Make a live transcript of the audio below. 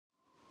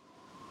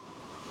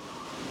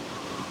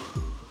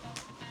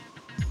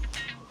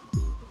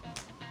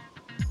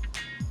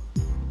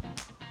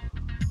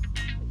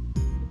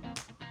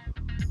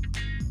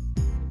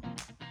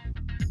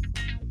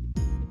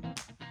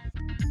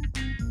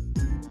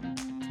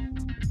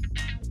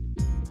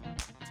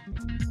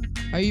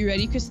Are you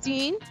ready,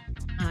 Christine?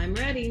 I'm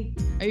ready.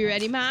 Are you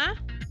ready, Ma?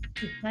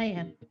 I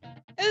am.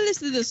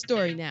 Listen to the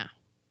story now.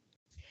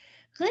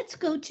 Let's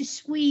go to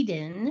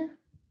Sweden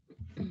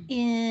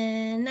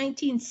in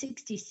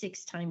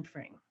 1966 time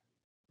frame.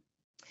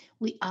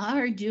 We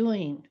are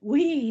doing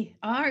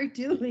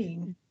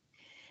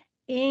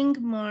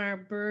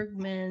Ingmar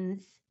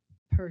Bergman's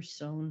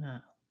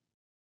Persona.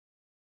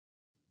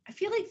 I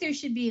feel like there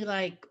should be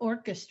like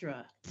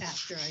orchestra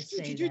after I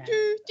say that.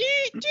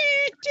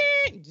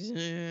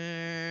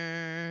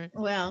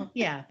 Well,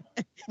 yeah.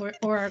 Or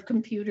our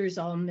computers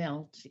all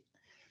melt.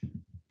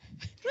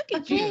 Look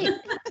at you.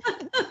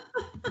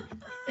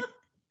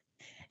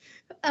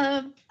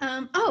 I'm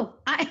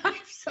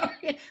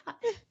sorry.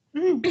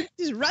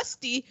 He's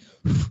rusty.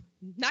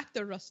 Knock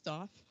the rust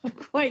off. I'm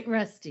quite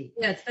rusty.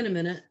 Yeah, it's been a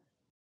minute.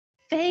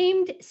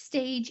 Famed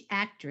stage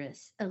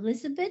actress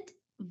Elizabeth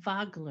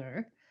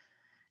Wagler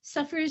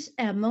suffers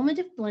a moment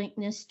of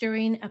blankness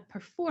during a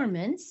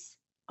performance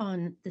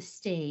on the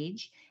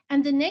stage,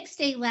 and the next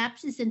day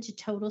lapses into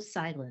total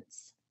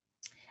silence.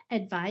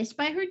 Advised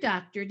by her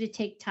doctor to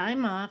take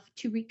time off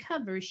to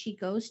recover, she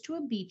goes to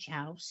a beach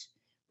house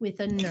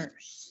with a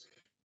nurse.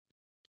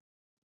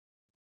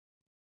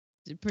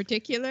 The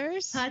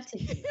particulars?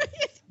 Particulars.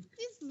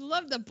 Just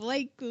love the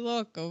blank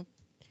look of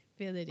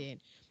fill it in.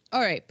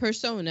 All right,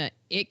 Persona.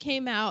 It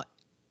came out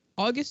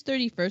August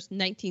 31st,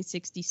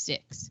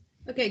 1966.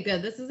 Okay,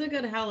 good. This is a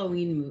good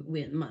Halloween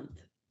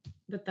month,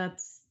 but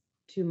that's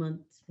 2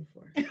 months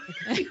before.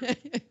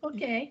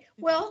 Okay.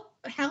 Well,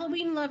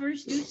 Halloween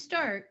lovers do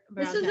start.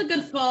 This is a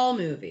good fall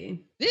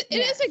movie. It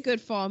is a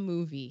good fall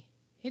movie.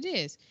 It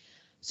is.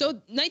 So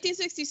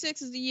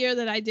 1966 is the year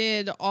that I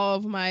did all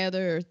of my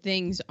other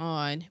things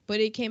on,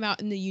 but it came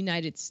out in the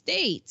United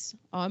States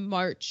on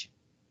March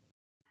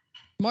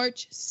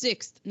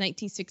 6th,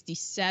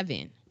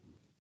 1967.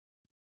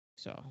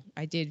 So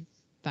I did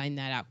find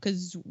that out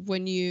because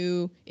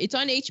it's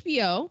on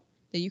HBO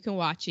that you can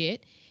watch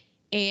it,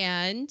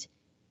 and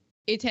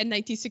it had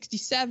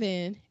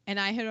 1967, and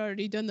I had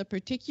already done the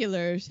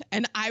particulars,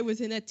 and I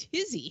was in a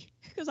tizzy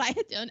because I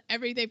had done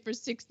everything for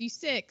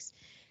 66.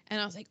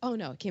 And I was like, oh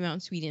no, it came out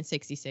in Sweden in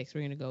 66.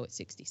 We're going to go with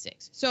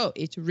 66. So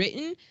it's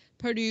written,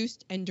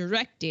 produced, and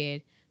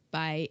directed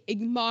by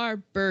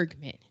Ingmar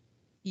Bergman.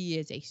 He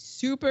is a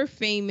super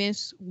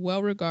famous,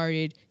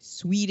 well-regarded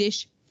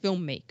Swedish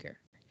filmmaker.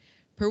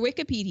 Per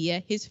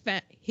Wikipedia,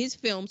 his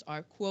films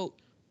are, quote,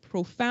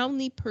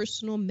 profoundly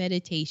personal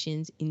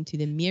meditations into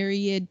the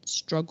myriad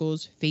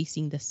struggles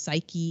facing the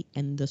psyche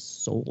and the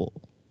soul.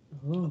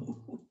 Oh.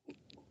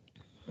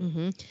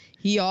 Mm-hmm.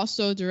 He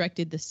also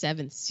directed The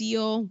Seventh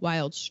Seal,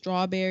 Wild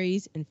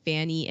Strawberries, and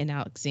Fanny and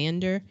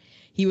Alexander.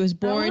 He was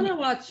born... I want to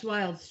watch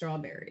Wild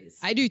Strawberries.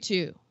 I do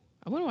too.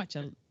 I want to watch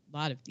a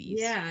lot of these.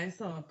 Yeah, I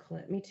saw a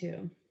clip. Me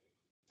too.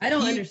 I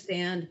don't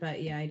understand,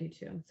 but yeah, I do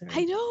too. Sorry.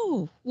 I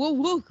know. We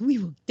will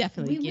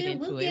definitely get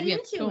into it. We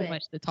have so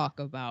much to talk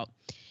about.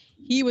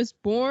 He was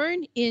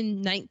born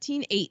in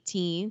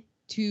 1918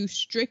 to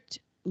strict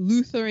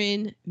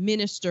Lutheran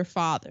minister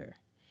father.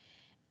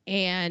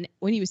 And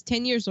when he was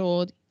 10 years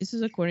old, this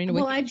is according to Wikipedia.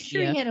 Well, I'm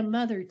sure he had a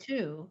mother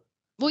too.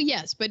 Well,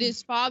 yes, but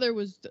his father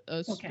was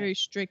very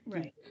strict,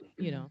 right.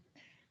 You know.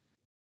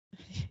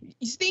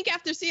 You think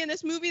after seeing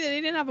this movie that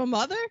he didn't have a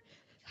mother?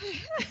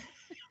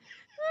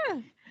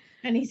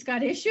 And he's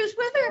got issues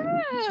with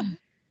her?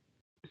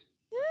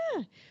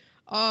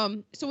 Yeah.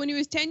 So when he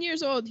was 10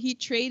 years old, he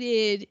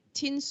traded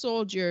tin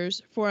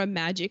soldiers for a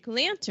magic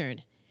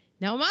lantern.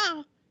 Now,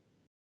 Ma,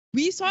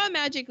 we saw a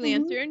magic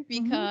lantern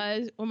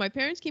because when my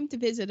parents came to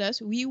visit us,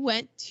 we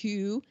went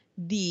to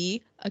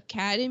the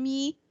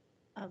Academy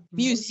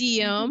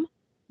Museum,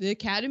 the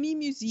Academy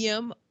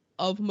Museum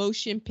of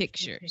Motion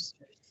Pictures,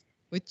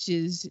 which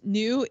is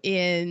new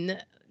in,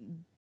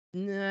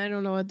 I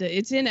don't know what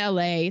it's in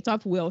LA. It's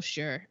off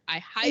Wilshire.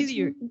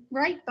 It's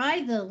right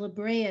by the La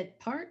Brea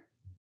tar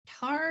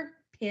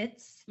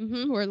pits.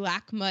 Where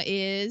LACMA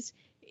is.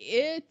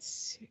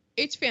 It's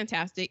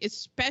fantastic,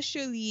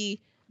 especially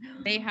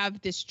they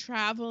have this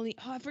traveling.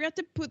 Oh, I forgot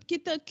to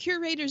get the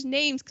curators'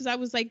 names because I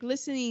was like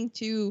listening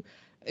to.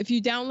 If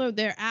you download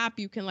their app,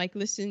 you can like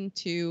listen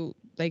to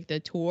like the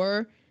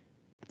tour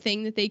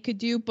thing that they could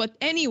do. But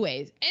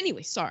anyways,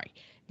 sorry.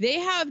 They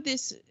have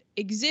this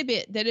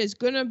exhibit that is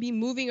gonna be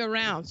moving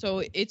around,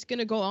 so it's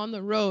gonna go on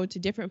the road to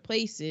different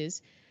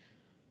places.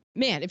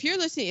 Man, if you're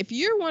listening, if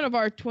you're one of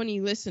our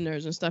 20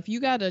 listeners and stuff, you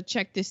gotta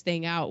check this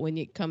thing out when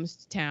it comes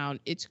to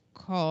town. It's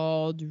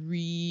called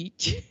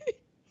Generation.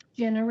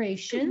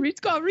 It's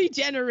called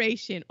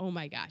Regeneration. Oh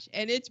my gosh.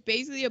 And it's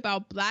basically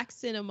about Black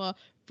cinema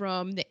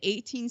from the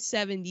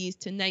 1870s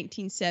to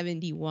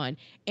 1971.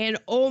 And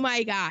oh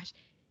my gosh.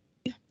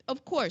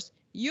 Of course,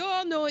 you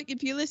all know it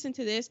if you listen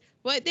to this,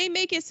 but they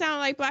make it sound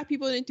like Black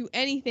people didn't do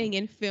anything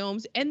in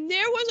films. And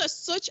there was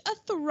such a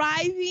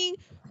thriving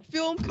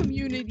film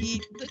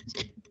community,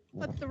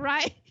 a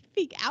thriving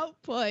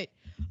output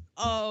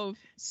of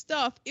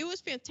stuff. It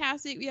was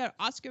fantastic. We had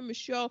Oscar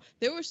Michaud.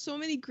 There were so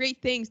many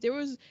great things.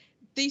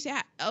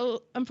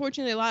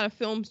 Unfortunately, a lot of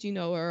films,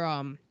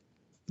 are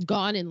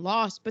gone and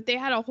lost, but they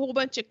had a whole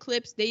bunch of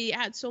clips. They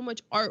had so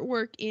much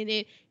artwork in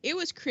it. It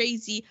was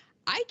crazy.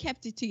 I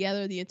kept it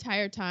together the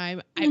entire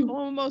time. I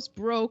almost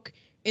broke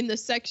in the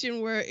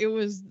section where it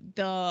was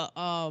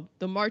the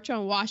March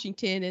on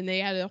Washington, and they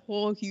had a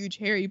whole huge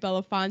Harry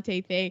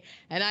Belafonte thing,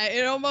 and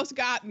it almost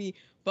got me,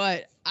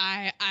 but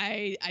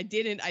I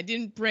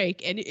didn't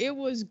break, and it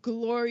was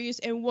glorious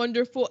and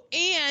wonderful.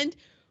 And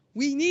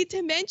we need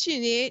to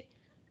mention it.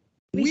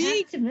 We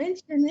have to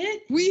mention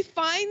it. We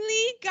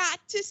finally got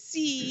to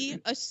see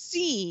a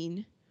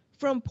scene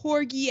from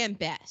Porgy and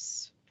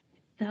Bess.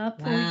 The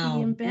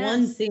Porgy and Bess.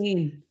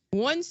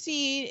 One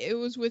scene. It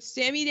was with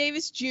Sammy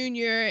Davis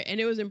Jr. and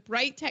it was in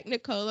bright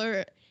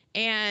Technicolor.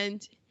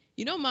 And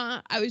you know,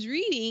 Ma, I was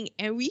reading,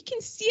 and we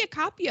can see a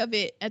copy of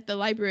it at the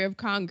Library of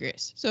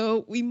Congress.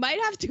 So we might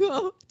have to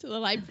go to the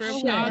Library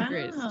of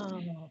Congress.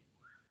 Wow.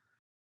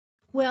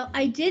 Well,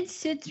 I did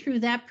sit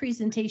through that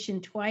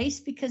presentation twice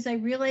because I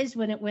realized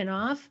when it went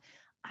off,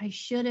 I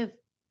should have.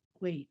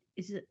 Wait,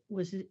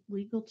 was it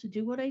legal to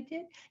do what I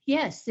did?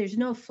 Yes, there's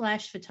no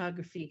flash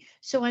photography.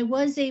 So I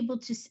was able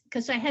to,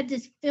 because I had to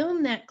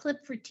film that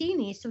clip for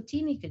Teeny so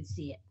Teeny could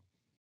see it.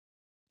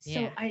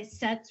 So I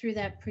sat through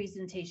that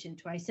presentation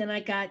twice, and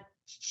I got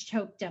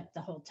choked up the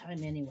whole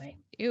time anyway.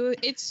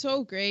 It's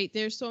so great.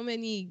 There's so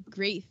many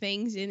great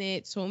things in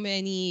it. So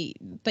many,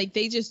 like,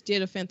 they just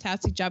did a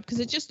fantastic job because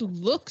it just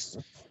looks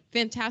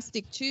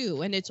fantastic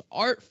too, and it's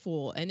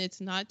artful, and it's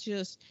not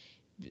just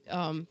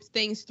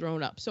things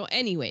thrown up. So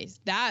anyways,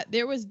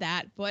 there was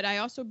that, but I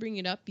also bring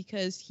it up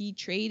because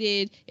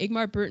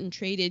Ingmar Bergman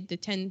traded the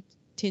 10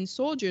 Tin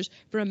Soldiers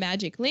for a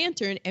magic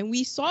lantern, and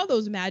we saw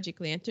those magic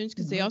lanterns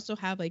because they also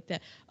have like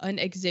an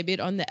exhibit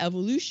on the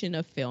evolution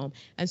of film.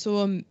 And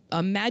so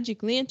a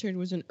magic lantern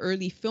was an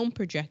early film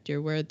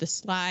projector where the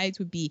slides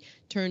would be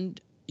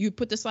turned, you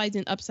put the slides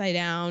in upside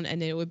down,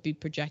 and then it would be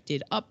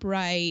projected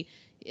upright,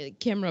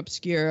 camera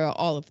obscura,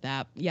 all of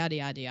that, yada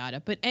yada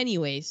yada. But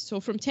anyways, so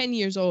from 10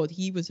 years old,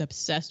 he was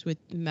obsessed with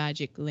the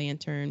magic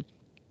lantern.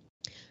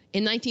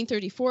 In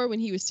 1934,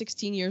 when he was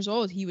 16 years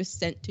old, he was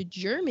sent to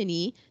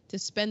Germany to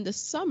spend the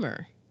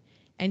summer,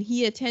 and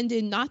he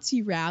attended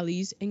Nazi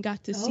rallies and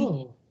got to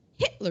see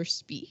Hitler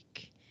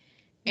speak.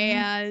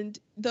 And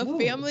the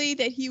family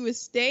that he was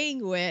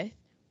staying with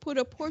put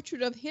a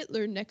portrait of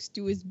Hitler next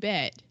to his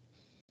bed.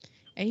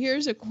 And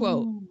here's a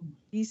quote.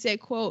 He said,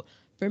 quote,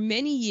 "For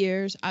many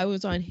years, I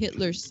was on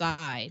Hitler's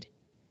side,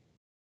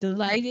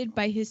 delighted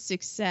by his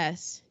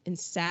success and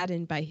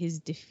saddened by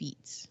his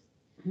defeats.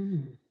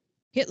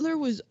 Hitler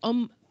was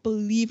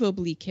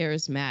unbelievably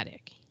charismatic.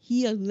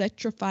 He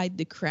electrified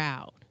the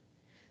crowd.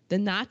 The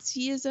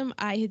Nazism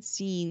I had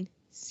seen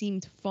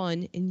seemed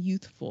fun and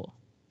youthful."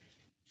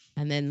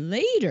 And then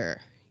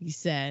later, he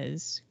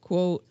says,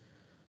 quote,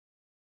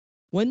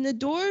 "When the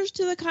doors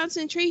to the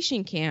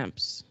concentration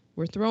camps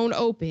were thrown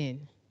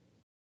open,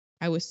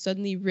 I was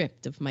suddenly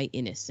ripped of my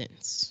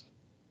innocence."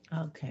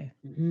 Okay.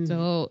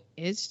 So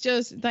it's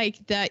just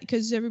like that,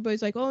 because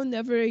everybody's like, "Oh,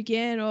 never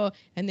again,"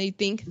 and they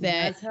think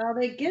that that's how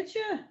they get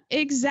you.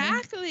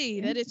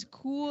 Exactly, that it's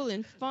cool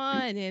and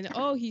fun, and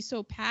he's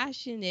so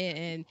passionate,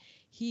 and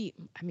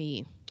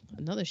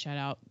another shout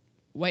out,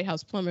 White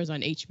House Plumbers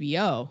on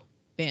HBO,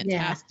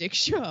 fantastic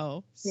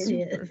show,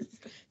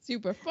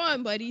 super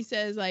fun. But he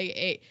says like,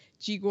 hey,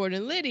 G.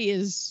 Gordon Liddy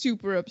is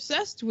super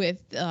obsessed with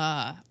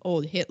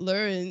old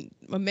Hitler, and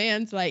a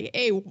man's like,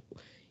 "Hey,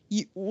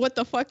 what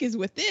the fuck is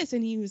with this?"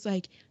 And he was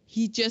like,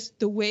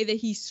 the way that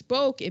he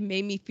spoke, it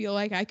made me feel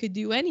like I could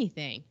do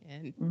anything.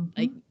 And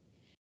like,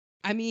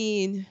 I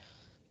mean,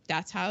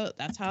 that's how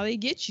they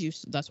get you.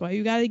 So that's why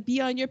you got to be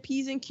on your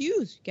P's and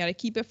Q's. You got to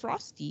keep it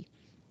frosty.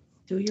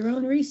 Do your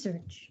own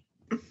research.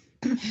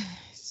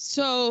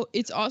 So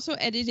it's also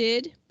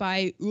edited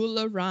by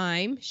Ulla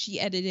Rhyme. She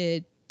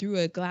edited Through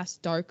a Glass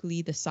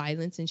Darkly, The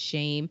Silence and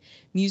Shame.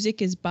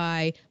 Music is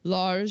by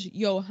Lars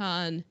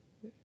Johan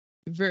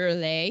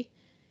Verle.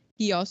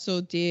 He also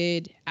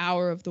did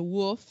Hour of the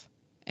Wolf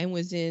and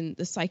was in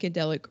the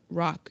psychedelic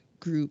rock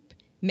group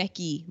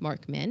Meki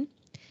Markmen.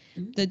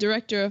 The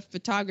director of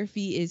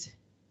photography is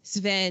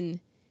Sven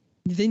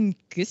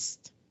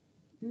Lindqvist.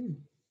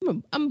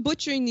 I'm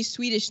butchering these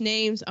Swedish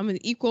names. I'm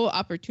an equal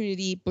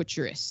opportunity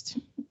butcherist.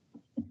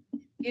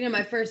 You know,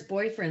 my first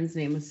boyfriend's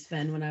name was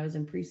Sven when I was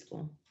in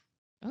preschool.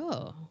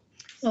 Oh.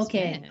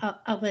 Okay,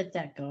 I'll let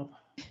that go.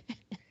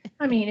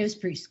 I mean, it was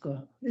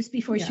preschool. This is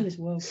before she was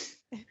woke.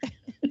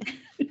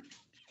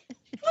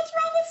 What's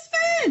wrong with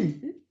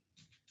Sven?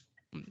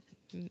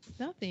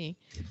 Nothing.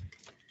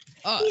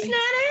 He's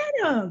not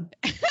Adam.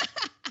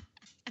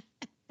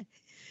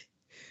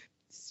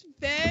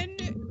 Sven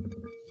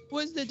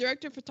was the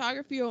director of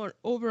photography on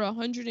over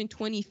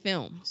 120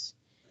 films.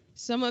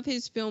 Some of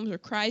his films are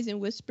Cries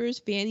and Whispers,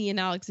 Fanny and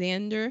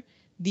Alexander,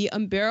 The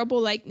Unbearable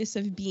Likeness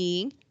of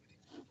Being,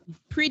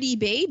 Pretty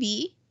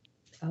Baby.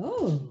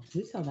 Oh,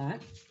 we saw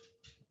that.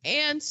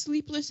 And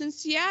Sleepless in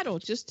Seattle,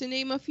 just to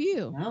name a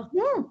few.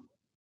 Wow.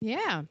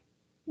 Yeah.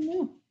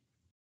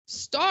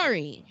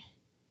 Starring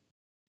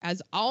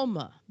as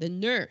Alma, the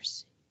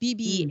nurse,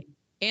 Bibi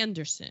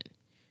Andersson,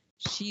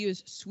 She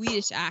was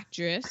Swedish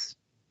actress.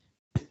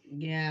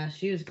 Yeah,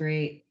 she was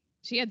great.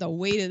 She had the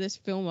weight of this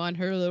film on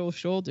her little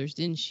shoulders,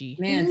 didn't she?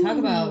 Man, talk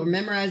about Ooh.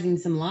 memorizing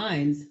some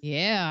lines.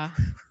 Yeah.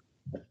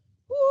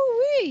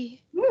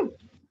 Woo-wee. Woo.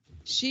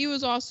 She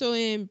was also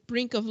in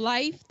Brink of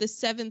Life, The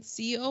Seventh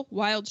Seal,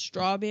 Wild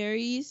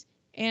Strawberries,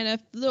 and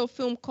a little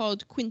film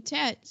called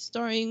Quintet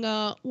starring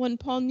one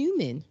Paul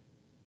Newman.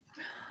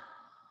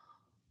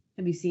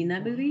 Have you seen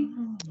that movie?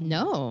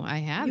 No, I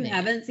haven't. You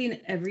haven't seen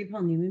every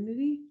Paul Newman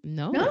movie?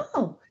 No.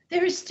 No,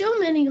 there are still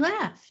many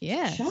left.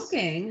 Yes.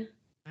 Shocking.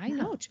 I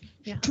know.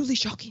 Yeah. Truly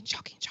shocking.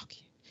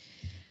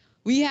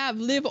 We have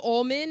Liv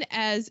Ullmann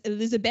as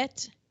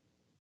Elisabeth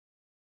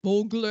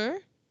Vogler.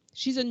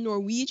 She's a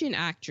Norwegian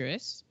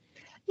actress.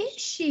 Is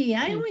she?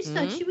 I always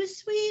thought Mhm. she was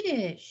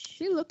Swedish.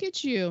 See, look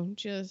at you.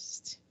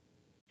 Just.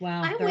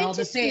 Wow, I they're went all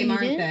the to same,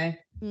 aren't Sweden.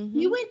 they?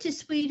 Mhm. You went to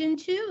Sweden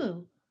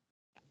too.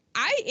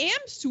 I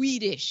am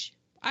Swedish.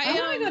 I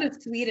want to go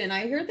to Sweden.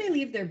 I heard they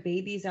leave their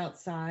babies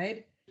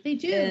outside They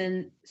do.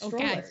 in Okay.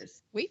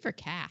 strollers. Wait for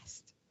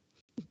cast.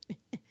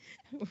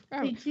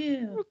 They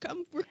do.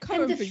 We're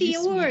coming And the for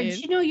you, fjords. Sweden.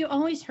 You know, you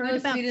always heard Oh,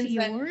 about Sweden's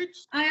fine.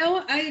 fjords.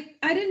 I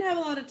didn't have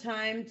a lot of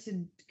time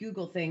to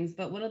Google things,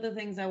 but one of the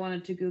things I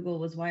wanted to Google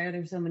was why are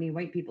there so many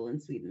white people in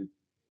Sweden?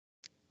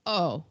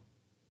 Oh.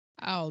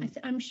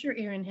 I'm sure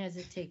Aaron has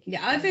it taken.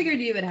 Yeah, I figured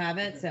you would have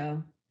it,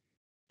 so.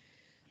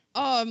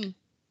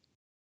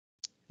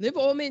 Liv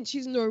Ullmann,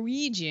 she's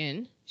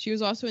Norwegian. She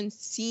was also in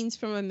Scenes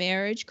from a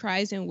Marriage,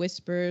 Cries and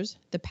Whispers,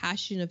 The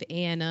Passion of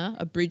Anna,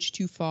 A Bridge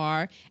Too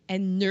Far,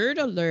 and Nerd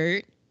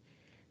Alert.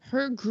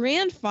 Her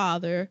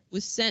grandfather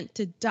was sent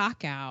to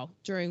Dachau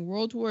during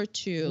World War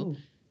II Ooh.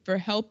 for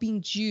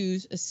helping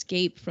Jews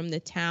escape from the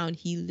town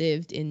he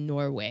lived in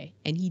Norway,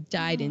 and he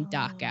died in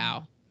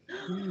Dachau.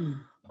 Hmm.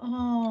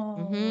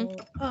 Oh.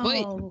 Mhm.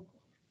 Oh.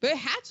 But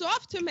hats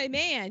off to my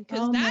man, because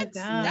Oh my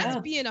that's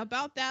God. being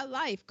about that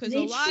life. Because It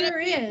a lot sure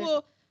of is.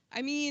 people,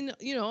 I mean,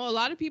 you know, a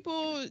lot of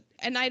people,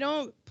 and I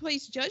don't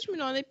place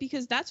judgment on it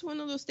because that's one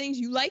of those things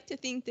you like to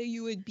think that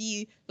you would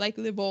be like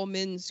Liv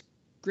Ullmann's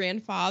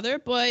grandfather,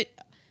 but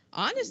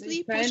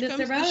honestly, Trying push to comes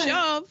to survive.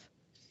 shove.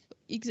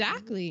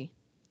 Exactly.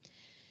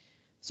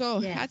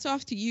 So Yes. hats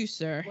off to you,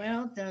 sir.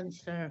 Well done,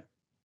 sir.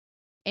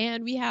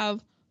 And we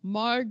have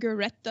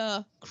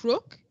Margareta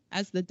Crook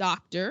as the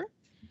doctor.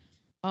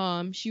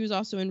 She was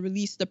also in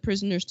Release the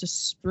Prisoners to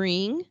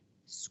Spring,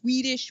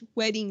 Swedish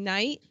Wedding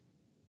Night,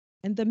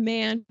 and The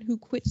Man Who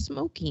Quit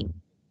Smoking.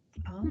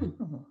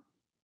 Oh.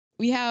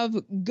 We have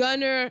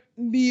Gunnar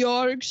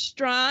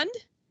Bjorkstrand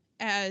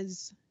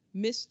as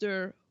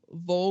Mr.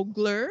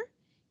 Vogler.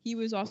 He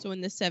was also in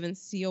The Seventh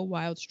Seal,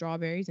 Wild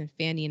Strawberries, and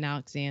Fanny and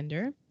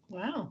Alexander.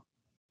 Wow.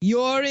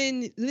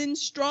 Joran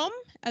Lindstrom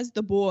as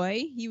the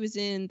boy. He was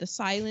in The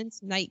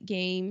Silence, Night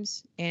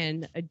Games,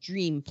 and A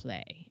Dream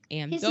Play.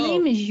 And His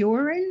name is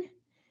Joran?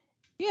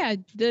 Yeah,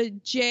 the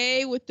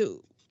J with the,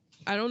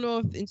 I don't know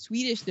if in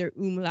Swedish they're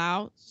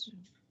umlauts,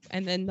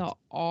 and then the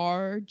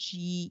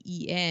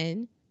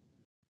RGEN.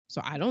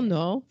 So I don't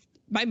know.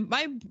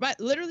 My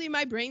literally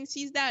my brain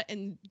sees that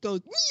and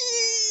goes.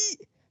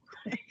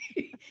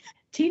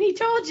 Teeny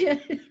told you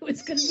it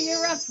was going to be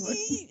a rough one.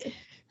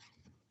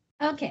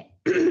 Okay.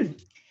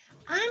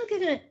 I'm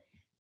going to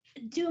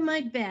do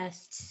my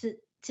best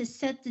to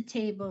set the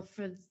table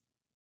for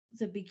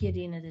the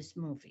beginning of this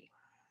movie.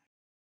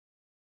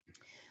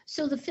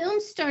 So the film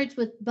starts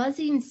with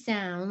buzzing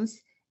sounds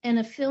and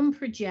a film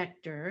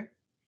projector.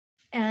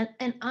 And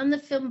on the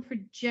film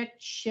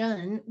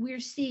projection, we're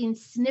seeing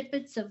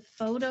snippets of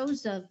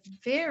photos of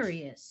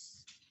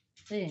various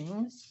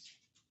things.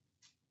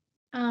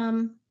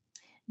 And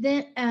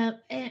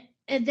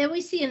then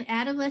we see an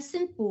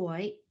adolescent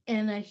boy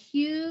and a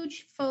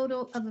huge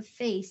photo of a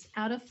face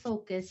out of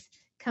focus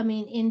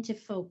coming into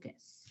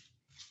focus.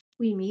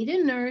 We meet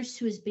a nurse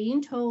who is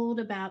being told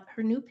about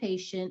her new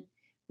patient.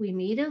 We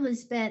meet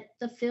Elizabeth,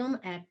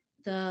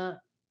 the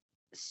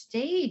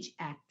stage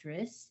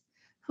actress,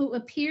 who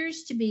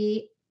appears to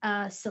be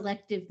a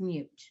selective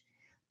mute.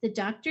 The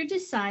doctor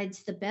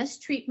decides the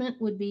best treatment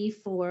would be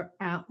for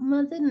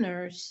Alma, the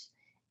nurse,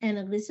 and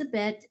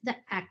Elizabeth, the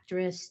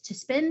actress, to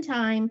spend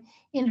time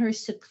in her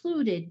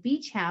secluded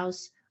beach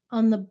house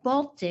on the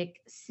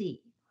Baltic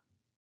Sea.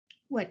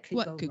 What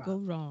could go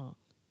wrong?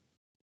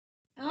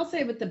 I'll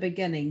say with the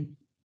beginning.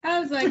 I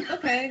was like,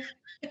 okay,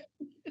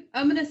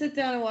 I'm going to sit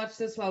down and watch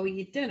this while we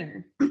eat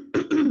dinner.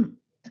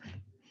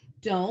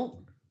 Don't.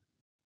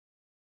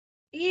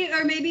 Eat,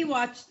 or maybe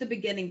watch the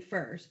beginning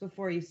first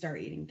before you start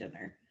eating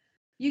dinner.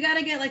 You got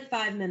to get like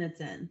 5 minutes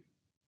in.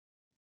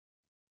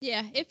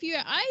 Yeah,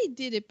 I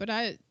did it, but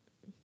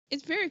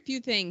it's very few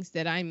things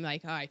that I'm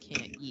like, oh, I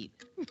can't eat.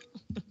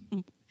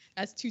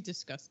 That's too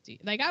disgusting.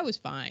 Like, I was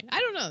fine. I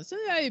don't know.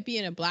 Something about it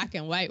being in black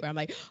and white where I'm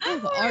like, oh,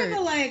 I'm more art.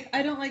 of a,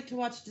 I don't like to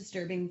watch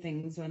disturbing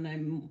things when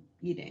I'm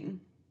eating.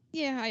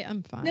 Yeah,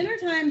 I'm fine. Dinner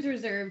time's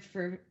reserved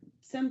for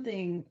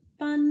something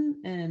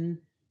fun and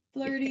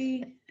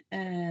flirty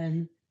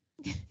and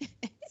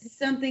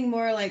something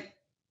more like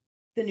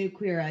the new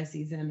Queer Eye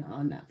season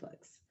on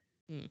Netflix.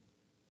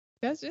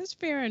 That's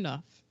fair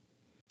enough.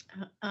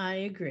 I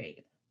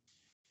agree.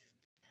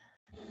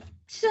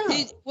 So,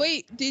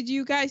 Did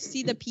you guys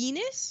see the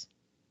penis?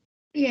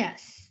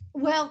 yes.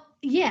 Well, I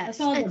yes.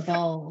 saw the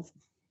balls.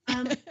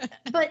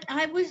 But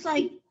I was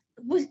like,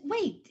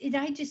 wait, did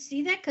I just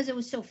see that because it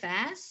was so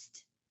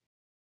fast?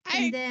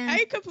 And then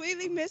I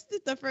completely missed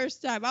it the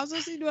first time. I was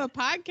listening to a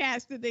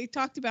podcast that they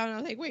talked about, and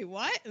I was like, wait,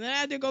 what? And then I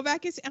had to go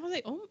back and see. I was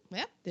like, oh,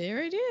 yeah,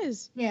 there it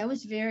is. yeah, it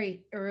was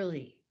very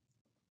early.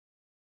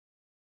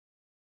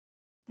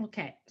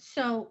 Okay,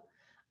 so,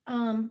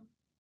 well,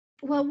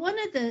 one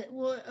of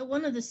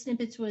the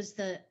snippets was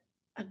a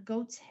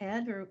goat's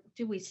head, or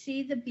do we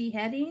see the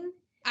beheading?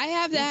 I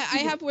have that. I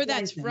have where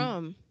that's Slicing.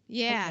 from.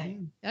 Yeah, Okay.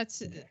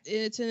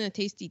 it's in a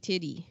Tasty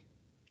Titty.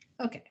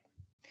 Okay,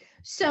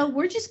 so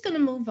we're just going to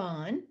move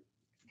on,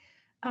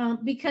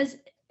 because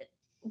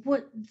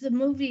what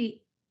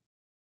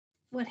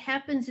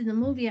happens in the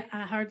movie,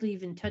 I hardly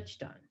even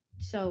touched on.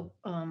 So,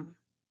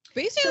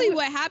 Basically,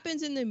 what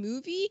happens in the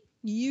movie,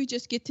 you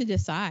just get to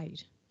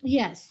decide.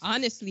 yes,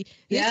 Honestly,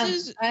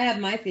 I have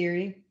my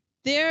theory.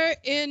 They're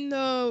in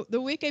the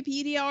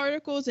Wikipedia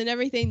articles and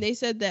everything. They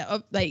said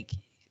that like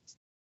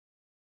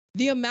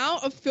the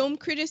amount of film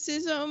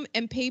criticism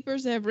and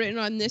papers that have written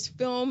on this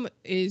film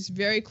is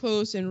very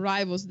close and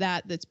rivals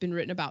that's been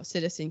written about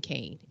Citizen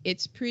Kane.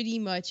 It's pretty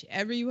much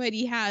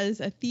everybody has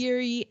a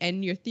theory,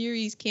 and your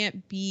theories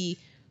can't be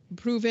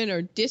proven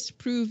or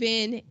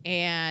disproven.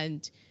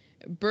 And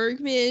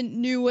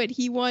Bergman knew what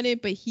he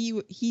wanted, but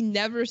he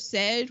never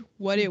said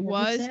what it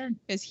was,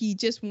 because he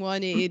just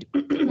wanted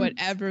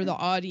whatever the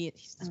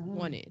audience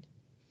wanted.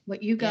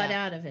 What you got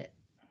out of it.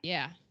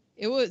 Yeah.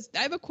 It was,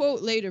 I have a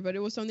quote later, but it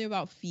was something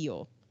about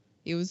feel.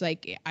 It was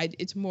like,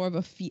 it's more of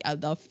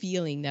the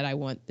feeling that I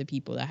want the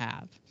people to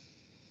have.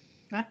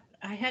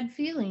 I had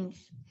feelings.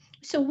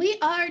 So we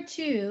are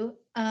to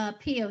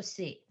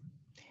POC.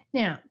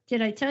 Now,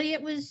 did I tell you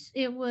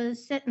it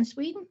was set in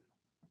Sweden?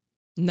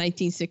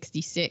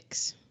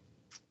 1966.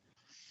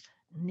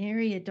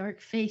 Nary a dark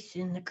face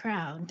in the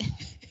crowd.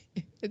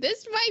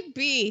 This might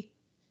be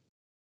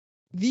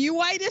the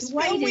whitest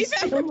film we've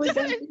ever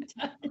done.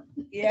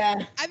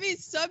 Yeah. I mean,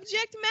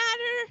 subject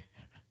matter,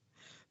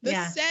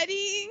 the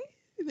setting,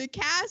 the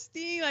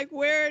casting, like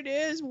where it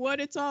is, what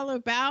it's all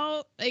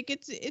about. Like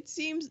it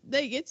seems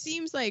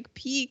like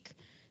peak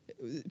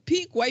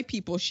white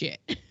people shit.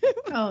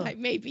 Oh, I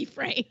may be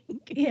frank.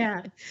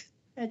 Yeah,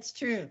 that's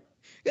true.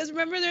 Because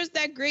remember, there's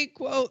that great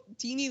quote,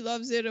 Teeny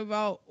loves it,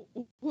 about,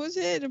 what was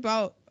it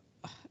about?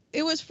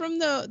 It was from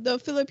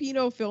the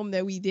Filipino film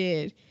that we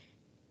did.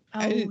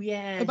 Oh,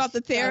 yes. About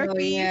the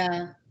therapy. Oh,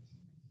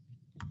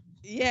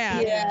 yeah.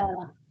 Yeah.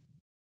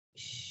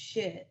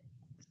 Shit.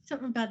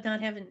 Something about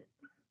not having.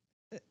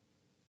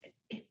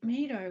 It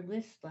made our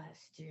list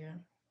last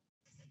year.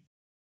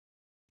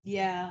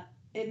 Yeah,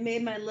 it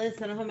made my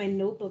list. I don't have my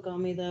notebook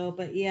on me though,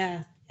 but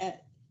yeah,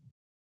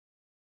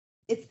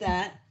 it's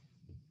that.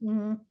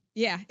 Mm-hmm.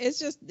 Yeah, it's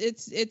just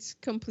it's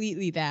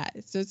completely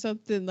that. So it's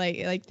something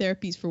like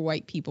therapies for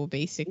white people,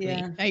 basically.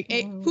 Yeah. Like,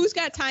 hey, who's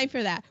got time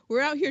for that?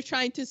 We're out here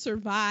trying to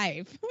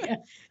survive. Yeah.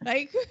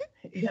 Like,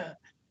 yeah.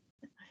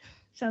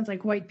 Sounds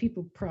like white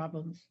people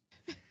problems.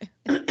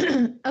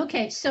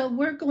 Okay, so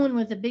we're going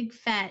with a big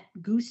fat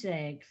goose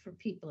egg for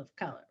people of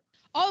color.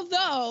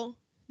 Although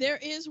there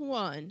is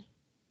one,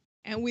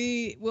 and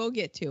we will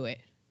get to it.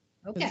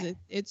 Okay.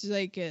 It's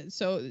like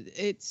so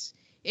it's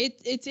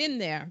in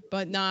there,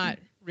 but not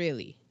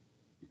really.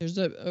 There's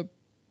a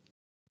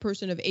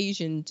person of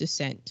Asian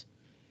descent,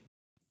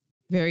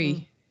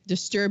 very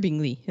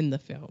disturbingly in the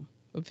film,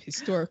 of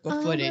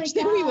historical footage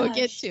that we will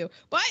get to.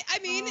 But I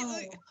mean,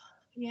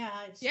 yeah,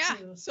 it's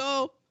true.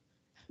 So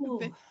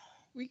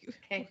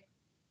okay.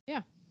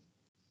 Yeah.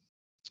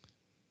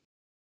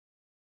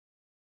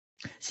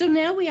 So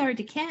now we are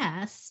to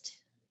cast.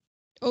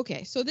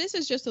 Okay, so this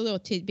is just a little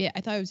tidbit.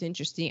 I thought it was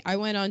interesting. I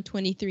went on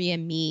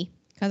 23andMe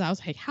because I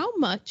was like, how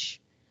much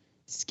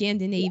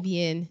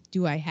Scandinavian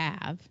do I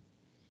have?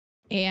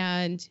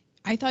 And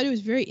I thought it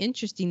was very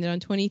interesting that on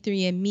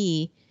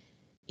 23andMe,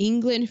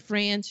 England,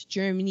 France,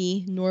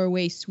 Germany,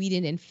 Norway,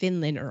 Sweden, and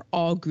Finland are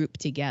all grouped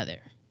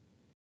together.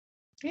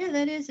 Yeah,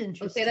 that is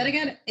interesting. Say that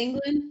again.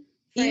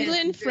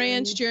 England,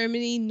 France,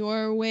 Germany,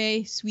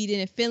 Norway, Sweden,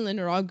 and Finland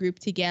are all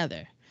grouped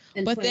together.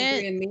 And but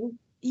then, 23andMe?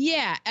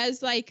 Yeah,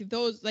 as like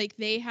those, like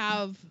they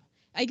have,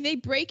 like they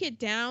break it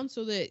down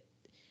so that,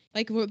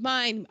 like with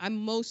mine, I'm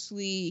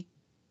mostly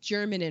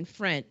German and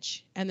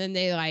French, and then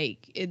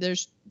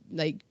there's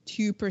like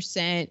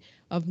 2%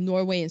 of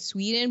Norway and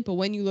Sweden. But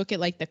when you look at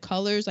like the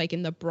colors, like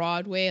in the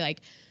Broadway,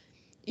 like,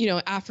 you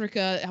know,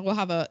 Africa will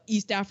have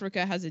East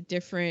Africa has a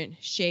different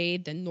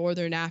shade than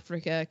Northern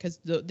Africa, because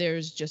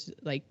there's just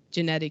like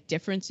genetic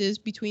differences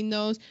between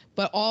those.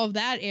 But all of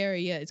that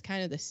area is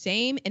kind of the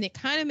same, and it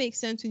kind of makes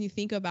sense when you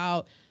think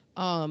about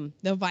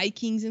the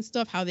Vikings and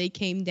stuff, how they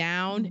came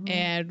down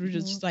and were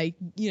just like,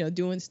 you know,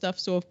 doing stuff.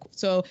 So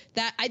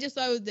that I just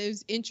thought it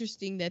was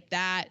interesting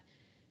that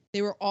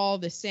they were all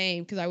the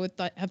same, because I would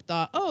have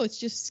thought, oh, it's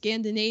just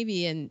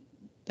Scandinavian,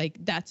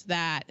 like that's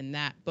that and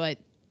that, but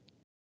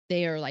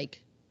they are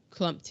like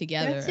clumped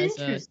together. That's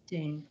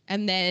interesting.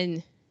 And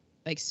then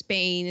like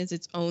Spain is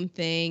its own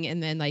thing,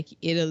 and then like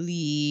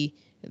Italy,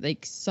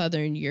 like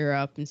Southern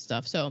Europe and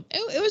stuff. So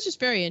it was just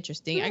very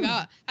interesting. I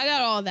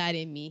got all that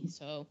in me.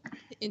 So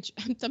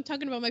I'm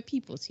talking about my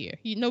peoples here.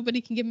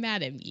 Nobody can get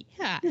mad at me.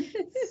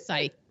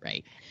 Psych,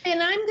 right?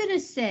 And I'm gonna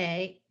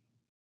say,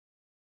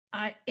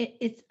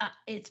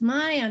 it's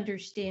my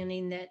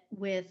understanding that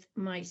with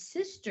my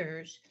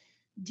sister's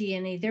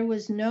DNA, there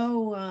was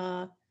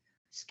no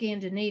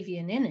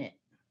Scandinavian in it.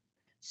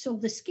 So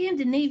the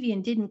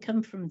Scandinavian didn't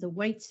come from the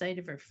white side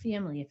of her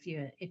family, if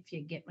you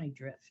get my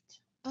drift.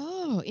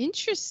 Oh,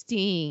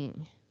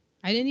 interesting.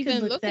 I didn't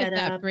even look at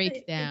that up.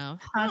 breakdown.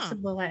 It's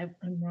possible I'm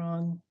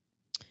wrong.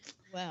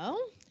 Well,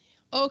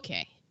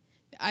 okay.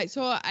 I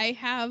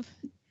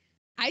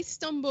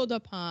stumbled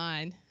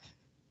upon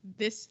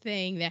this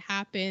thing that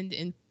happened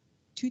in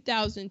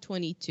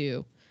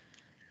 2022.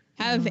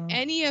 Have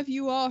any of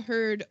you all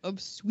heard of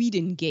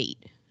Sweden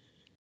Gate?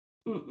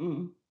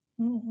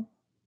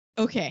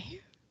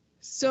 Okay.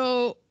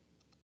 So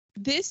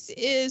this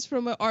is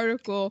from an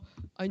article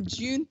on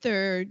June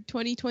 3rd,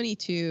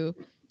 2022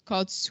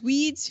 called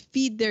Swedes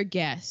Feed Their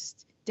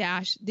Guests -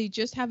 They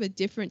Just Have a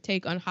Different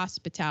Take on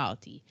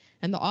Hospitality.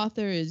 And the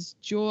author is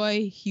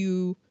Joy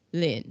Hugh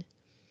Lin.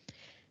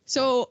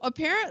 So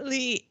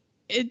apparently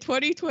in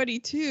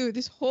 2022,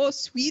 this whole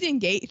Sweden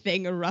Gate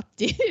thing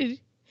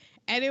erupted.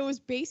 And it was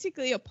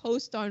basically a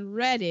post on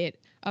Reddit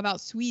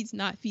about Swedes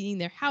not feeding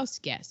their house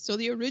guests. So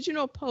the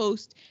original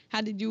post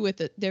had to do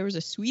with there was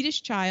a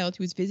Swedish child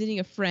who was visiting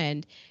a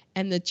friend,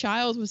 and the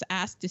child was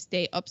asked to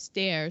stay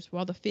upstairs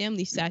while the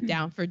family sat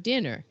down for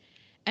dinner.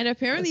 And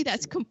apparently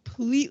that's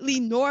completely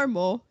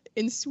normal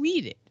in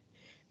Sweden.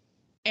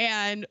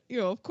 And,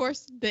 of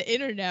course, the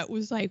internet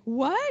was like,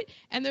 what?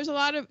 And there's a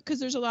lot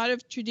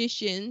of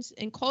traditions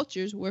and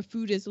cultures where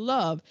food is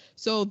love.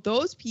 So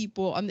those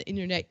people on the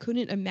internet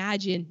couldn't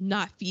imagine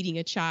not feeding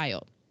a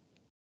child.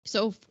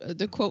 So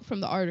the quote from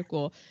the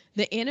article,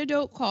 the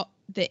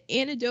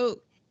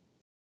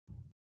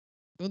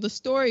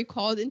story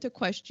called into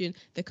question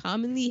the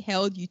commonly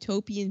held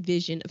utopian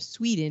vision of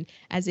Sweden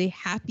as a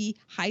happy,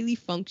 highly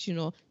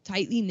functional,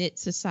 tightly knit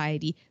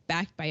society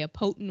backed by a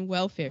potent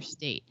welfare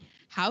state.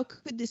 How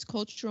could this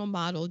cultural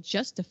model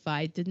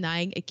justify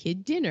denying a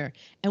kid dinner?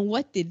 And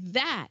what did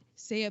that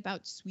say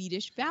about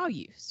Swedish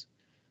values?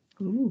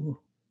 Ooh.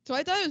 So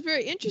I thought it was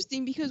very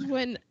interesting because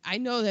when I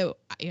know that,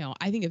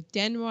 I think of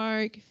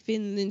Denmark,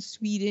 Finland,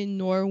 Sweden,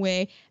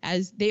 Norway,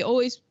 as they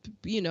always,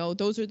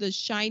 those are the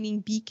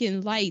shining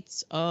beacon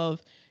lights of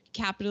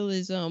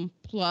capitalism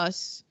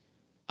plus,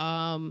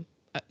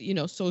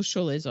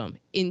 socialism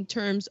in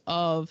terms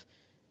of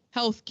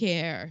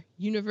healthcare,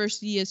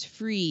 university is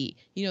free,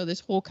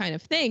 this whole kind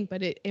of thing.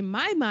 But in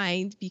my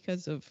mind,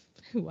 because of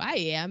who I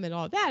am and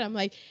all that, I'm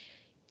like,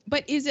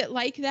 but is it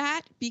like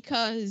that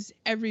because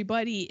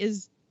everybody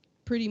is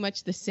pretty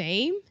much the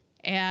same?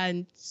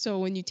 And so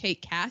when you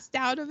take caste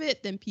out of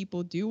it, then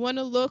people do want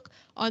to look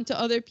onto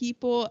other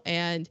people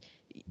and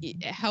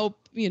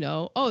help,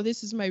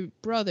 this is my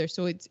brother.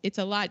 So it's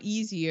a lot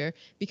easier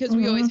because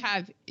we always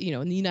have,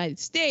 in the United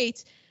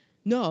States,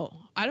 no,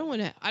 they're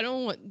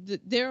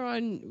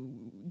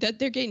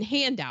getting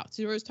handouts.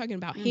 They were always talking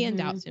about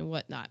handouts and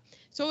whatnot.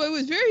 So it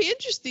was very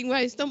interesting when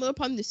I stumbled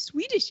upon the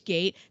Swedish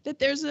Gate that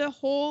there's a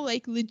whole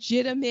like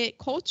legitimate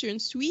culture in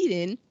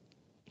Sweden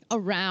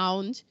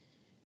around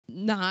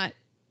not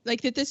like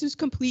that this is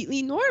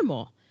completely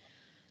normal.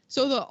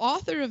 So the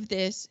author of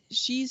this,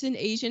 she's an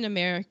Asian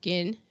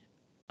American,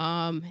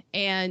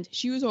 and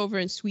she was over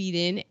in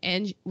Sweden,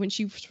 and when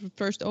she was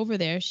first over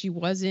there, she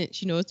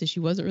noticed that she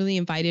wasn't really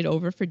invited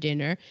over for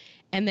dinner.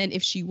 And then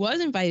if she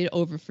was invited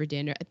over for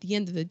dinner, at the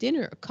end of the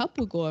dinner, a cup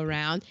would go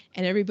around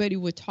and everybody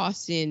would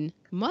toss in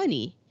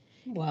money.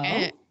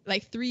 Wow.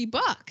 Like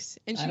 $3.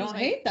 And she don't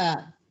hate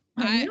that.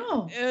 I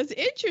know. It was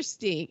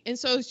interesting. And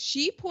so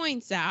she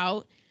points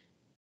out,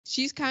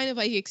 she's kind of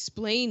like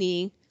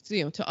explaining,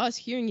 to us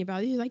hearing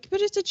about it, like,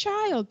 but it's a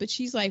child. But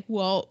she's like,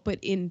 well, but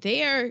in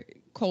their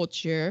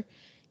culture,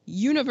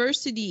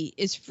 university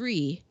is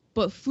free,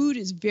 but food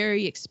is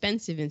very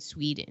expensive in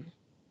Sweden.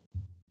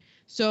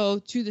 So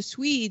to the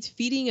Swedes,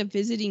 feeding a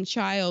visiting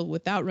child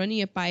without running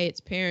it by its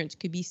parents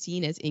could be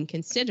seen as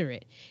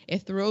inconsiderate.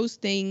 It throws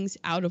things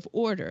out of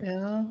order.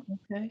 Yeah,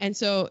 okay. And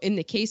so in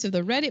the case of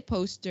the Reddit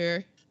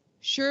poster,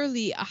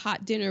 surely a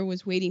hot dinner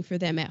was waiting for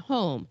them at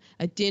home,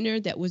 a dinner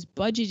that was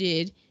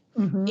budgeted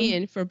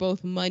in for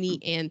both money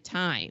and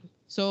time.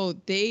 So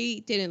they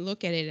didn't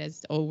look at it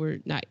as, oh,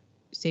 we're not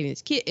saving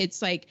this kid. It's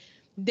like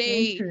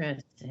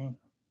Interesting.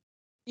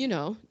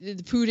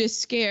 The food is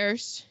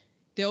scarce.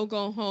 They'll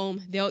go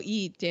home. They'll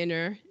eat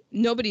dinner.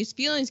 Nobody's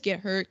feelings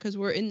get hurt because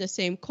we're in the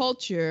same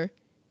culture.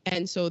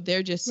 And so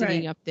they're just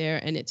sitting up there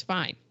and it's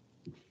fine.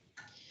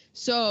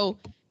 So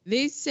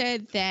they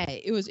said that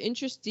it was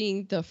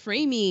interesting, the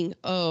framing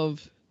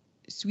of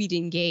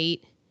Sweden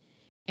Gate,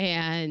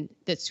 and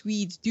that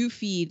Swedes do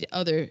feed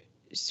other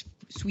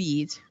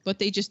Swedes, but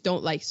they just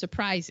don't like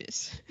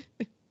surprises.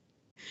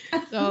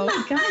 So, oh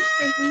my gosh,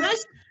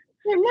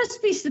 There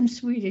must be some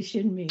Swedish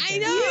in me. I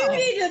then. know. You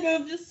need to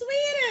move to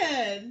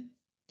Sweden.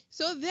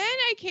 So then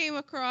I came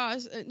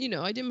across,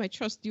 I did my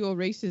trusty old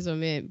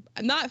racism in,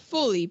 not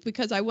fully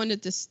because I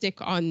wanted to stick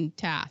on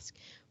task,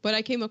 but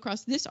I came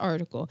across this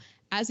article.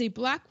 As a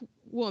Black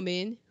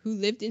woman who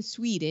lived in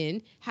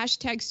Sweden,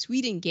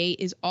 #Swedengate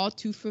is all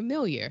too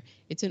familiar.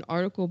 It's an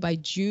article by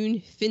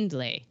June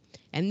Findlay.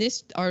 And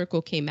this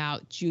article came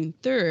out June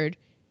 3rd,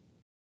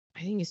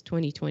 I think it's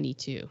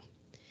 2022.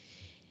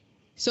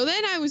 So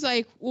then I was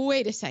like, well,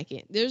 wait a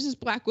second. There's this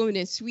Black woman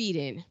in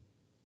Sweden.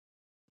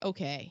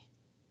 Okay.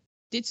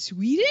 Did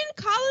Sweden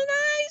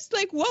colonize?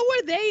 Like, what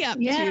were they up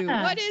to?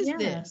 What is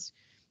this?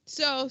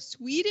 So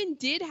Sweden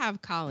did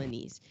have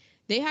colonies.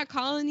 They had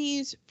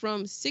colonies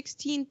from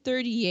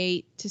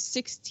 1638 to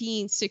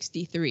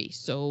 1663.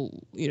 So,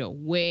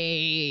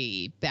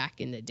 way back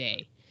in the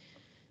day.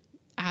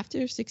 After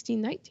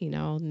 1619,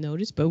 I'll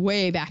notice, but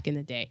way back in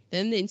the day.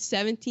 Then in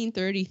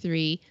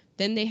 1733,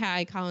 then they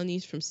had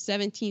colonies from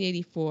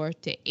 1784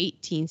 to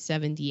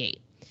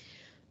 1878.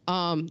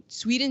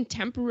 Sweden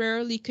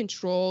temporarily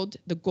controlled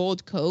the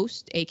Gold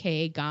Coast,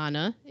 aka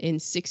Ghana, in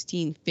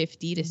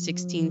 1650 to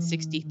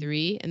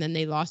 1663, and then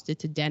they lost it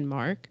to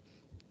Denmark.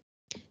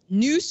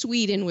 New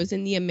Sweden was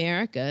in the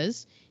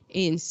Americas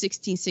in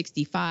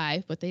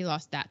 1665, but they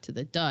lost that to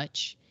the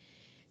Dutch.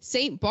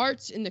 St.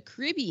 Bart's in the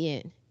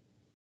Caribbean,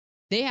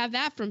 they have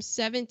that from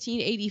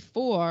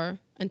 1784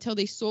 until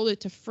they sold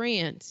it to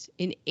France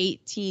in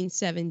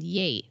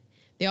 1878.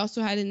 They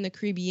also had in the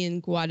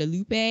Caribbean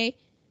Guadeloupe,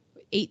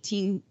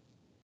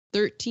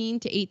 1813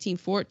 to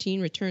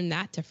 1814, returned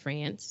that to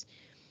France.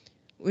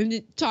 When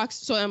it talks,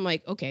 so I'm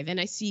like, okay, then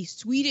I see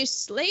Swedish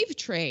slave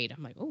trade.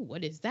 I'm like, oh,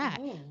 what is that?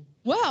 Oh.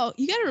 Well,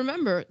 you got to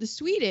remember the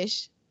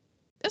Swedish,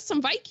 that's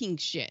some Viking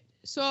shit.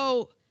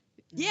 So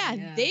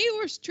yeah, they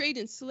were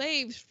trading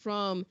slaves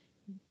from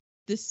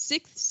the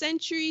 6th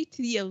century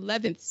to the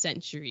 11th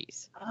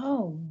centuries.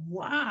 Oh,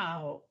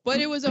 wow. But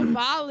it was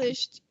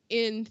abolished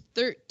in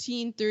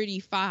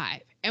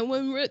 1335. And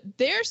when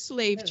their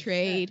slave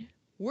trade,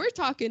 we're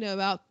talking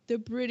about the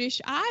British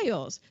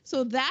Isles.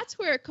 So that's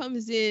where it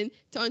comes in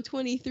on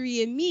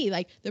 23andMe,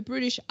 like the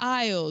British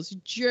Isles,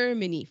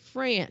 Germany,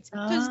 France,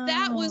 because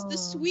that was the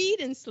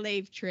Sweden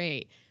slave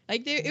trade.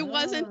 Like it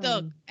wasn't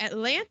the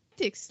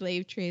Atlantic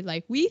slave trade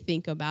like we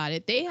think about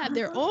it. They had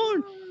their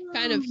own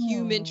kind of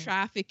human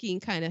trafficking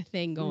kind of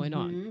thing going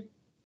on.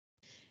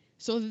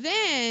 So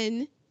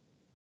then,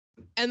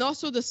 and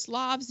also the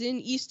Slavs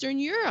in Eastern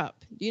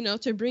Europe,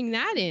 to bring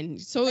that in.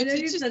 So I know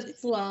it's you just said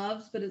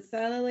Slavs, but it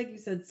sounded like you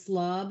said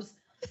slobs.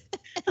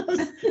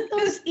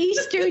 those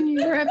Eastern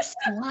Europe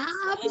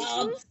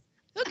Slavs.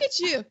 Look at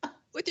you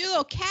with your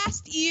little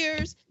cast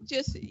ears,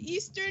 just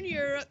Eastern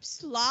Europe,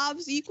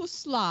 Slavs equals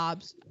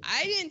slobs.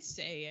 I didn't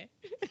say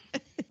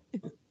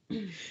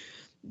it.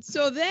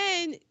 So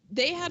then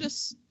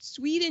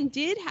Sweden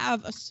did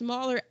have a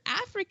smaller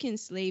African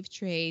slave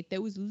trade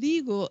that was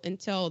legal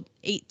until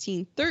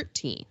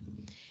 1813.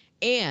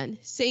 And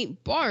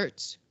St.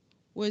 Bart's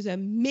was a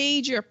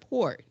major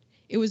port.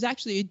 It was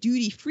actually a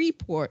duty-free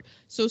port.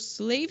 So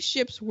slave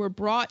ships were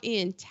brought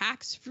in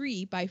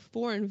tax-free by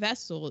foreign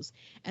vessels.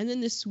 And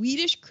then the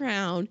Swedish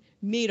crown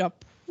made a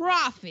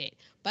profit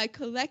by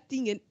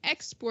collecting an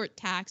export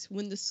tax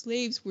when the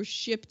slaves were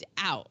shipped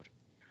out.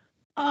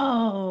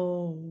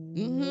 Oh.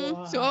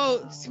 Wow.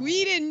 So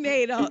Sweden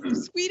made a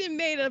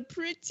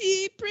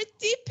pretty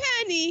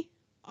penny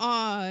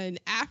on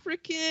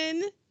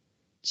African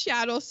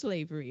chattel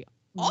slavery.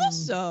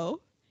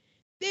 Also,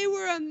 they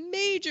were a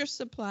major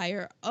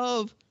supplier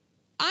of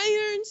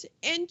irons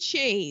and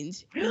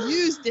chains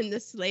used in the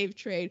slave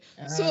trade.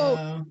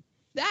 So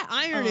that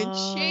iron and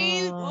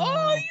chain, they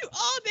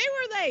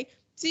were like,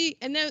 see,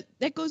 and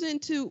that goes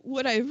into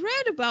what I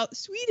read about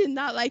Sweden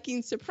not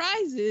liking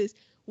surprises,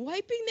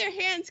 wiping their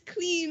hands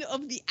clean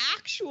of the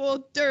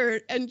actual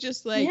dirt and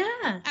just like,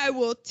 I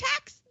will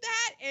tax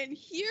that, and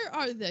here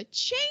are the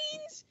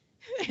chains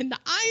and the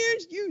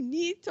irons, you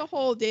need to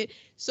hold it.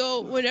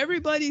 So when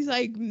everybody's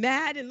like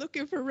mad and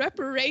looking for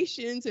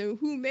reparations and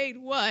who made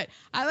what,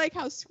 I like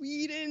how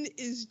Sweden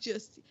is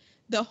just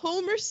the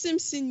Homer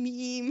Simpson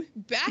meme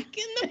back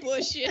in the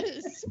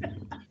bushes.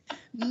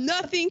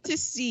 Nothing to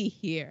see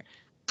here.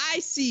 I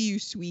see you,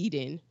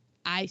 Sweden.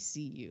 I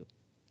see you.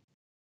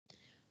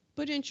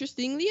 But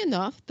interestingly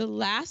enough, the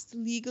last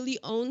legally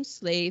owned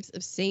slaves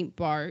of St.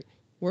 Bart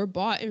were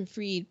bought and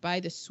freed by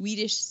the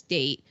Swedish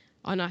state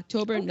on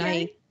October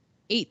 9th,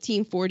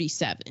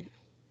 1847.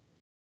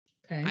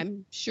 Okay.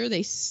 I'm sure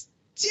they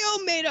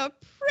still made a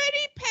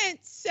pretty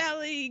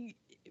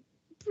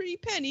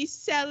penny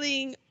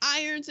selling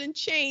irons and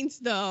chains,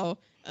 though,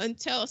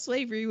 until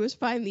slavery was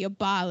finally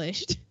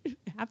abolished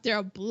after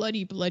a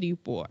bloody, bloody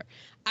war.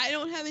 I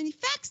don't have any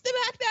facts to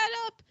back that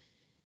up.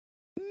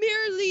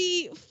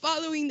 Merely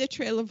following the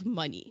trail of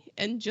money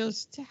and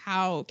just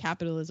how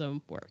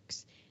capitalism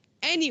works.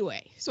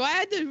 Anyway, so I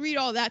had to read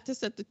all that to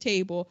set the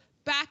table.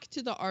 Back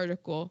to the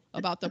article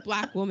about the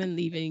Black woman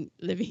living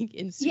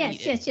in Sweden.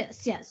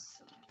 Yes.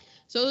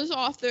 So this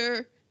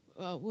author,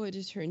 what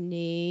is her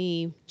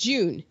name?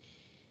 June.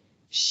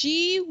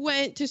 She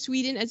went to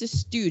Sweden as a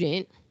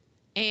student,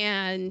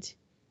 and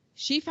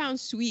she found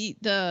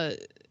the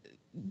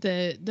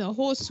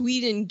whole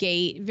Sweden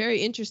gate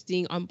very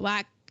interesting on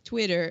Black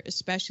Twitter,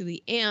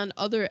 especially, and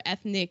other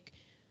ethnic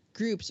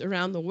groups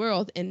around the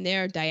world and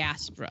their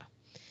diaspora.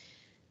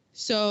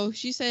 So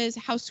she says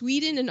how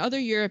Sweden and other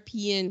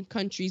European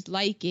countries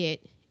like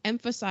it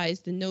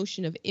emphasize the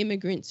notion of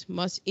immigrants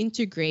must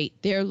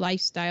integrate their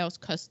lifestyles,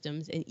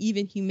 customs, and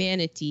even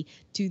humanity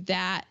to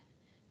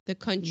the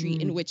country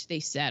in which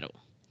they settle.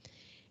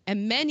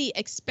 And many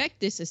expect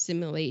this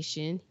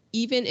assimilation,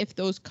 even if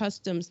those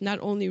customs not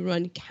only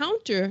run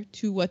counter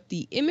to what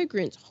the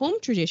immigrants' home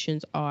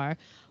traditions are,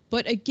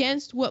 but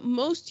against what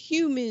most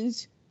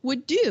humans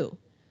would do,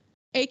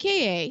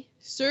 aka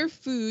serve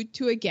food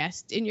to a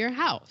guest in your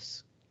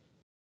house.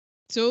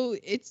 So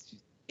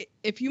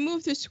if you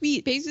move to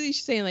Sweden, basically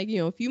she's saying, like, you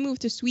know, if you move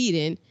to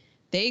Sweden,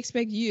 they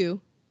expect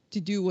you to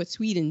do what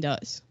Sweden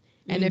does.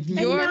 And if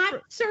you're and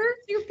not serve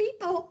your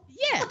people.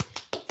 Yeah.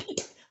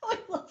 I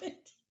love it.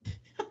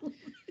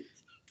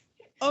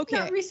 Okay.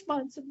 Not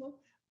responsible.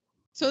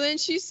 So then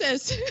she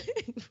says,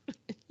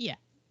 yeah.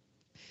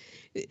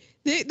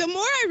 The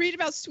more I read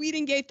about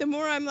Swedengate, the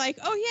more I'm like,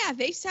 oh yeah,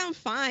 they sound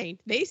fine.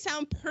 They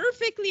sound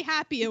perfectly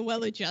happy and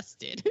well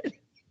adjusted.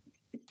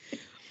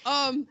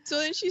 So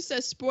then she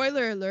says,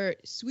 spoiler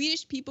alert,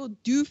 Swedish people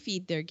do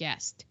feed their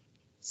guests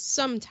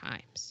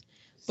sometimes.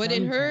 But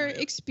in her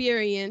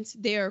experience,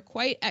 they are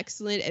quite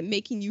excellent at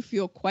making you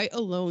feel quite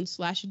alone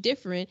 /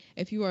 different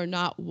if you are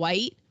not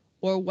white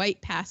or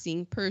white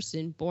passing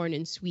person born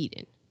in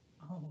Sweden.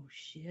 Oh,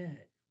 shit.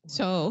 Wow.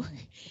 So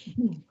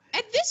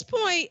at this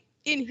point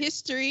in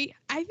history,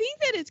 I think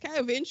that it's kind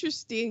of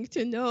interesting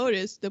to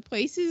notice the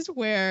places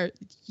where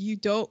you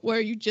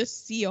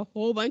just see a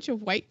whole bunch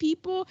of white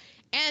people.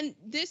 And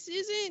this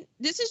is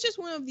just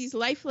one of these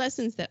life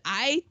lessons that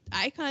I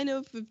kind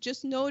of have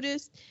just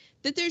noticed,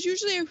 that there's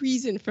usually a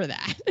reason for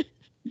that.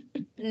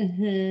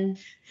 Mm-hmm.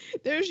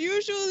 There's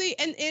usually,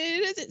 and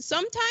it isn't,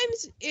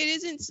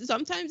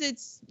 sometimes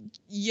it's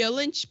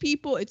Yellinch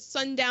people, it's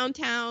sundown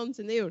towns,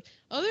 and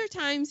other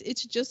times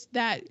it's just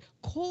that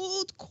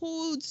cold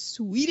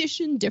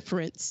Swedish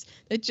indifference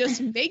that just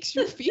makes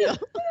you feel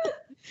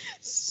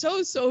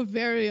so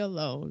very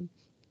alone.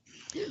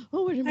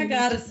 Oh, I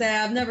gotta say,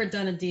 I've never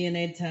done a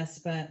DNA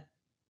test, but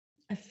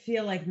I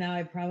feel like now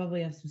I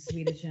probably have some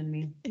Swedish in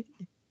me.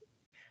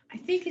 I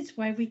think it's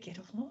why we get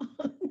along.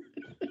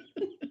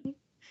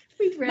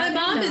 My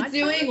mom is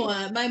doing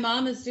one. My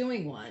mom is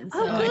doing one. So.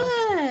 Oh,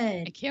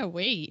 good. I can't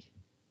wait.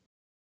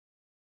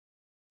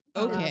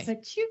 Okay.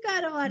 But you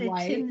got a lot of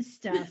Tim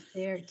stuff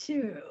there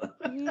too.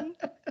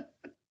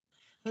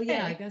 Oh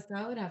yeah, I guess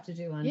I would have to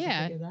do one.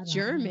 Yeah, to that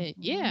German. out.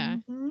 Yeah,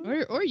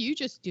 or you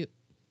just do.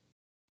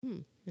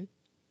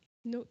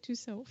 Note to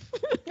self.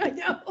 I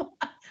know.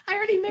 I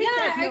already made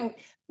that note,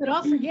 but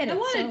I'll forget it.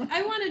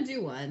 I want to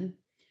do one.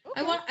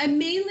 Okay. I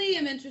mainly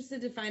am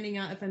interested in finding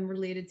out if I'm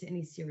related to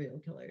any serial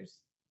killers.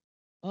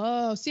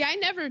 Oh, see, I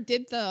never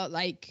did the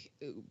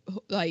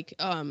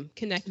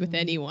connect with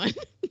anyone.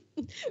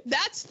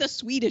 That's the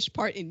Swedish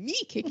part in me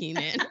kicking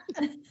in.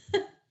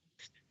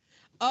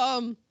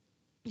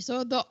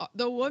 So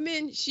the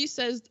woman, she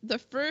says the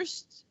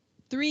first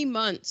 3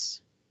 months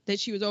that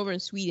she was over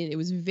in Sweden, it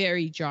was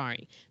very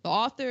jarring. The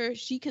author,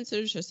 she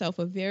considers herself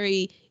a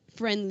very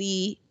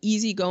friendly,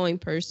 easygoing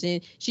person.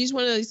 She's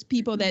one of those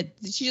people that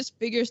she just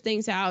figures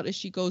things out as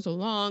she goes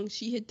along.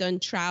 She had done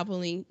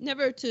traveling,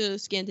 never to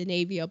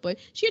Scandinavia, but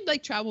she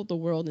had traveled the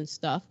world and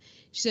stuff.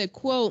 She said,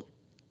 quote,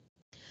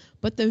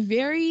 "But the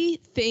very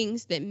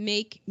things that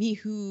make me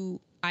who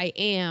I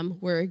am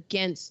were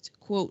against,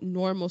 quote,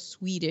 normal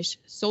Swedish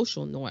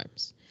social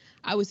norms.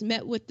 I was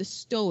met with the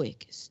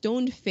stoic,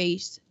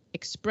 stone-faced,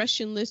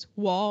 expressionless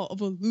wall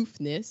of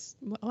aloofness."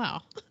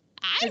 Wow.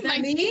 Is that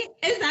me?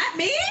 Is that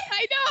me?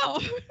 I know.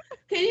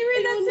 Can you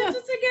read that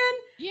sentence again?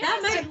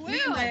 Yes, that I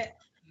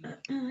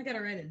will. I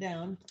gotta write it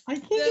down. I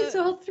think it's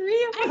all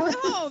three of us.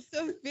 I know.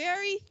 The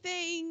very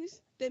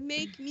things that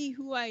make me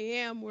who I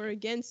am were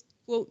against,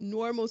 quote,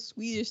 normal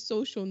Swedish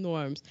social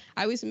norms.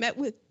 I was met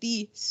with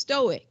the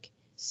stoic,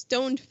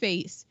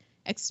 stone-faced,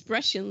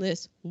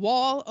 expressionless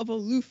wall of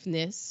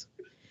aloofness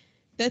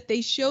that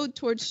they showed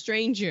towards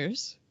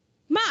strangers.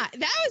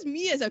 That was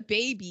me as a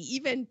baby,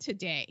 even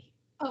today.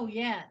 Oh,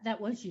 yeah,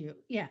 that was you.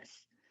 Yes.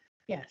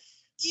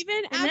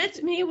 And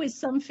that's me with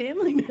some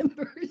family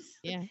members.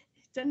 Yeah. It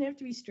doesn't have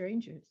to be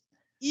strangers.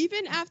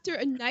 Even after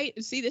a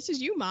night, see, this is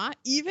you, Ma.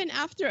 Even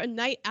after a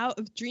night out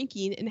of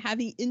drinking and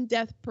having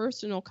in-depth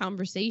personal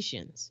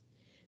conversations,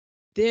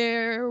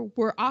 there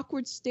were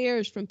awkward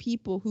stares from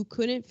people who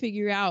couldn't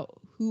figure out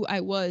who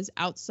I was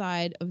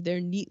outside of their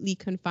neatly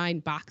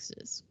confined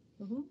boxes.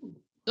 Ooh.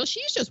 So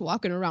she's just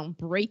walking around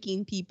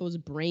breaking people's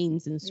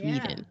brains in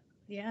Sweden.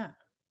 Yeah.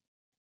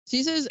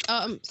 She says,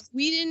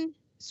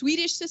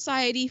 Swedish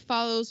society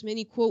follows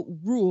many, quote,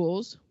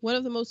 rules. One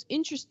of the most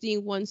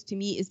interesting ones to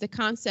me is the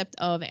concept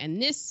of,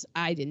 and this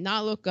I did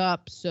not look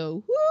up,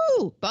 so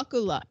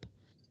buckle up.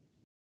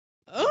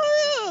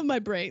 Oh, my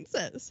brain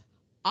says,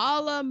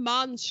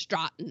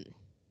 allemansstraten,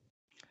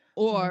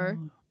 or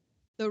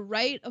the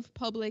right of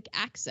public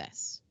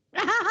access.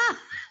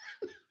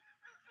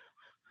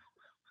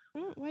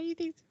 Why do you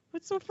think?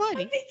 What's so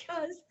funny?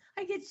 Because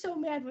I get so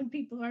mad when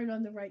people aren't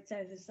on the right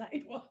side of the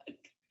sidewalk.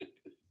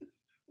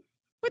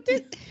 What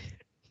did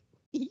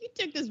you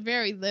took this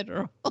very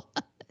literal?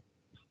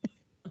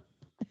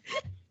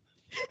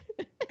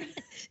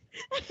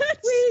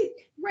 Wait,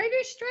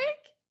 writer's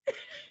strike?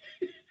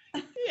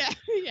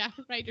 Yeah,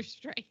 writer's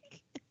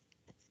strike.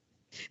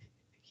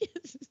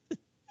 Yes.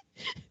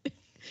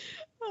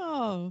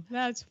 Oh,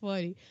 that's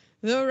funny.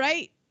 The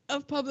right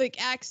of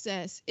public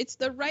access. It's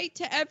the right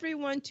to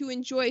everyone to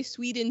enjoy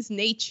Sweden's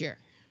nature,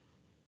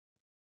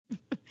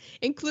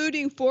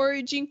 including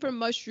foraging for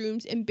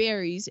mushrooms and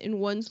berries in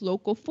one's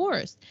local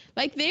forest,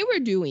 like they were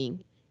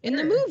doing in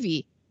the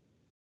movie.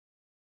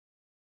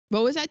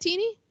 What was that,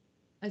 Teeny?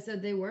 I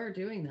said they were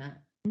doing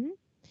that. Mm-hmm.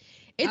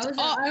 I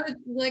was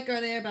like,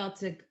 are they about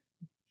to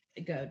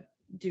go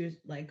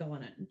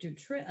on a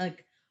trip?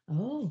 Like,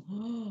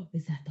 oh,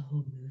 is that the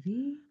whole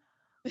movie?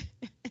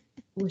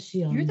 Was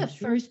she on? You're the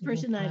first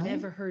person I've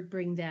ever heard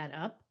bring that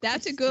up.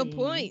 That's a good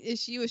point. Is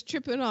she was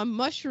tripping on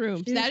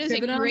mushrooms. That is a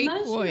great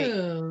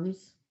point.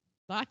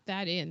 Lock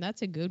that in.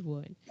 That's a good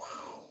one.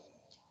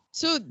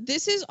 So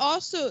this is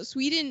also,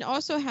 Sweden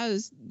also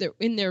has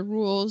in their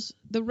rules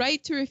the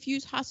right to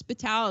refuse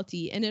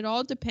hospitality, and it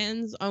all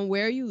depends on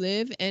where you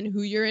live and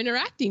who you're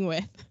interacting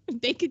with.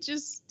 They could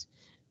just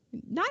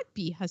not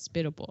be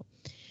hospitable.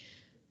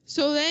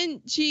 So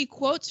then she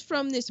quotes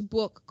from this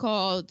book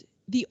called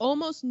The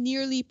Almost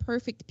Nearly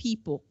Perfect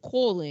People,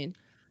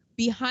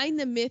 Behind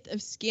the Myth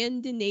of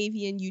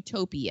Scandinavian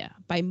Utopia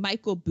by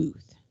Michael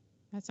Booth.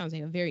 That sounds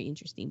like a very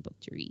interesting book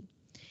to read.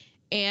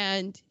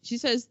 And she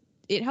says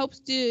it helps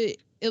to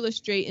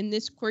illustrate in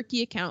this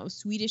quirky account of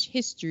Swedish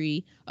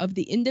history of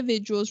the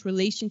individual's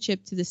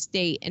relationship to the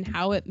state and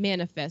how it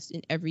manifests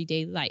in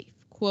everyday life.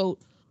 Quote,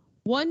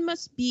 one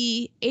must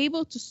be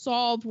able to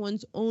solve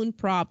one's own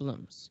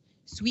problems.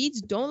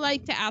 Swedes don't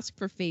like to ask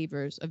for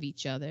favors of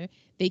each other.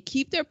 They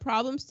keep their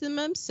problems to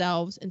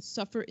themselves and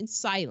suffer in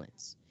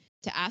silence.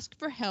 To ask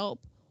for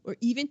help or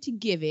even to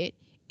give it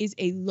is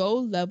a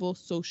low-level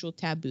social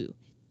taboo.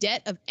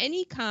 Debt of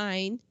any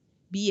kind,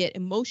 be it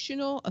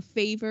emotional, a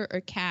favor,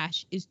 or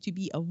cash, is to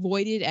be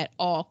avoided at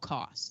all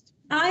costs.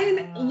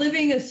 I'm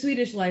living a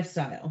Swedish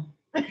lifestyle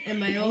in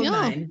my own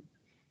mind.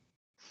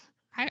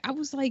 I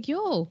was like,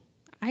 yo,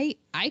 I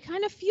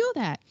kind of feel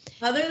that.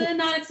 Other than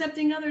not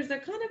accepting others, they're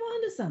kind of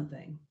onto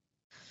something.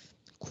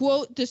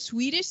 Quote, the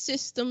Swedish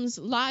system's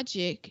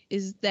logic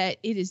is that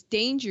it is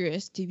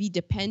dangerous to be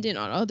dependent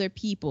on other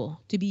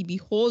people, to be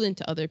beholden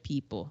to other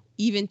people,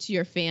 even to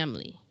your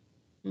family.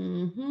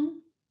 Mm-hmm.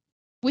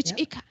 Which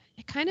it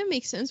kind of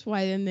makes sense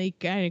why then they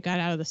kind of got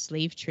out of the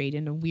slave trade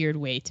in a weird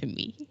way to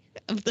me.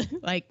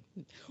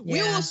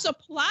 We will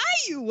supply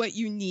you what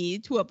you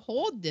need to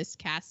uphold this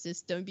caste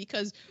system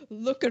because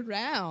look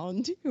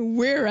around,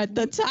 we're at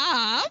the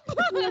top.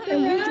 We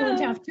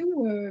don't have to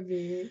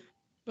worry.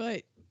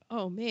 But,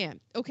 oh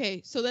man.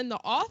 Okay, so then the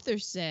author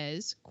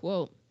says,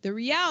 quote, the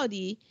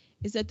reality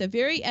is that the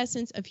very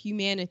essence of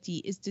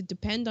humanity is to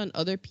depend on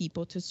other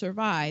people to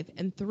survive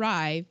and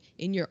thrive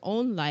in your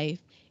own life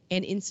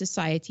and in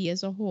society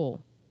as a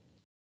whole.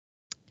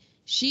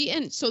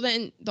 So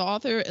then the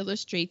author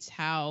illustrates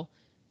how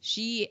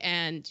she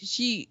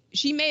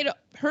made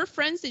her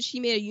friends that she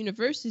made at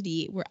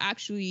university were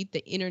actually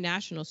the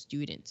international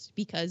students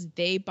because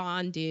they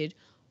bonded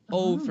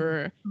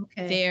over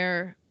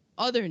their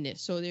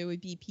otherness. So there would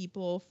be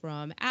people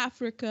from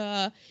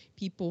Africa,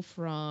 people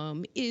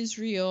from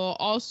Israel,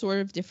 all sort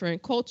of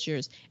different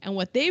cultures. And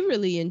what they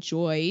really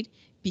enjoyed,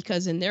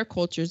 because in their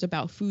culture is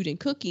about food and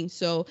cooking,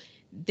 so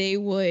they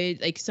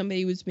would, like,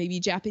 somebody was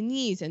maybe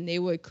Japanese and they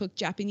would cook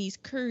Japanese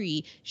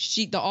curry.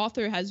 The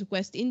author has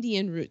West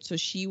Indian roots, so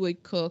she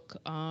would cook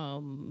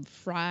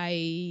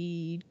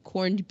fried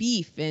corned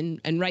beef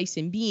and rice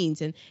and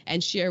beans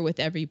and share with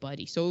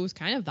everybody. So it was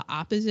kind of the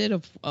opposite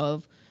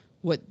of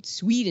what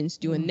Sweden's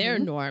do in their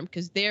norm,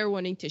 because they're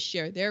wanting to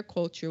share their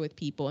culture with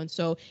people. And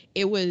so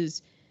it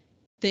was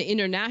the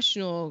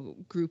international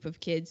group of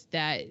kids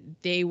that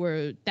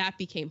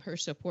became her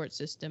support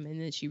system, and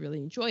then she really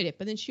enjoyed it.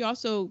 But then she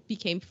also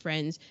became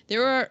friends.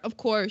 There are, of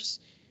course,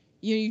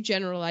 you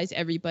generalize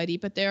everybody,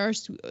 but there are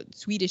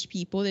Swedish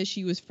people that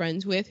she was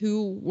friends with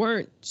who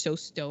weren't so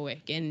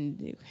stoic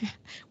and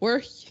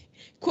were,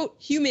 quote,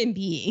 human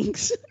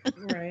beings.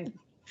 Right.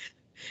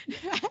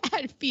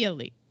 Had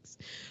feelings.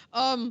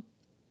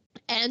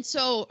 And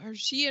so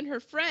she and her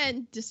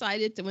friend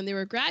decided that when they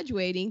were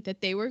graduating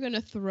that they were going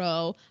to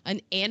throw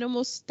an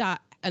Animal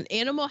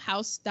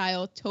House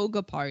style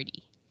toga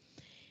party.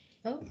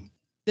 Oh.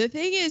 The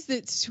thing is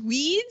that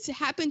Swedes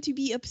happen to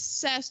be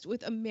obsessed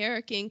with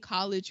American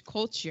college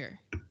culture.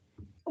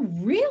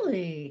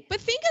 Really?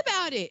 But think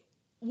about it.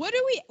 What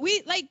do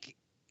we like?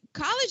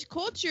 College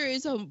culture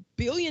is a $1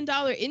 billion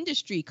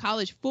industry.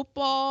 College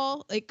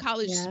football, like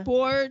college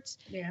sports.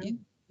 Yeah.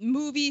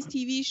 Movies,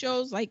 TV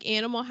shows like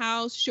Animal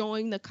House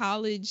showing the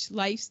college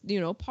life,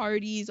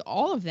 parties,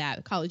 all of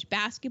that, college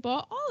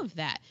basketball, all of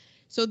that.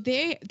 So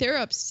they're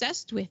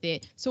obsessed with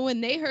it. So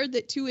when they heard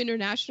that 2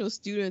 international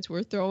students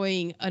were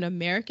throwing an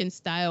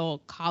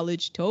American-style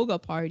college toga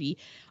party,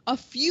 a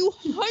few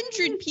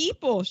hundred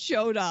people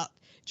showed up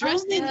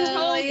dressed in togas.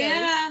 Oh,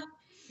 yeah.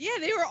 Yeah,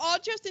 they were all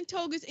dressed in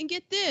togas. And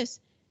get this,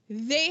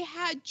 they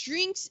had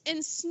drinks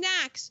and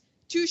snacks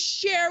to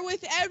share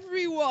with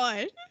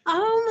everyone.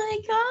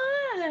 Oh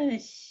my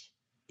gosh.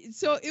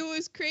 So it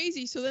was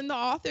crazy. So then the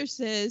author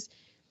says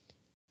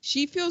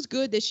she feels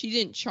good that she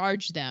didn't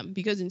charge them,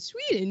 because in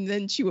Sweden,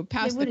 then she would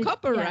pass the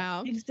cup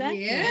around.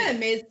 Exactly. Yeah,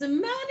 made some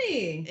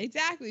money.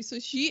 Exactly. So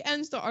she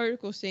ends the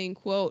article saying,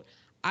 quote,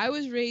 "I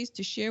was raised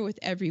to share with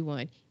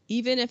everyone,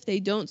 even if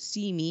they don't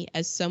see me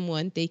as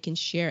someone they can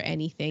share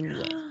anything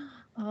with."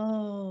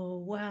 Oh,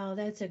 wow.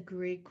 That's a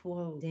great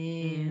quote.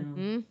 Damn.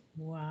 Mhm.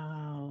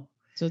 Wow.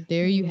 So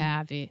there you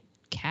have it.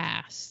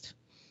 Cast.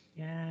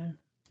 Yeah.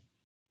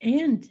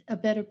 And a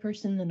better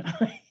person than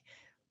I.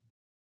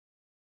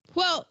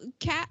 Well,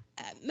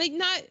 like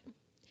not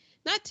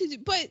to,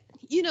 but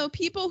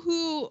people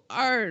who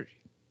are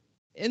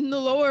in the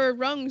lower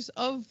rungs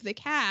of the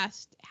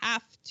cast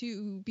have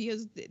to,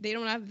 because they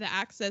don't have the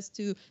access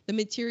to the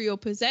material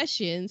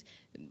possessions.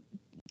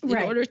 In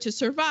order to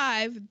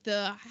survive,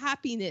 the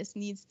happiness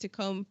needs to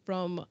come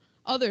from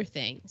other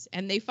things,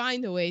 and they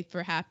find a way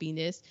for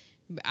happiness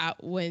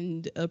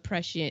when the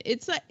oppression.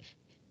 It's like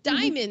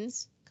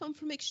diamonds come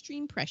from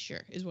extreme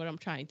pressure, is what I'm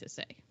trying to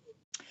say.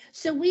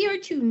 So we are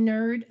to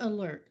nerd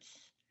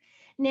alerts.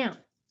 Now,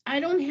 I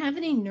don't have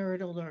any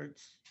nerd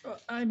alerts.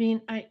 I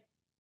mean,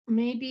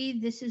 maybe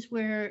this is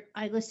where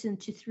I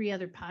listened to 3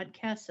 other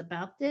podcasts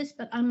about this,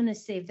 but I'm going to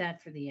save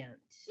that for the end.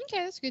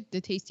 Okay, that's good.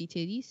 The tasty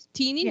titties.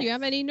 Teeny, do you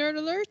have any nerd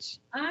alerts?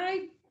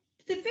 I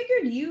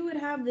figured you would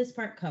have this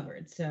part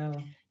covered,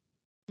 so.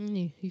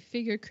 You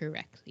figured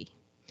correctly.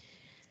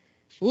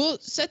 We'll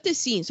set the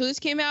scene. So this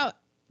came out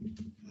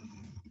the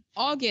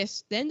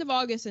end of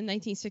August in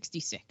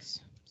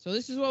 1966. So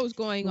this is what was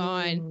going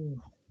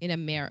on in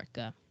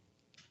America.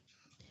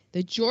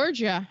 The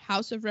Georgia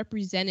House of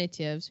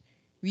Representatives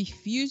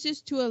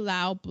refuses to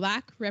allow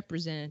Black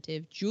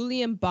Representative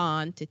Julian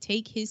Bond to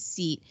take his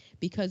seat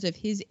because of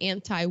his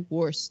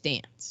anti-war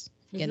stance.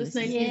 Again, this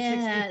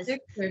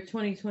 1966 or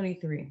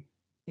 2023?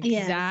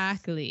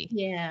 Exactly.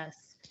 Yes.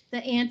 The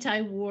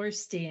anti-war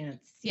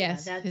stance.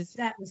 Yes. Yeah,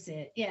 that was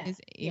it. Yeah.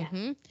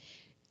 Mm-hmm.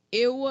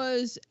 It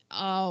was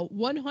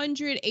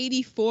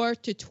 184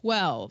 to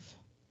 12.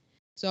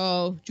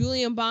 So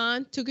Julian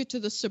Bond took it to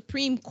the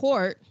Supreme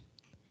Court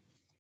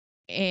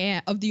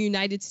of the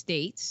United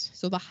States,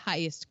 so the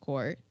highest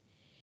court.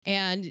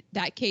 And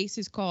that case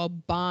is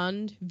called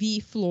Bond v.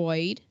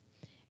 Floyd.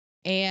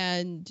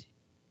 And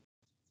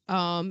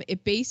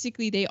it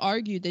basically, they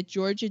argued that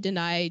Georgia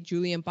denied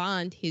Julian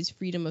Bond his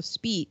freedom of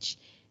speech,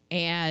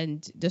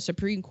 and the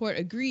Supreme Court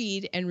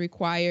agreed and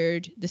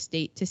required the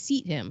state to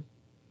seat him.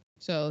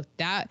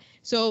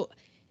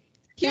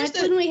 Here's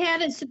when we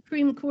had a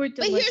Supreme Court.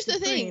 But here's the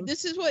thing.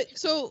 This is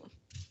so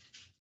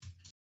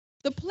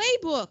the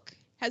playbook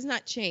has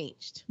not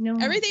changed. No.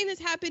 Everything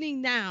that's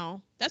happening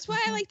now, that's why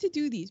I like to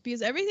do these,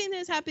 because everything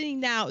that's happening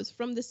now is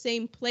from the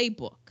same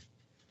playbook.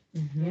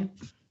 Mm-hmm.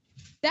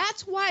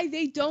 That's why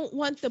they don't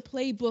want the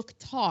playbook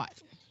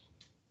taught.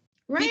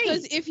 Right.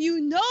 Because if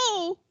you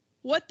know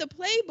what the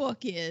playbook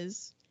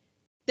is,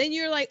 then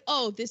you're like,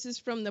 oh, this is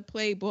from the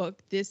playbook.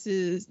 This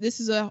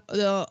is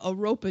a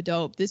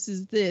rope-a-dope. This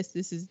is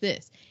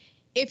this.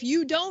 If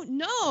you don't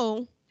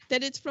know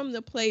that it's from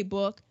the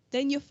playbook,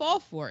 then you fall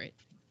for it.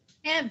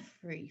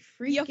 Every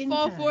freaking You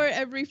fall for it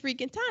every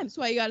freaking time. That's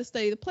why you got to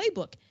study the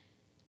playbook.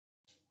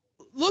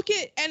 Look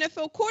at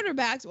NFL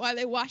quarterbacks while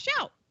they wash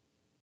out.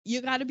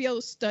 You got to be able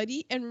to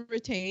study and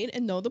retain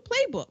and know the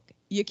playbook.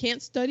 You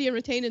can't study and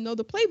retain and know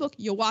the playbook,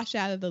 you'll wash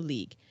out of the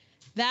league.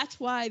 That's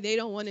why they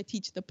don't want to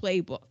teach the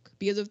playbook.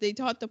 Because if they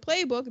taught the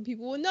playbook, and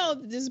people will know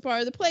that this is part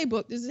of the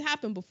playbook, this has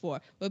happened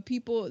before. But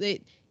people,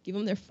 they give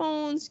them their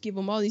phones, give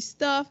them all these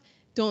stuff,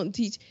 don't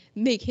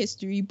make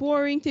history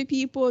boring to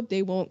people,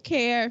 they won't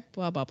care,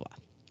 blah, blah, blah.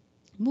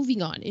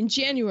 Moving on. In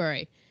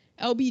January,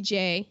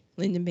 LBJ,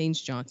 Lyndon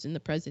Baines Johnson, the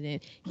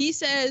president, he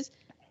says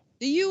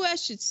the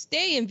U.S. should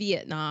stay in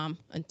Vietnam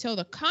until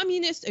the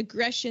communist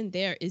aggression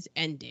there is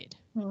ended.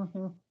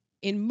 Mm-hmm.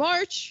 In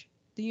March,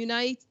 the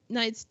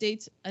United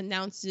States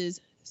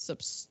announces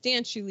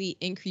substantially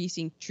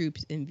increasing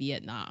troops in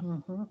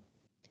Vietnam.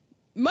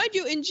 Mm-hmm. Mind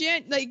you,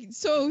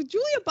 so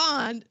Julia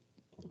Bond,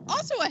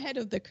 also ahead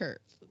of the curve.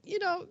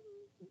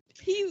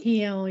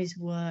 He always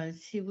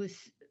was. He was,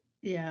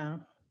 yeah.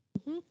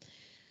 Mm-hmm.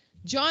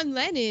 John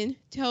Lennon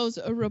tells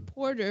a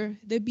reporter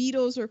the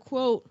Beatles are,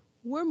 quote,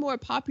 "we're more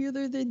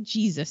popular than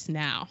Jesus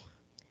now."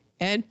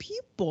 And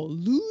people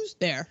lose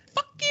their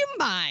fucking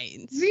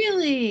minds.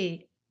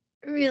 Really?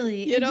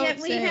 You and don't yet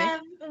say.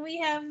 we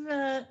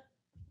have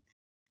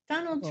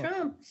Donald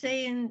Trump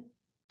saying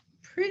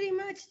pretty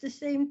much the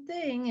same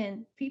thing,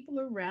 and people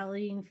are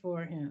rallying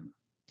for him.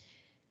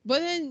 But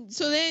then,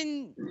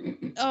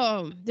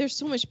 there's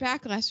so much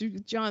backlash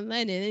with John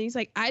Lennon, and he's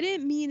like, I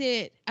didn't mean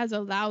it as a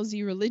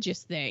lousy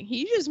religious thing.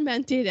 He just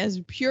meant it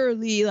as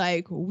purely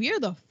like, we're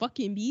the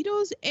fucking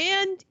Beatles,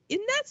 and in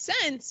that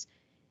sense,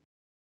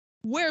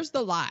 where's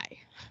the lie?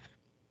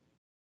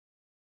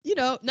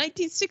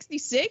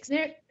 1966,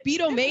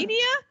 Beatlemania?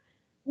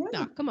 Yeah.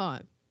 No, come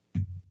on.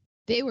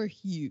 They were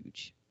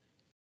huge.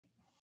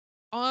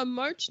 On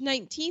March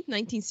 19th,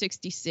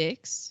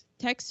 1966,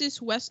 Texas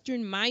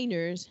Western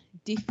Miners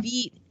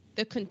defeat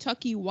the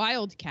Kentucky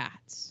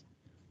Wildcats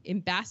in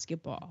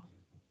basketball.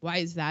 Why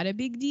is that a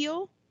big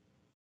deal?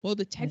 Well,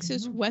 the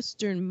Texas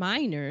Western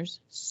Miners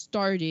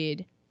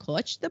started,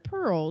 clutch the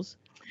pearls,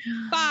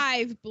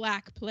 5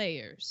 black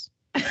players.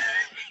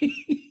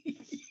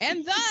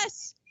 And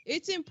thus,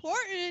 it's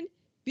important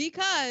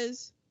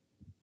because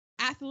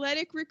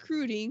athletic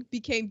recruiting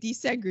became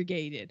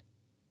desegregated.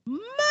 Money!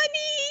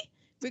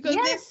 Because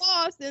they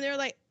lost, and they're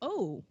like,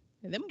 oh,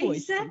 them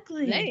boys can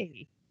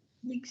play.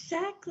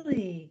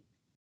 Exactly.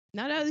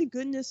 Not out of the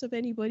goodness of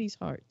anybody's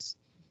hearts.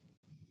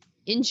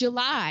 In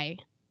July,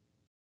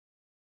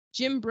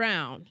 Jim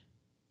Brown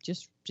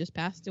just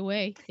passed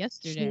away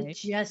yesterday.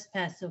 She just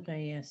passed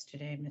away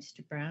yesterday,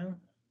 Mr. Brown.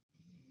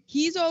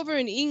 He's over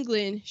in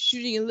England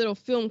shooting a little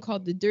film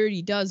called The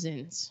Dirty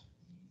Dozens.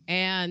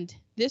 And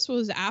this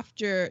was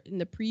after in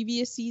the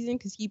previous season,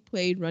 because he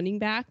played running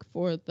back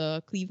for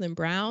the Cleveland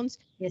Browns.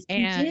 Yes,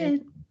 and he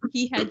did.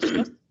 He had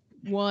just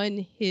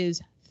won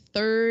his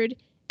 3rd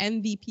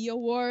MVP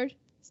award.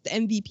 It's the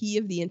MVP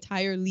of the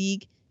entire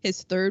league,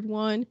 his 3rd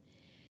one.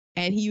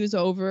 And he was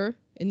over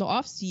in the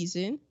off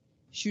season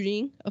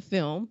shooting a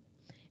film.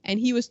 And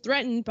he was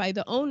threatened by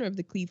the owner of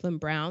the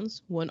Cleveland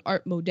Browns, one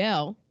Art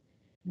Modell.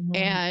 Mhm.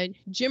 And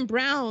Jim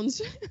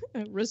Brown's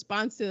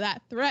response to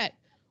that threat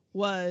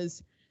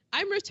was,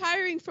 I'm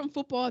retiring from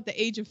football at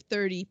the age of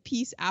 30.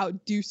 Peace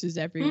out. Deuces,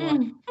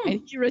 everyone.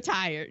 And he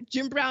retired.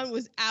 Jim Brown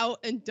was out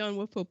and done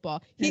with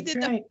football. He did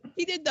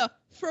the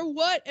for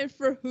what and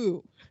for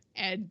who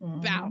and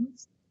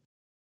bounced.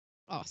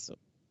 Awesome.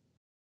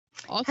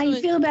 Also, how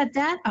you feel about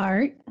that,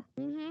 Art?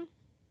 Mm-hmm.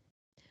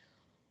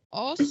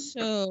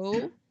 Also,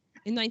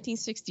 in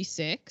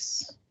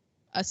 1966,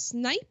 a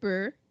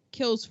sniper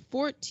kills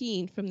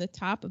 14 from the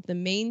top of the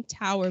main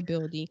tower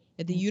building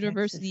at the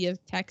University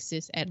of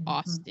Texas at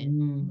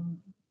Austin.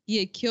 He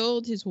had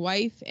killed his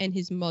wife and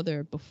his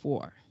mother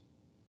before.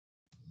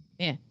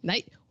 Man,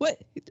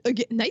 what?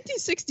 Again,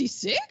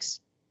 1966?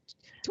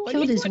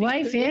 Killed his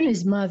wife and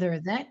his mother.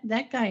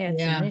 That guy had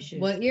some issues.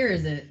 What year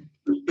is it?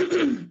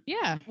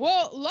 Yeah.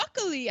 Well,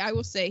 luckily, I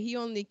will say he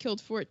only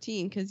killed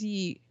 14 because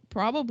he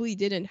probably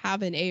didn't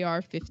have an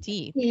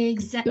AR-15.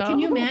 Exactly. Can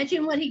you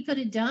imagine what he could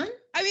have done?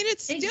 I mean,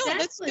 it's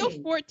still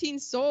 14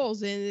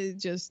 souls, and it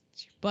just,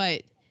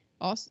 but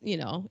also,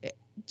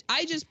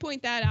 I just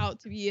point that out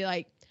to be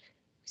like,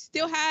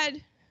 still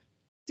had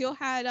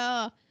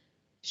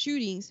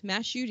shootings,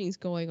 mass shootings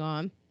going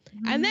on.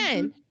 And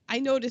then I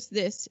noticed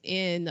this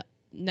in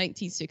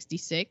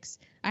 1966.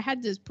 I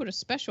had to put a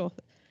special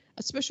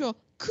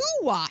coup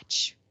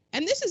watch.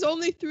 And this is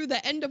only through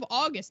the end of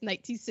August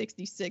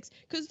 1966,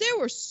 because there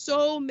were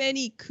so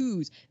many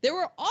coups. There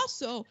were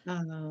also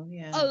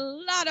a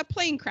lot of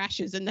plane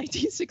crashes in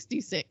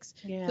 1966.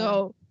 Yeah.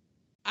 So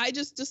I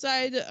just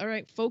decided, all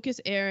right,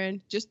 focus,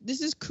 Aaron.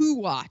 This is coup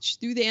watch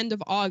through the end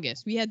of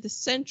August. We had the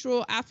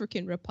Central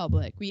African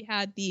Republic. We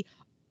had the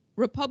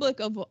Republic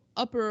of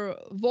Upper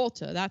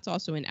Volta. That's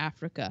also in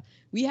Africa.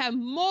 We have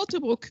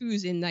multiple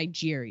coups in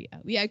Nigeria.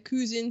 We had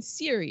coups in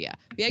Syria.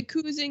 We had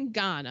coups in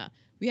Ghana.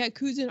 We had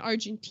coups in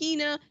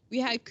Argentina. We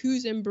had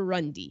coups in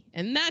Burundi.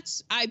 And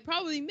I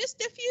probably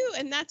missed a few,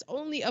 and that's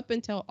only up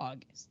until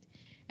August.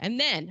 And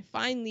then,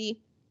 finally,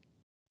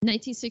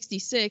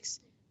 1966,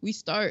 we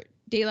start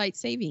daylight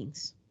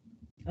savings.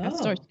 That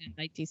starts in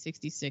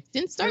 1966.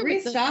 Didn't start. Are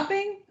we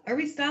stopping? Are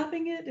we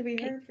stopping it? Did we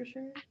hear for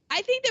sure?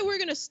 I think that we're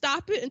going to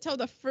stop it until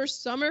the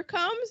first summer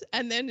comes,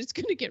 and then it's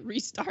going to get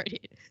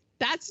restarted.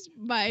 That's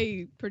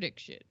my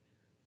prediction.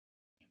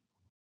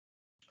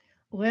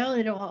 Well,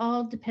 it'll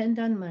all depend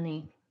on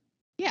money.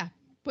 Yeah,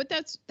 but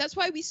that's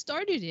why we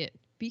started it,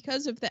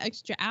 because of the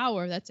extra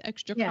hour. That's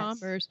extra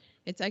commerce.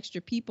 It's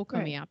extra people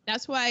coming out.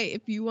 That's why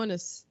if you want to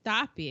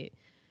stop it,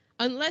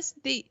 unless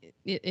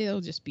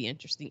it'll just be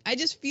interesting. I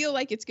just feel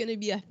like it's going to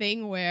be a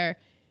thing where,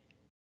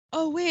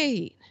 oh,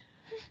 wait,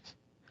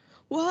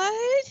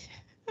 what?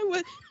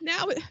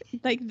 Now,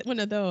 like one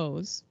of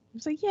those.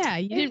 It's like, yeah,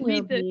 you didn't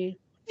read the...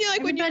 Feel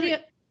like everybody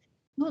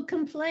will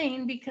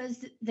complain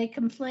because they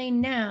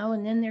complain now,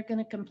 and then they're going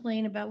to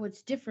complain about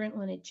what's different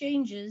when it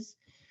changes.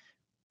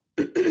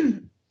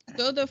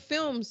 So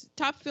the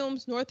top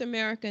films, North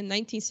America in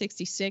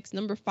 1966.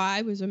 Number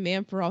 5 was A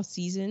Man for All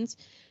Seasons.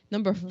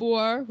 Number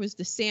 4 was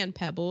The Sand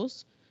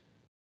Pebbles.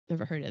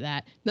 Never heard of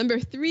that. Number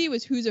 3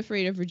 was Who's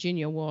Afraid of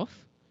Virginia Woolf.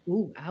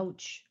 Ooh,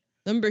 ouch.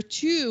 Number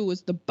 2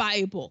 was The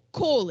Bible,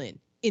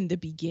 in the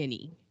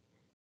beginning.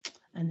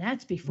 And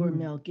that's before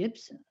Mel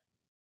Gibson.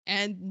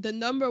 And the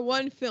number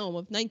 1 film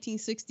of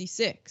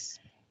 1966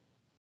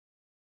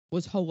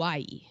 was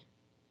Hawaii.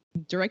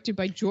 Directed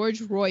by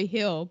George Roy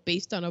Hill,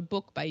 based on a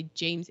book by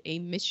James A.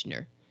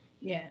 Michener.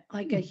 Yeah,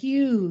 like a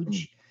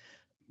huge,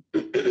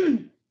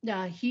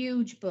 a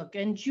huge book.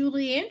 And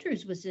Julie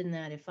Andrews was in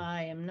that, if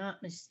I am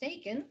not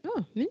mistaken.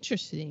 Oh,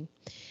 interesting.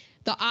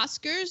 The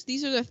Oscars,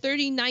 these are the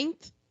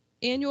 39th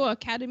Annual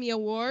Academy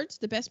Awards.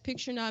 The Best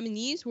Picture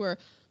nominees were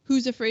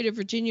Who's Afraid of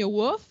Virginia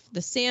Woolf,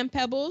 The Sand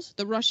Pebbles,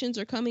 The Russians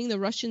Are Coming, The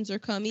Russians Are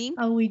Coming.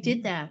 Oh, we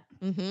did that.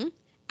 Mm-hmm.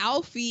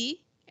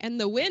 Alfie, and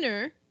the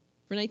winner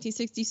for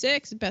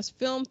 1966, Best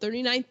Film,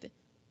 39th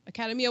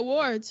Academy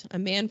Awards, A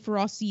Man for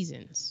All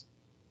Seasons,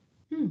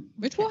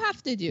 which we'll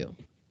have to do.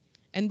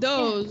 And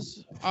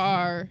those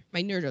are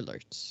my nerd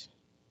alerts.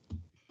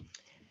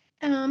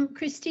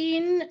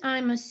 Christine,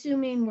 I'm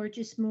assuming we're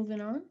just moving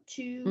on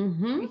to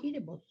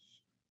reheatables.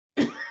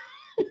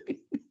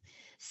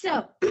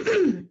 So,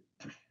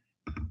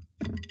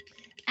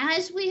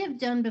 as we have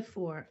done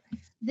before,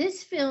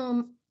 this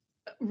film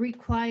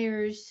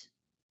requires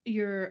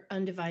your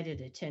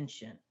undivided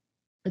attention.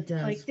 It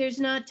does. Like, there's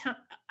not time.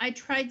 I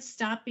tried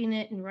stopping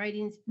it and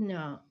writing.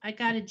 No, I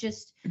gotta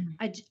just.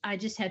 I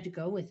just had to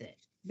go with it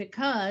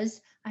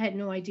because I had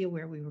no idea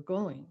where we were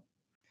going,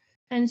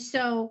 and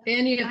so.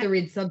 And you have to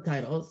read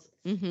subtitles.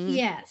 Mm-hmm.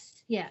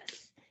 Yes,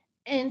 yes,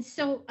 and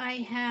so I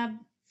have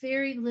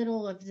very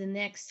little of the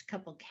next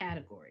couple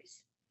categories.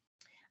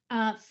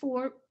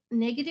 For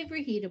negative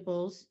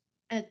reheatables,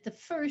 at the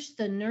first,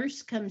 the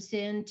nurse comes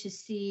in to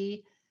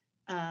see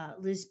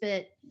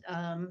Lisbeth,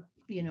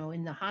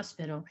 in the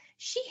hospital.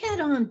 She had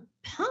on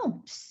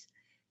pumps.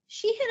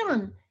 She had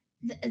on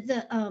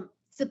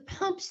the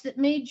pumps that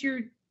made your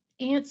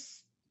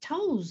aunt's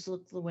toes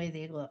look the way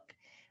they look.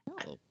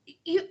 Oh.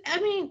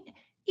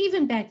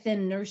 Even back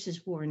then,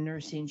 nurses wore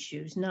nursing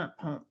shoes, not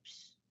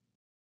pumps.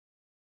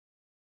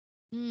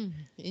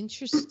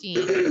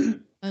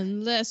 Interesting.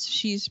 Unless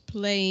she's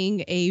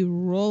playing a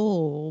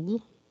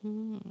role.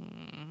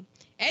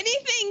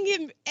 Anything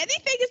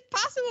is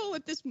possible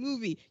with this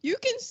movie. You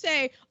can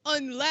say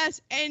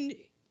unless, and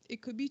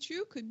it could be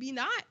true, could be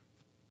not.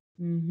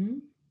 Mm-hmm.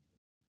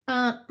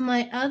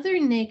 My other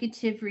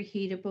negative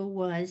reheatable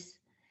was,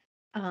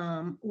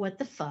 what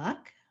the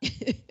fuck?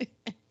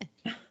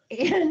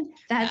 And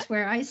that's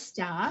where I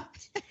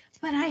stopped.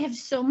 But I have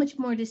so much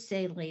more to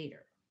say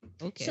later.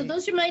 Okay. So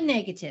those are my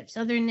negatives,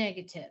 other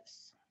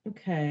negatives.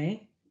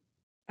 Okay.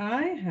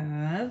 I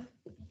have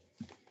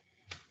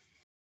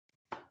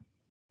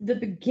the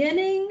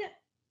beginning,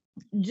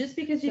 just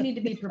because you need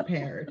to be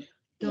prepared.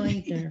 Don't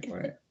eat dinner for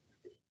it.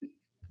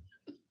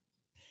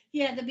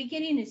 Yeah, the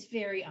beginning is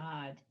very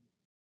odd.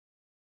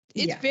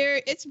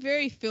 It's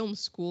very film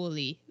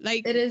schooly.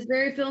 Like, it is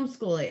very film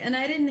schooly. And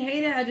I didn't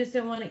hate it. I just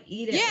didn't want to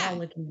eat it Yeah. while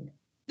looking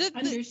at it.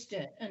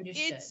 Understood.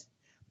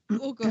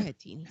 Oh, go ahead,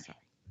 Teeny. Sorry.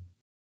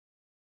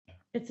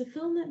 It's a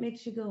film that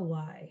makes you go,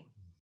 why?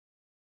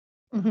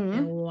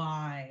 Mm-hmm.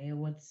 Why?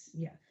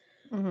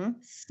 Mm-hmm.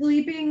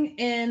 Sleeping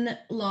in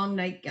long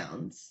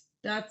nightgowns.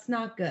 That's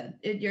not good.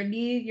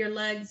 Your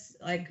legs,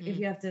 like if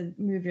you have to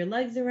move your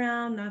legs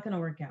around, not going to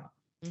work out.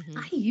 Mm-hmm.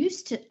 I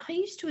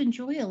used to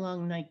enjoy a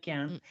long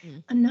nightgown.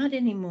 Not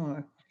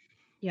anymore.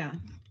 Yeah.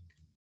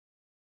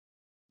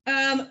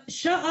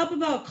 Shut up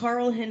about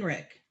Carl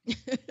Henrik.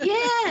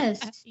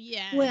 Yes.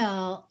 Yeah.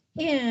 Well,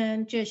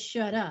 and just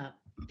shut up.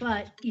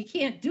 But you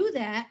can't do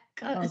that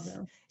because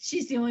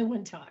she's the only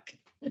one talking.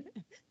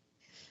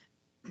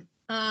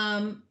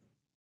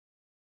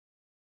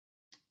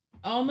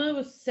 Alma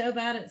was so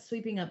bad at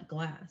sweeping up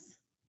glass.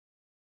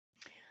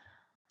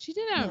 She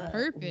did it on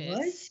purpose.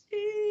 Was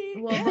she?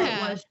 Well,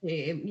 what was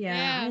she?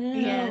 Yeah, I know.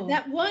 Yeah,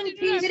 that one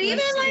piece. But even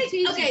the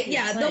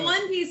the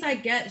one piece I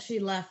get, she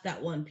left that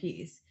one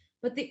piece.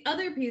 But the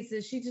other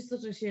pieces, she just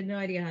looked like she had no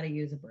idea how to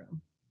use a broom.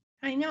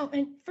 I know.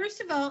 And first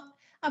of all,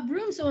 a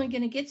broom's only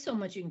going to get so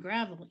much in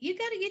gravel. You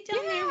got to get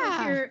down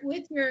there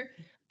with your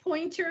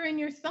pointer and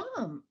your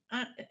thumb.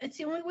 It's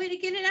the only way to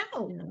get it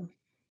out.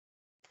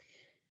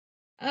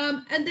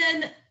 Yeah. And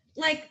then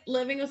like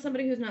living with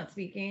somebody who's not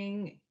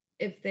speaking,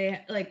 if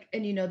they like,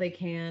 and they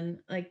can,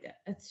 like,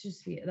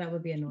 that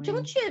would be annoying.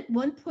 Don't you at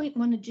one point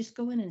want to just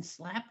go in and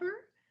slap her?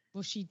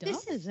 Well, she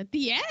does at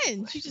the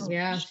end. She just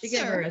she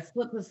gave her a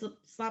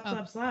slap.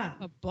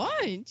 A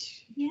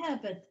bunch. Yeah,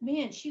 but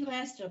man, she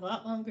lasted a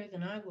lot longer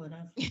than I would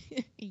have.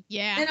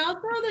 Yeah. And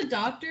also the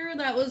doctor,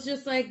 that was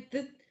just like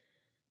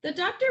the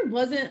doctor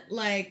wasn't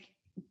like,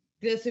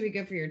 this would be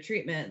good for your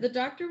treatment. The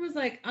doctor was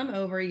like, I'm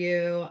over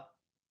you.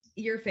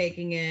 You're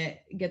faking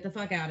it. Get the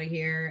fuck out of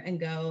here and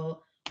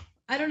go.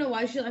 I don't know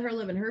why she let her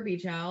live in her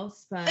beach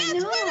house, but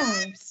that's what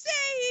I'm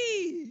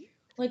saying.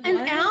 Like,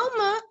 and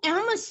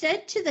Alma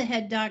said to the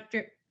head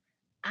doctor,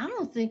 I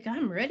don't think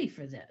I'm ready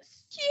for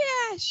this.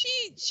 Yeah,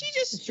 she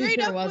just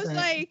straight up was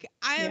like,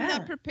 I am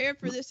not prepared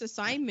for this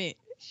assignment.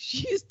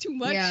 She is too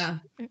much. Yeah.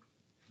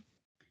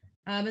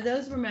 But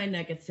those were my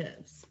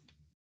negatives.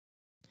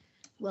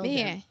 Well,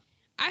 man,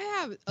 I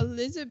have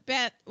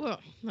Elizabeth. Well,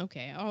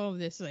 okay, all of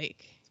this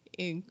like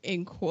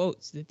in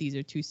quotes that these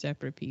are two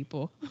separate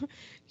people.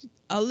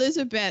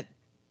 Elizabeth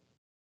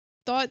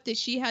thought that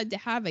she had to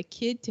have a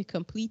kid to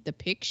complete the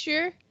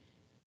picture.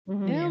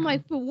 Mhm. And I'm Yeah.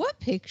 like, but what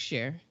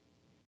picture?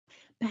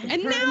 Back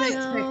And now Permanent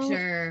no.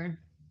 picture.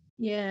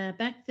 Yeah,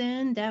 back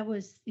then that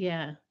was,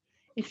 yeah.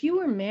 If you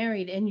were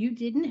married and you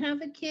didn't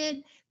have a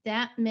kid,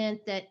 that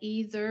meant that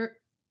either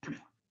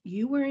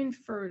you were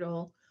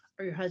infertile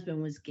or your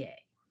husband was gay.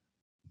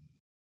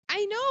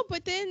 I know,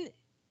 but then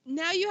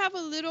now you have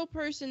a little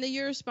person that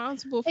you're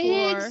responsible for.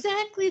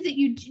 Exactly, that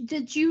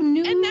you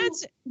knew And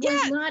that's, was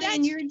yeah, not in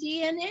that's your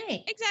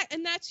DNA. exact,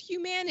 and that's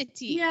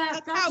humanity. Yeah,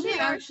 That's that how should we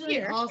are actually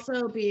here.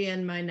 also be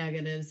in my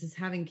negatives is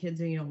having kids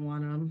when you don't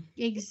want them.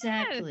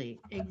 Exactly,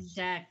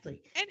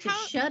 exactly. And To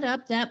how shut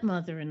up that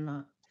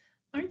mother-in-law.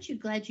 Aren't you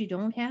glad you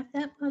don't have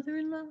that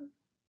mother-in-law?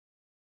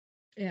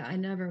 Yeah, I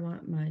never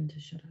want mine to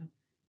shut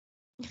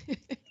up.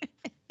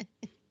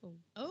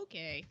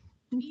 okay.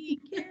 Be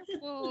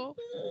careful.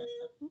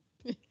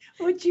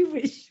 What you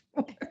wish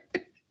for?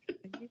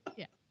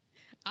 Yeah.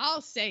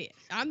 I'll say it.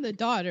 I'm the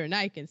daughter and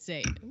I can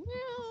say it.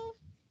 Well,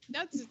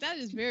 that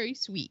is very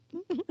sweet.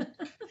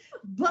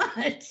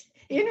 But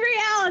in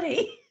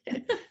reality,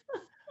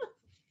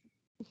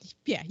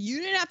 Yeah, you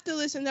didn't have to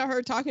listen to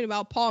her talking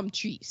about palm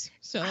trees.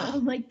 So oh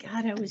my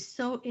God, I was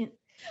so in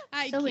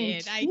I tune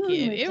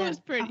kid. with It that was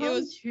pretty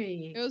palm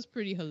tree. it was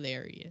pretty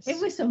hilarious. It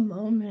was a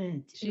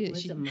moment. She- It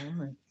was she- a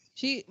moment.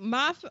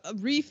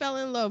 re-fell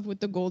in love with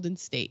the Golden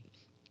State.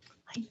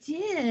 I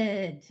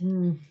did.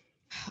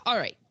 All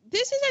right.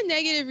 This is a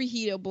negative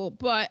reheatable,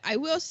 but I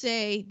will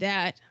say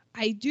that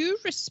I do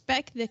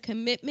respect the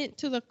commitment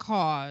to the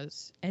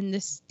cause and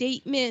the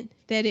statement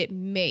that it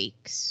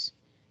makes.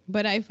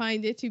 But I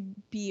find it to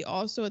be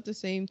also at the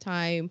same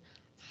time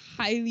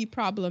highly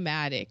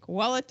problematic,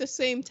 while at the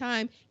same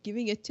time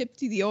giving a tip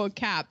to the old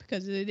cap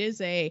because it is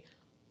a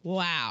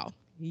wow,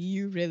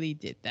 you really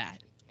did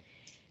that.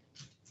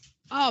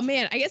 Oh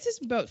man, I guess it's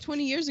about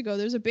 20 years ago.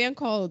 There's a band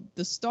called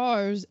The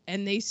Stars,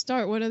 and they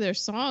start one of their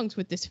songs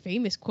with this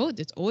famous quote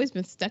that's always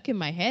been stuck in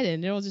my head,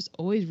 and it'll just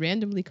always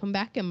randomly come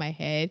back in my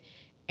head.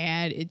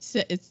 And it's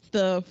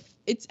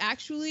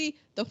actually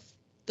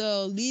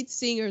the lead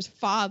singer's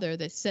father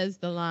that says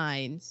the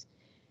lines.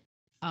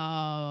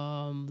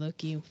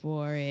 Looking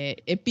for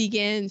it. It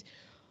begins,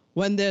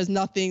 "When there's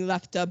nothing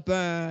left to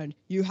burn,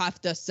 you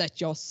have to set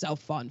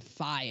yourself on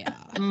fire."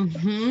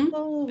 Mm-hmm.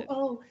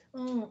 Oh.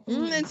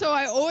 And so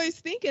I always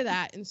think of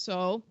that. And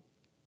so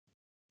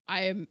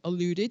I am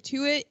alluded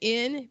to it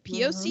in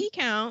POC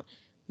count.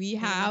 We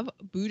have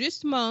a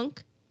Buddhist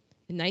monk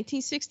in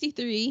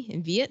 1963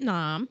 in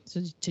Vietnam.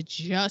 So to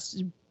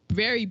just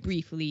very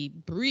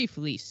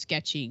briefly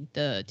sketching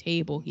the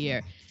table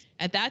here.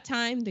 At that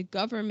time, the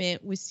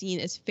government was seen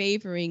as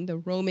favoring the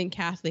Roman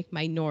Catholic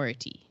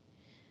minority.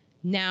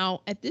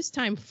 Now, at this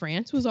time,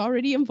 France was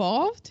already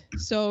involved.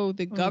 So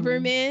the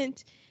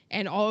government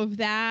and all of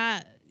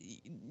that,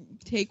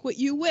 take what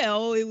you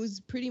will, it was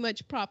pretty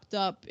much propped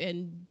up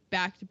and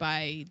backed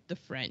by the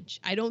French.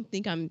 I don't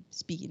think I'm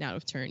speaking out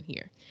of turn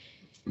here.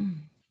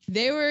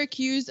 They were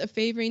accused of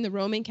favoring the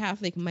Roman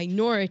Catholic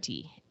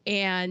minority.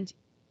 And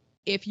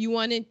if you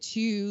wanted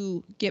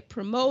to get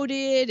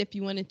promoted, if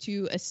you wanted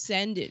to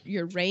ascend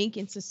your rank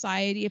in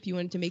society, if you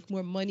wanted to make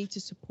more money to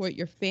support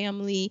your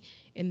family,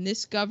 in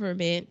this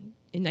government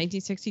in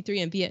 1963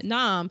 in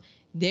Vietnam,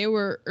 they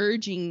were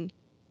urging,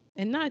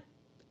 and not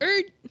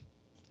urge,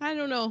 I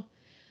don't know.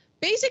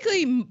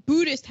 Basically,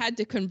 Buddhists had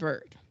to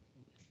convert,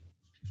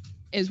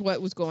 is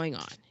what was going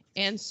on.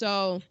 And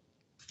so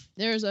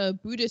there's a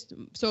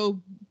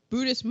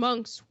Buddhist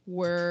monks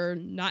were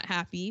not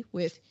happy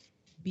with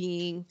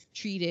being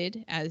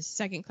treated as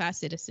second-class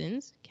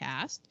citizens,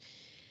 caste.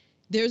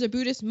 There's a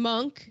Buddhist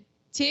monk,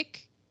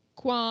 Thich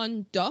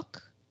Quan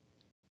Duc.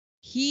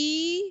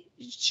 He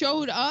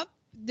showed up.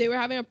 They were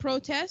having a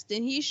protest,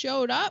 and he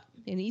showed up,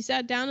 and he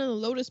sat down in the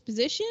lotus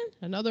position.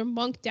 Another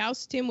monk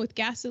doused him with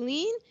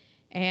gasoline,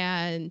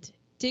 and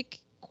Thich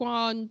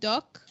Quan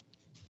Duc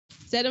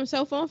set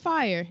himself on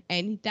fire,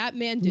 and that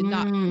man did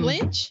not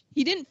flinch.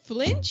 He didn't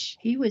flinch.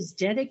 He was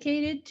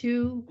dedicated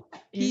to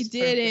his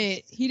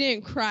purpose. He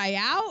didn't cry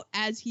out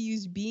as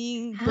he's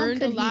being burned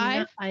could he alive.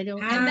 not? I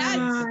don't And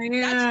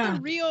know. that's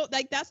the real,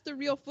 like, that's the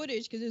real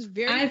footage because it's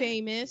very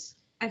famous.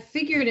 I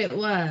figured it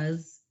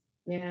was.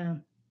 Yeah.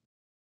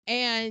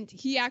 And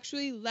he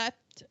actually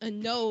left a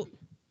note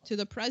to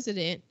the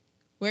president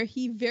where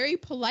he very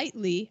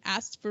politely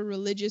asked for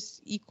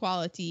religious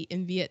equality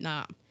in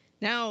Vietnam.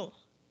 Now,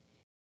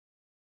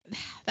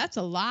 that's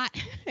a lot.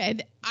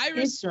 And I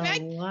respect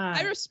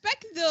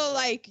the,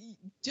 like,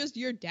 just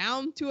you're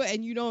down to it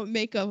and you don't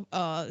make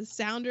a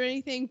sound or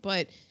anything,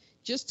 but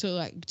just to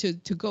like to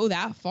go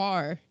that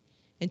far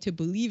and to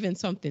believe in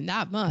something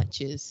that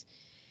much is,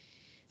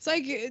 it's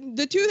like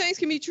the two things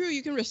can be true.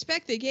 You can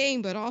respect the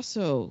game, but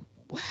also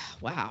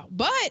wow.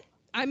 But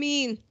I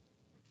mean,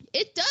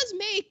 it does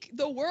make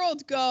the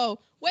world go,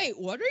 wait,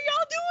 what are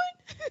y'all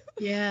doing?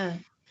 Yeah.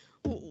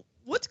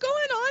 What's going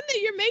on that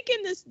you're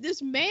making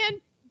this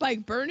man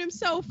like burn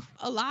himself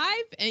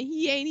alive and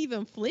he ain't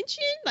even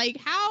flinching? Like,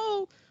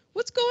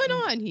 what's going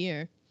on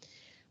here?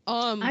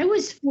 I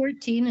was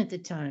 14 at the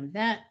time.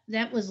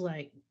 That was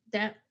like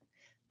that.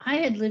 I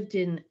had lived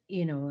in,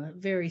 a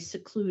very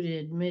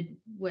secluded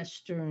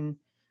Midwestern,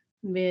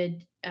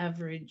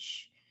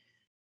 mid-average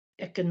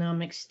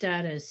economic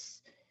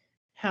status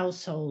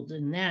household,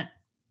 and that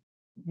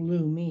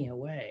blew me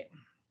away.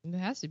 It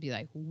has to be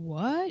like,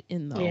 what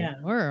in the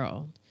Yeah.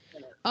 world?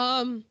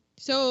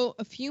 So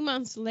a few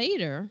months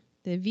later,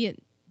 the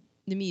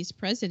Vietnamese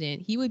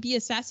president, he would be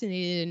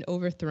assassinated and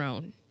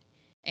overthrown.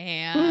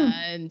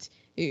 And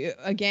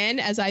again,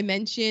 as I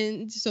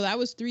mentioned, so that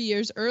was 3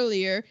 years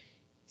earlier.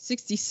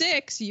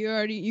 66,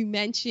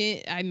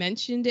 I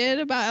mentioned it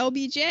about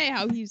LBJ,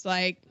 how he's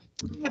like,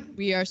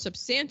 we are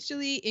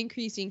substantially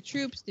increasing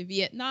troops to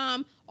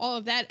Vietnam. All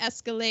of that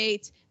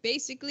escalates.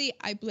 Basically,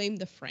 I blame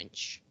the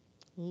French.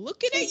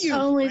 Looking at you,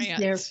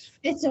 France.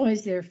 It's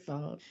always their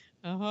fault.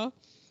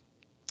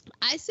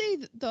 I say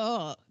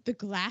the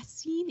glass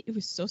scene, it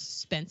was so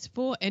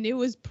suspenseful, and it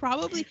was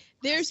probably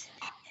there's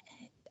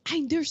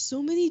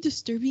so many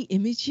disturbing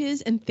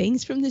images and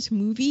things from this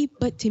movie,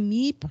 but to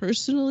me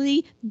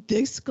personally,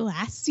 this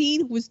glass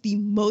scene was the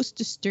most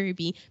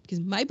disturbing because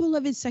my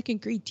beloved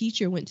second grade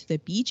teacher went to the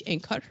beach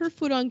and cut her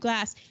foot on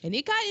glass, and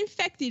it got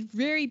infected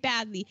very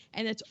badly,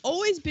 and it's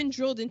always been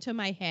drilled into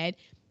my head.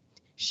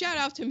 Shout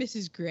out to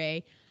Mrs.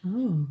 Gray.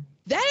 Oh.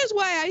 That is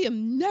why I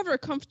am never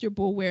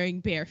comfortable wearing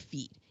bare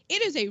feet.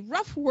 It is a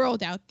rough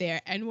world out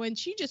there, and when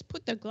she just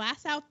put the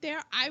glass out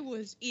there, I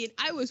was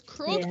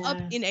curled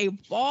up in a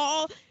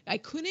ball.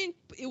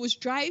 It was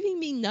driving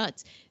me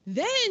nuts.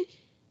 Then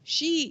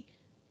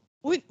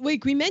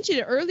we mentioned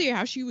it earlier,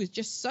 how she was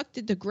just sucked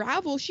at the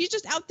gravel. She's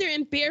just out there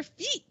in bare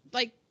feet,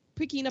 like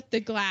picking up the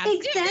glass.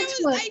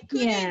 That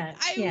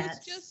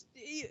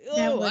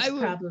was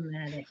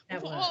problematic.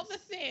 That was all the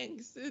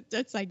things.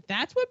 That's like,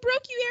 that's what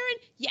broke you, Aaron?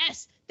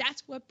 Yes,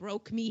 that's what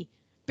broke me.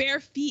 Bare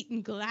feet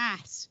and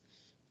glass.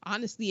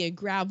 Honestly, and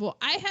gravel.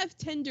 I have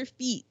tender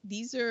feet.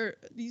 These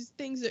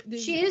things.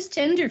 She is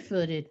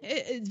tender-footed.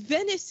 It's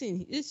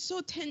venison. It's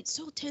so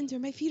tender.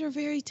 My feet are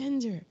very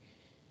tender.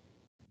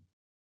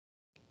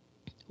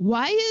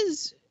 Why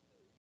is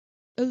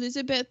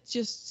Elizabeth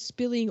just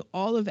spilling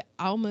all of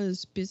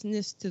Alma's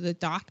business to the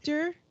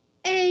doctor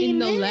in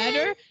the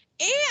letter?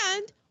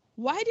 And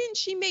why didn't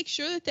she make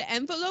sure that the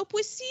envelope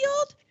was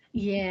sealed?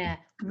 Yeah,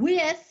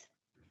 with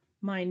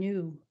my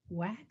new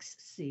wax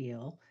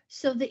seal,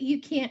 so that you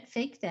can't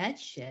fake that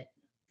shit.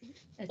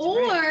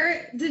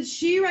 Did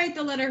she write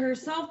the letter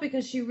herself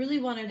because she really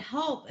wanted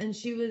help, and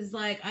she was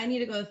like, I need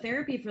to go to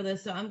therapy for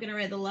this, so I'm going to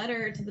write the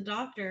letter to the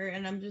doctor,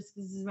 and this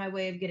is my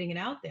way of getting it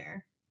out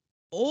there.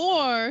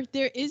 Or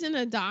there isn't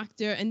a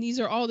doctor, and these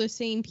are all the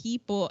same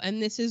people,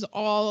 and this is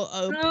all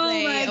a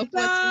play of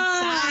what's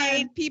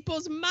inside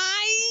people's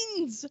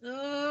minds.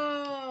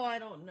 Oh, I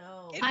don't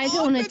know. I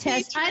don't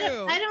attest.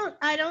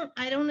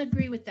 I don't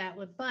agree with that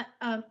one, but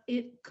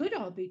it could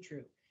all be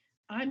true.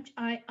 I'm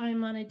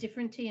on a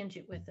different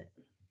tangent with it.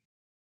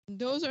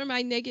 Those are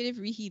my negative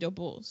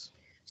reheatables.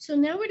 So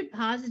now we're to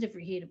positive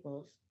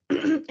reheatables.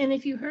 And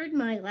if you heard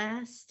my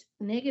last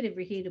negative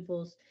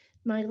reheatables,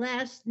 my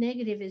last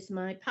negative is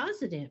my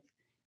positive.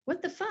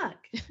 What the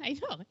fuck? I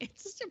know.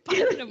 It's just a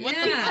positive. What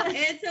the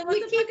fuck?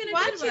 We keep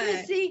watching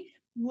to see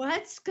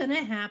what's going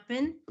to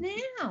happen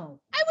now.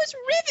 I was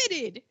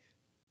riveted.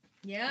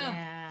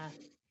 Yeah,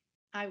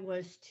 I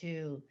was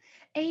too.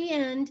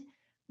 And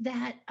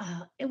that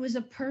it was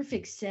a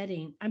perfect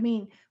setting. I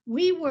mean,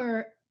 we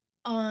were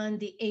on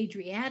the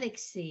Adriatic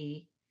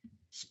Sea,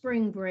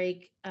 spring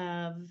break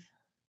of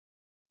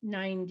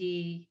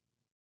 92.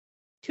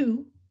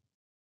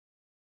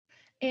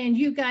 And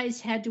you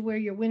guys had to wear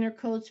your winter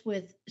coats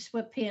with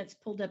sweatpants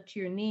pulled up to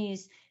your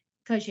knees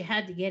because you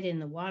had to get in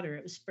the water.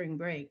 It was spring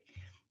break.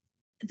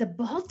 The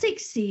Baltic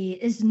Sea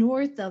is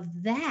north of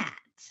that.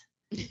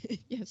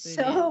 Yes,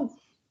 so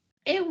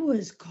it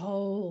was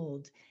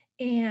cold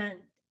and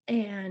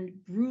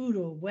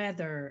brutal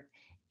weather,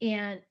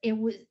 and it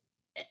was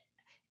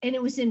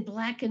in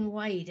black and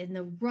white, and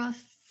the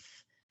rough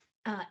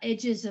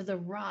edges of the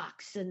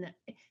rocks, and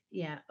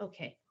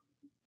okay.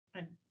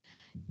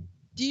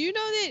 Do you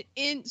know that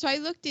so I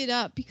looked it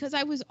up because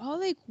I was all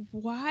like,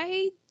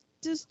 why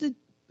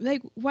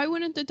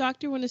wouldn't the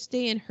doctor want to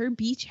stay in her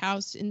beach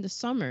house in the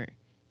summer?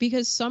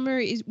 Because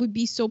summer would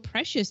be so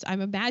precious,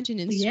 I'm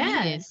imagining, in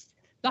Sweden.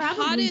 The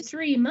probably hottest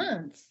 3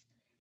 months.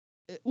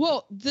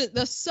 Well,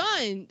 the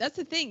sun, that's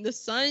the thing. The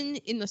sun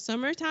in the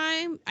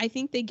summertime, I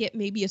think they get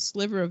maybe a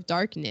sliver of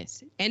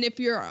darkness. And if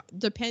you're,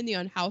 depending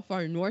on how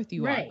far north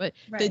you are, but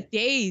the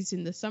days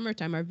in the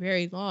summertime are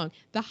very long.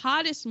 The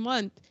hottest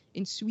month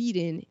in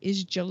Sweden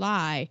is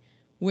July,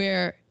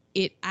 where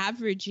it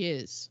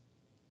averages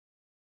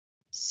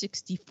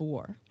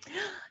 64.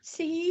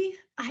 See,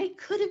 I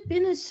could have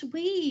been a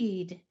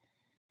Swede.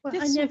 Well,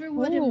 I never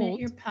would have met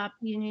your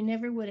poppy, and you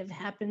never would have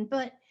happened,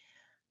 but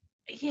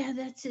yeah,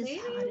 that's as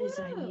hot as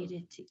I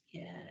needed to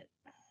get.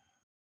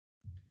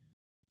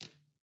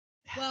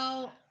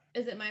 Well,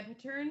 is it my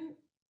turn?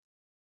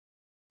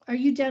 Are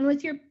you done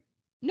with your?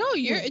 No,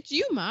 it's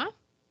you, Ma.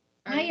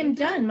 I am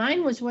done.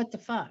 Mine was what the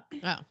fuck.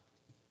 Oh,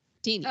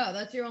 teeny. Oh,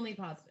 that's your only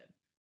positive.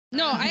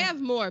 No, I have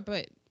more,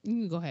 but you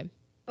can go ahead.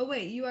 Oh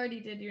wait, you already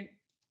did your.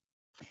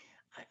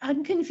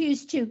 I'm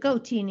confused too. Go,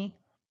 Teeny.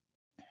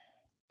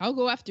 I'll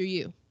go after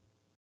you.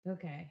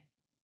 Okay.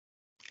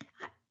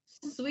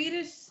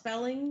 Swedish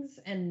spellings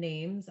and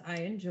names I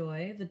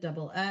enjoy. The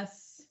double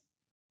S.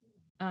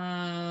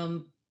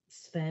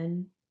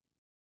 Sven.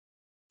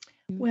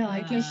 Well,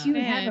 I guess you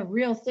have a Sven.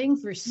 real thing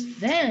for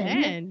Sven.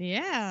 And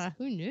yeah,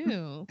 who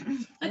knew?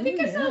 I think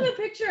I saw a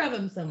picture of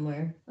him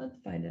somewhere. Let's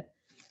find it.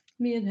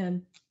 Me and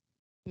him.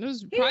 It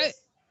was He probably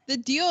was- the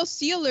deal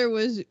sealer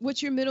was,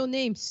 what's your middle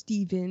name?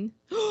 Steven.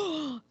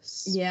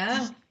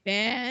 Yeah.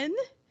 Steven?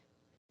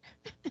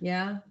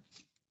 Yeah.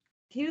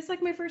 He was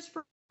like my first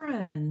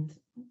friend.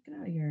 Get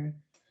out of here.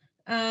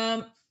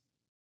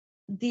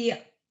 The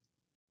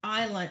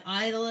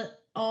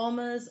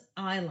Alma's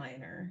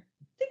eyeliner.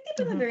 I think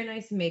they put a very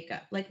nice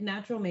makeup, like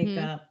natural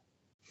makeup.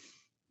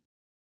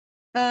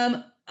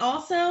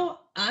 Also,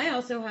 I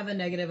also have a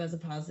negative as a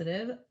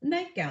positive.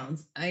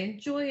 Nightgowns. I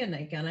enjoy a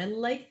nightgown. I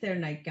like their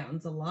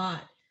nightgowns a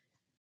lot,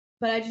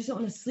 but I just don't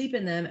want to sleep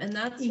in them. And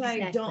that's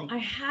why I don't. Exactly. I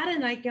had a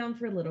nightgown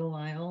for a little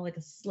while, like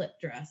a slip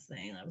dress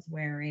thing I was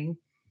wearing.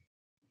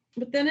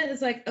 But then it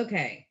was like,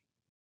 okay,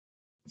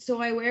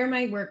 so I wear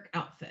my work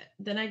outfit.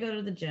 Then I go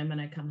to the gym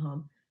and I come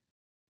home,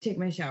 take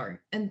my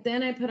shower, and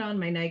then I put on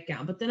my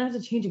nightgown. But then I have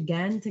to change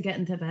again to get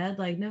into bed.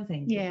 Like, no,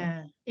 thank you.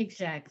 Yeah,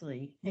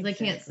 exactly. 'Cause I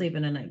can't sleep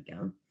in a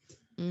nightgown.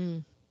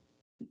 Mm.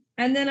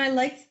 And then I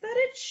liked that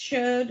it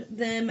showed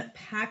them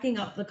packing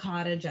up the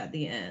cottage at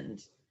the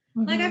end.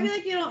 Like, I feel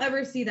like you don't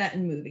ever see that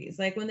in movies.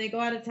 Like, when they go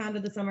out of town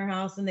to the summer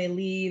house and they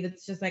leave,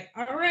 it's just like,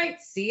 all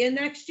right, see you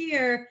next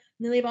year.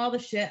 And they leave all the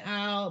shit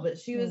out. But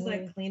she was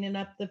like cleaning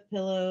up the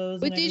pillows.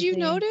 But and did you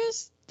everything.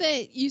 notice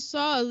that you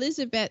saw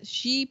Elizabeth?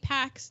 She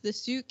packs the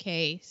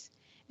suitcase,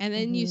 and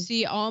then you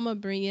see Alma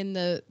bringing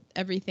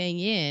everything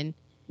in,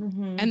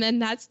 and then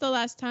that's the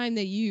last time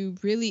that you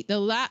really the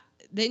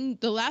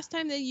last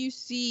time that you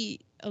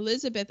see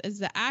Elizabeth as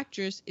the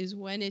actress is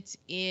when it's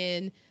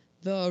in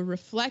the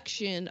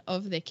reflection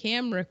of the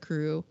camera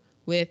crew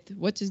with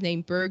what's his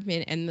name,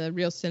 Bergman, and the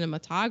real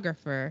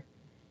cinematographer.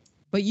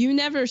 But you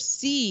never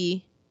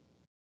see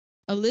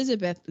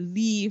Elizabeth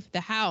leave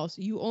the house.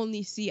 You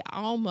only see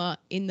Alma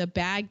in the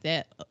bag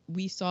that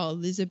we saw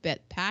Elizabeth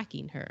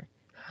packing her.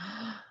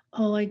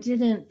 Oh, I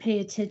didn't pay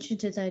attention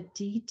to that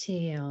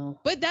detail.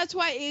 But that's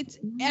why it's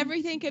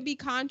everything can be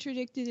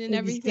contradicted and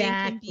everything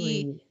can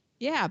be.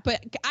 Yeah,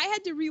 but I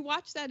had to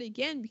rewatch that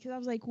again because I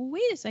was like, well,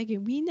 wait a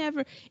second,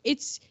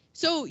 it's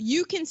so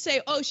you can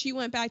say, oh, she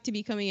went back to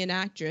becoming an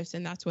actress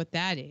and that's what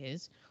that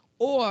is.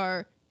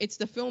 Or it's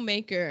the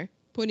filmmaker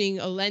putting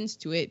a lens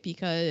to it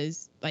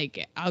because,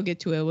 like, I'll get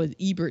to it what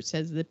Ebert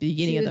says at the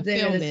beginning of the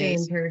film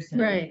is. Same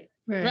person.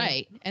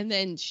 Right. And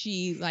then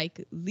she,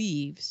 like,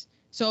 leaves.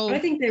 So I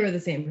think they were the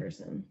same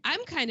person.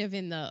 I'm kind of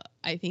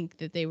I think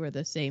that they were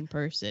the same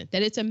person,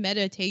 that it's a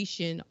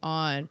meditation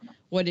on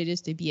what it is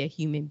to be a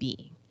human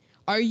being.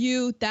 Are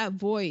you that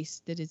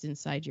voice that is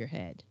inside your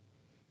head?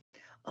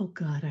 Oh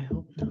God, I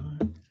hope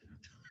not.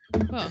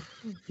 Well,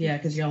 yeah,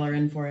 because y'all are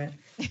in for it.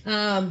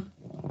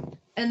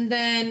 And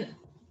then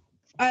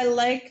I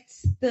liked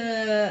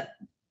I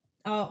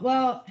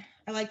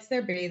liked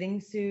their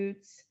bathing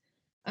suits.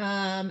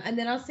 And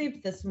then I'll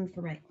save this one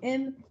for my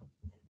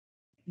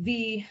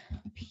MVP.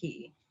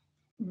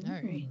 All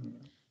right.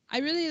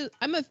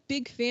 I'm a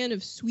big fan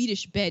of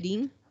Swedish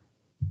bedding.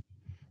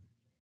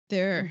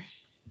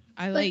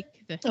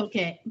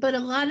 Okay, but a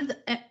lot of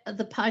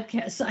the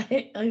podcasts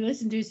I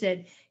listened to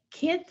said,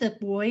 can't the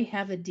boy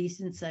have a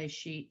decent size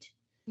sheet?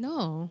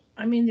 No.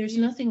 I mean, there's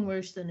nothing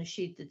worse than a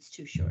sheet that's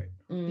too short.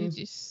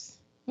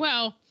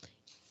 Well,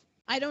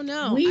 I don't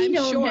know. I'm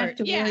don't short. Have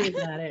to worry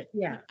about it.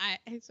 Yeah.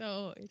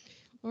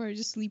 Or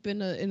just sleep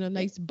in a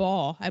nice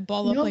ball. I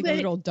ball up like a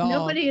little dog.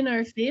 Nobody in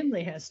our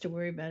family has to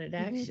worry about it,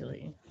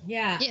 actually.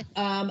 Yeah.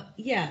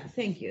 Yeah.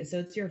 Thank you. So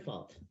it's your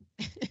fault.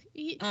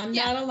 I'm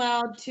not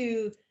allowed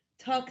to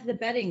tuck the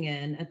bedding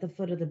in at the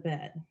foot of the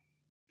bed.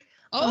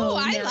 Oh,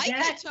 I like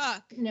that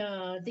tuck.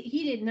 No,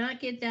 he did not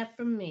get that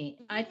from me.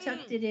 I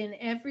tucked it in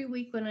every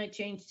week when I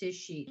changed his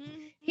sheet.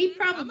 He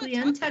probably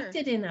untucked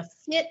it in a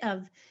fit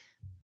of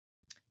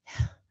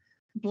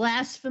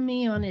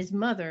blasphemy on his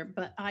mother,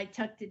 but I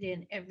tucked it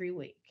in every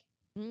week.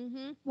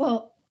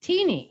 Well,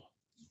 Teeny,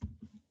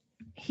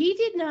 he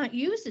did not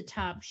use a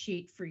top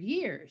sheet for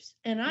years.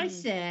 And I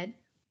said,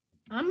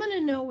 I'm going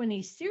to know when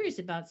he's serious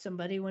about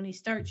somebody when he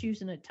starts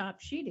using a top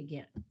sheet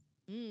again.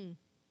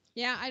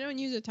 Yeah, I don't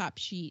use a top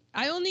sheet.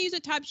 I only use a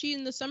top sheet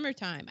in the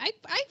summertime. I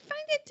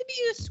find it to be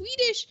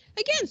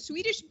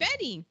Swedish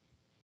bedding.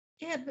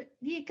 Yeah, but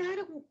you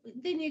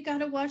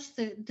gotta watch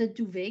the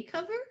duvet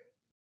cover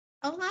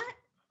a lot.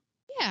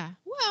 Yeah,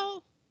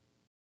 well,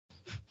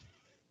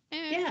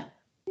 yeah,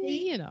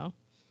 you know,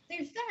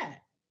 there's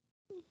that.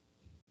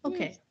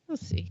 Okay, we'll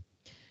see.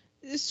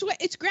 The sweat,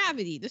 it's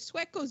gravity. The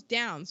sweat goes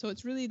down, so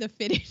it's really the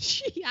fitted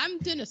sheet. I'm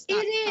gonna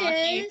stop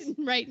talking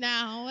right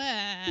now.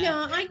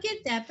 No, I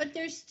get that, but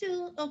there's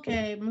still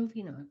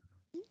moving on.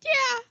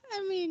 Yeah,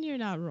 I mean, you're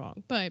not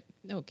wrong, but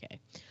okay.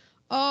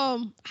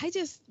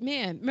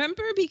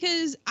 Remember,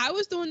 because I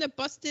was the one that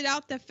busted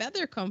out the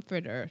feather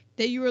comforter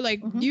that you were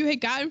like, you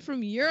had gotten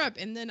from Europe,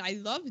 and then I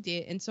loved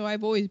it, and so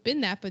I've always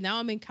been that, but now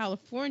I'm in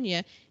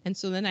California, and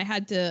so then I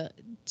had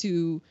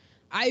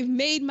I've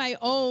made my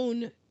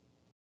own,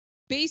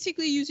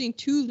 basically using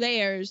 2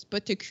 layers,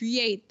 but to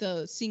create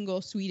the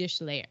single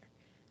Swedish layer.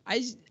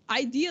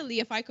 Ideally,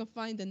 if I could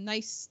find a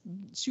nice,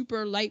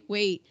 super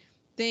lightweight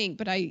thing,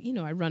 but I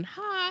run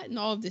hot and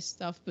all of this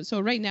stuff. But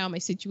so right now, my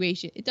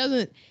situation,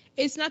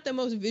 it's not the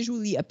most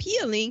visually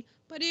appealing,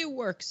 but it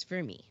works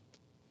for me.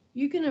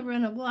 You're going to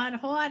run a lot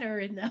hotter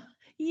in the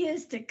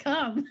years to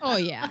come. Oh,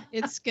 yeah.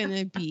 It's going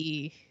to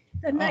be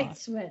the night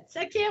sweats.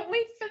 I can't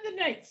wait for the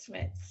night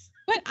sweats.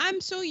 But I'm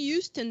so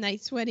used to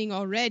night sweating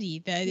already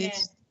that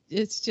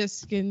it's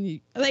just gonna,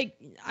 like,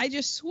 I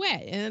just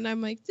sweat and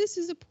I'm like, this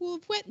is a pool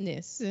of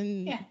wetness,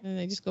 and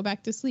I just go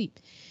back to sleep.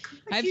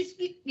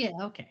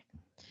 Okay.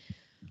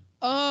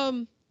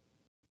 And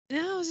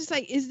I was just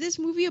like, is this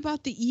movie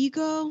about the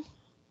ego?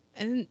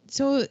 And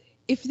so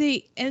I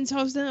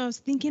was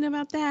thinking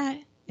about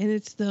that, and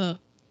it's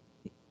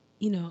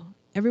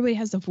everybody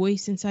has the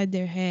voice inside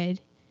their head,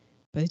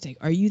 but it's like,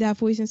 are you that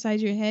voice inside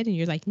your head? And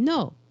you're like,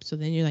 no. So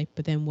then you're like,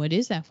 but then what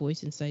is that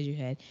voice inside your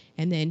head?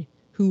 And then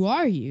who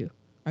are you?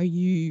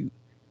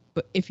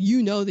 But if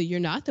you know that you're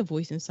not the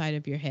voice inside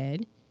of your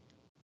head,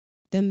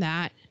 then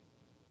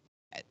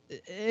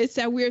it's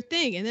that weird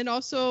thing. And then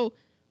also,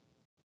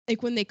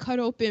 like, when they cut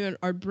open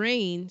our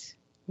brains,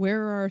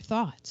 where are our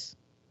thoughts?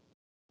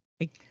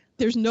 Like,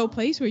 there's no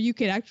place where you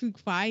could actually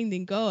find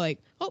and go like,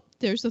 oh,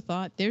 there's a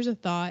thought.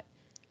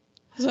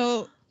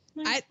 So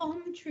my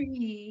palm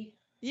tree.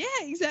 Yeah,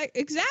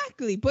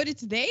 exactly. But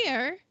it's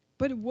there.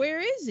 But where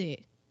is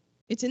it?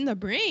 It's in the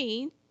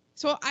brain.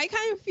 So I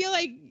kind of feel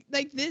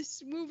like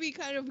this movie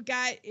kind of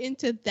got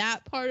into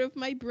that part of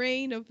my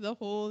brain of the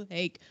whole,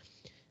 like,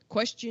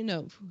 question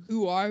of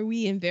who are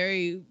we, and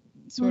very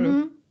sort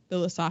of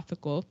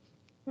philosophical.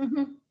 We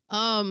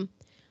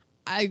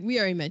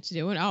already mentioned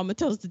it when Alma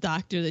tells the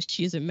doctor that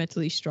she isn't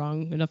mentally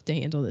strong enough to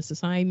handle this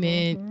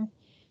assignment.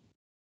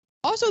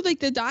 Also, like,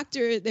 the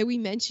doctor that we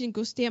mentioned,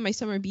 go stay at my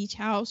summer beach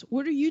house.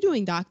 What are you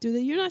doing, doctor,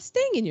 that you're not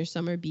staying in your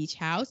summer beach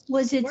house?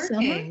 Was it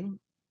summer?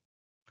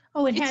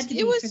 Oh, it had to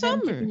be. It was for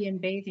summer. Them to be in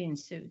bathing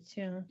suits,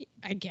 yeah.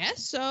 I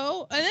guess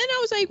so. And then I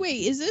was like,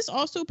 wait, is this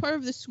also part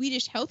of the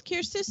Swedish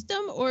healthcare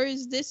system, or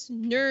is this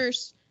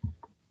nurse,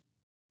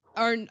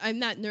 or I'm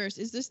not nurse,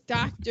 is this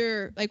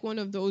doctor like one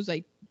of those,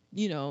 like,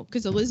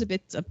 because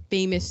Elizabeth's a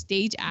famous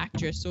stage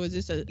actress, so is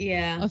this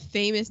a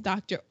famous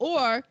doctor,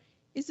 or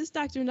is this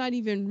doctor not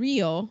even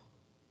real?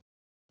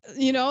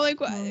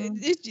 Again,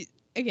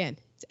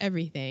 it's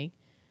everything.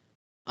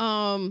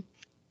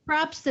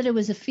 Props that it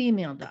was a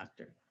female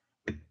doctor.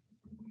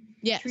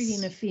 Yes.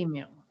 Treating a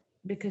female.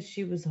 Because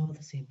she was all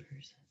the same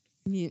person.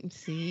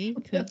 See,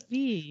 could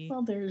be.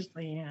 Well, there's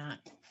that.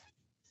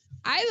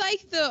 I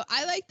like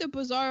the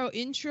Bizarro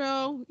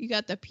intro. You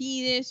got the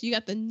penis, you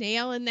got the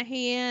nail in the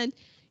hand,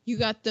 you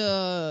got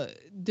the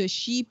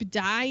sheep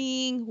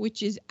dying,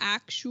 which is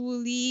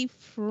actually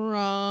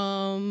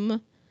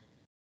from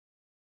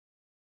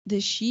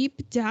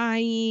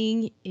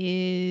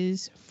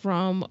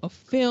a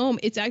film.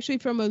 It's actually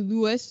from a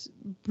Louis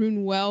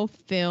Buñuel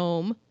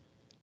film.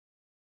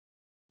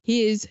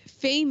 His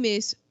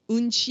famous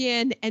Un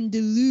Chien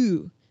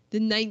Andalou, the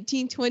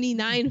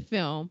 1929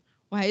 film.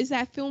 Why is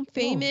that film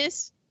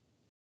famous?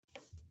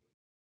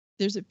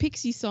 There's a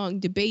Pixie song,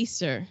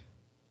 Debaser.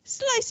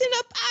 Slicing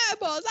up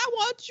eyeballs, I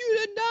want you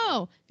to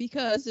know.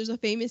 Because there's a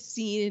famous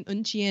scene in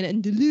Un Chien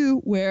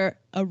Andalou where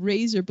a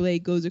razor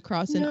blade goes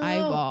across an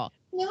eyeball.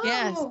 No.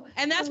 Yes.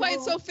 And that's why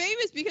it's so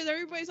famous, because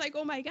everybody's like,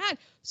 oh my God.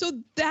 So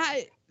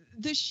that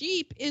the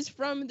sheep is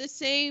from the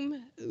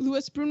same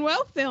Louis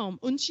Buñuel film,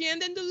 Un Chien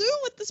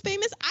Andalou, with this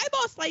famous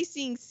eyeball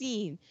slicing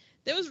scene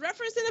that was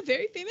referenced in a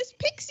very famous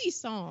Pixie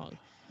song.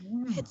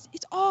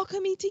 It's all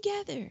coming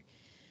together.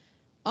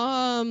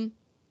 I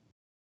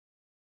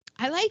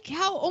like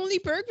how only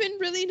Bergman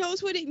really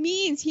knows what it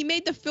means. He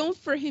made the film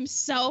for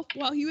himself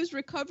while he was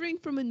recovering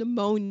from a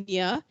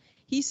pneumonia.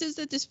 He says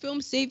that this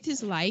film saved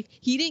his life.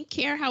 He didn't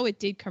care how it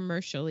did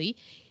commercially.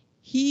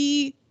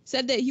 He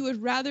said that he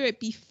would rather it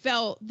be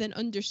felt than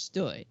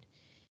understood.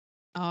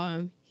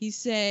 He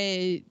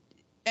said,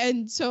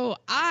 and so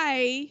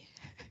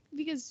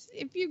because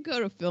if you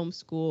go to film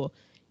school,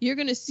 you're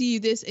going to see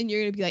this and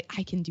you're going to be like,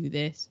 I can do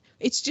this.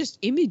 It's just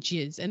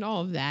images and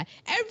all of that.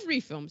 Every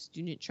film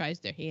student tries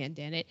their hand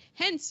in it.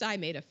 Hence, I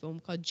made a film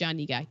called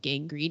Johnny Got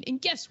Gangrene. And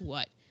guess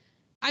what?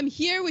 I'm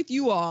here with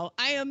you all.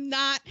 I am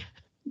not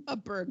a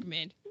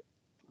Bergman.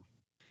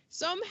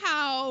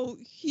 Somehow,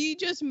 he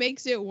just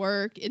makes it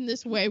work in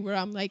this way where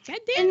I'm like, God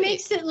damn it. And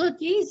makes it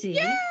look easy.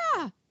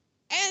 Yeah.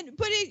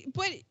 But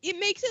it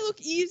makes it look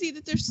easy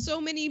that there's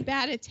so many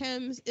bad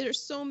attempts.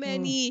 There's so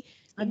many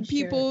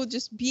people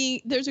just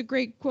being, there's a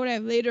great quote I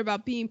have later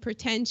about being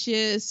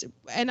pretentious,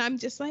 and I'm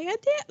just like,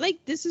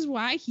 this is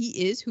why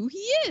he is who he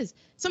is.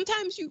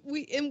 Sometimes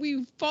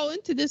we fall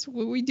into this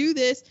when we do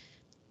this,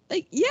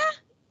 like, yeah,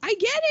 I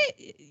get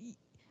it.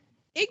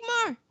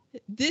 Ingmar,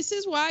 this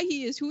is why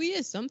he is who he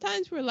is.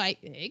 Sometimes we're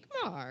like,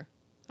 Ingmar.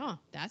 Oh,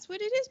 that's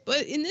what it is.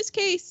 But in this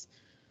case,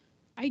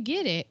 I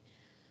get it.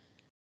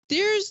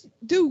 There's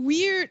the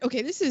weird,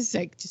 okay, this is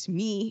like just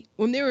me.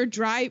 When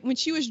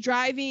she was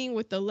driving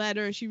with the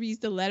letter and she reads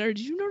the letter,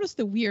 did you notice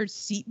the weird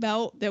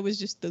seatbelt that was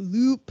just the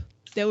loop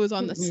that was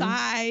on the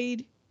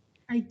side?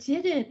 I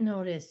didn't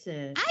notice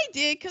it. I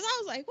did, because I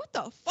was like, what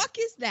the fuck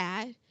is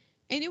that?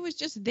 And it was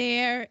just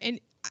there, and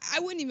I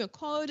wouldn't even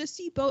call it a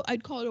seatbelt.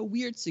 I'd call it a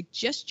weird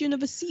suggestion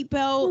of a seatbelt.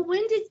 Well,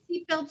 when did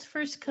seatbelts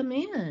first come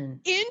in?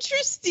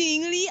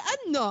 Interestingly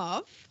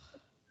enough,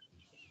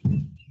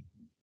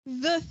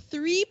 the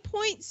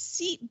 3-point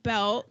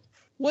seatbelt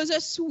was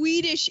a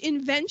Swedish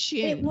invention.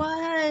 It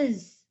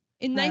was.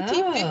 In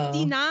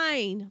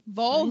 1959,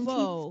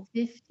 Volvo.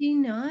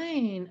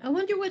 1959. I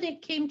wonder when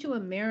it came to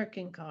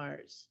American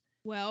cars.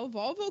 Well,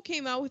 Volvo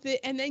came out with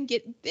it, and then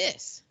get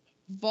this.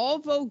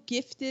 Volvo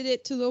gifted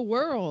it to the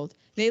world.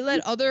 They let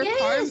other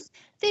cars.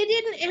 They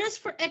didn't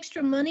ask for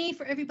extra money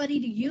for everybody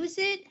to use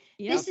it.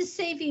 Yep. This is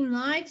saving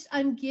lives.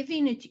 I'm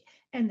giving it to you.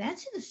 And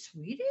that's in the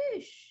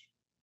Swedish.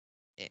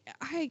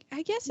 I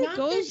guess Not it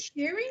goes. the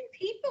sharing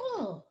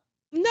people.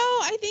 No,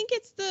 I think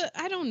it's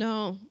I don't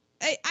know.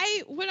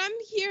 What I'm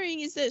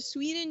hearing is that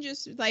Sweden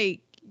just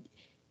like,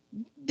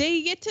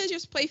 they get to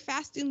just play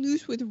fast and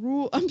loose with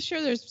rules. I'm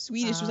sure there's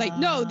Swedish who's like,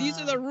 no, these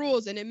are the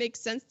rules, and it makes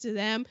sense to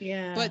them.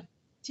 Yeah. But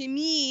to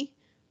me,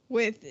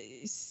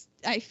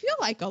 I feel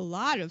like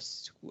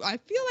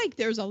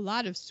there's a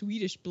lot of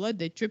Swedish blood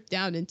that dripped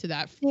down into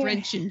that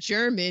French and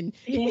German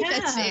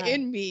that's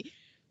in me.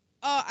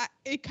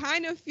 It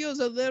kind of feels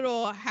a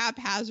little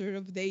haphazard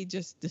if they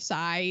just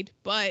decide,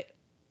 but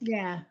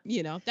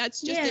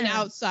that's just an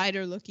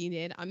outsider looking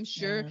in. I'm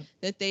sure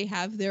that they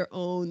have their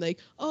own, like,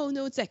 oh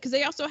no, it's that, because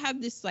they also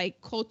have this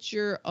like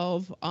culture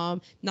of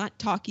not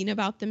talking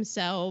about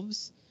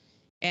themselves,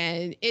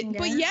 and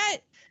but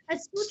yet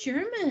that's so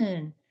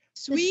German.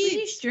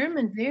 Swedish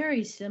German,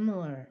 very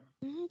similar.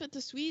 But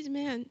the Swedes,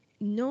 man,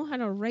 know how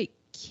to write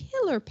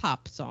killer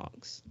pop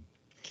songs.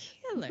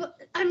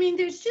 But, I mean,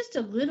 there's just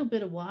a little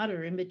bit of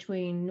water in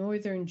between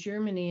northern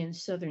Germany and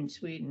southern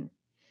Sweden.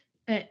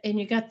 And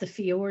you got the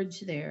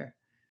fjords there.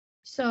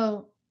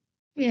 So,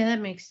 yeah,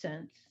 that makes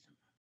sense.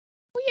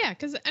 Well, yeah,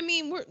 because, I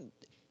mean,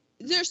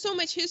 there's so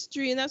much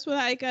history, and that's what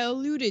I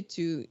alluded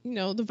to. You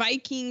know, the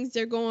Vikings,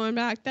 they're going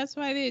back. That's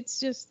why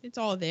it's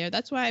all there.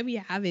 That's why we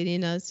have it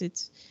in us.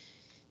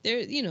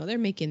 They're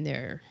making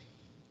their,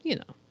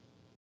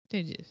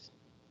 they're just.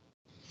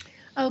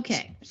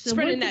 Okay. So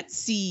spreading that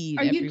seed.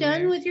 Are everywhere. You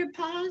done with your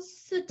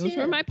positives? Those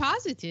were my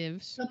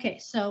positives. Okay.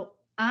 So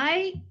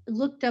I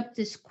looked up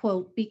this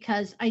quote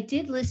because I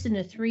did listen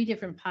to 3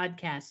 different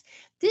podcasts.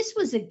 This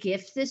was a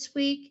gift this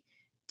week.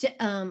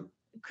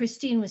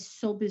 Christine was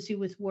so busy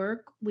with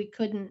work, we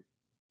couldn't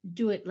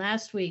do it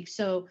last week.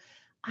 So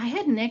I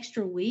had an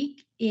extra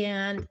week,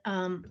 and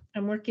I'm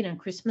working on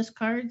Christmas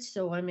cards.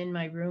 So I'm in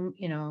my room,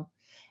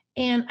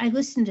 and I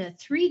listened to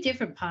 3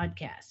 different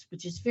podcasts,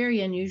 which is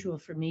very unusual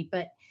for me,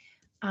 but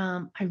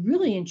I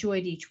really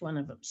enjoyed each one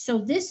of them. So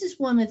this is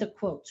one of the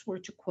quotes,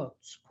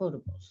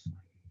 quotables.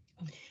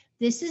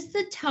 This is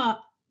the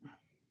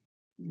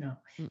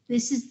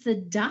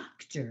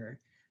doctor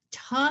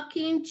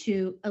talking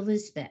to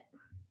Elizabeth.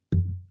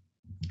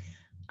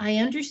 I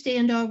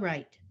understand all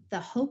right, the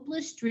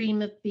hopeless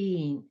dream of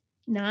being,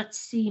 not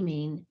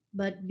seeming,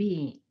 but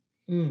being.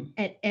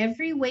 At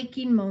every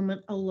waking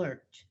moment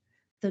alert,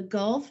 the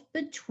gulf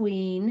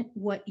between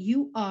what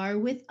you are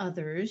with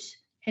others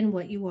and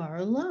what you are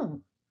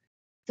alone.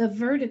 The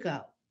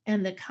vertigo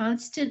and the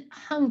constant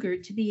hunger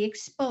to be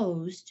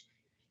exposed,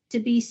 to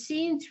be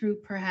seen through,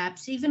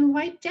 perhaps even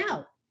wiped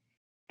out.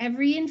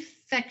 Every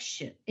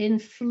inflection,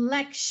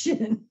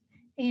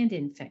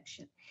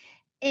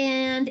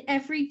 and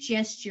every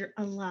gesture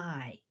a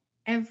lie,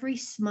 every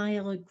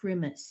smile a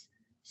grimace.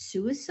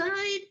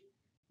 Suicide?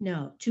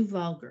 No, too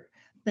vulgar.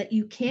 But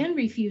you can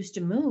refuse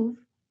to move,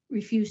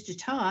 refuse to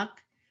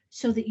talk,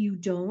 so that you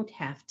don't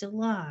have to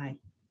lie.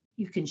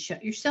 You can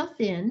shut yourself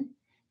in,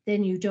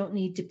 then you don't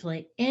need to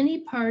play any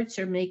parts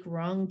or make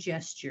wrong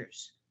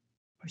gestures.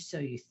 Or so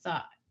you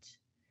thought.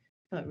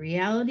 But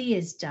reality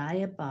is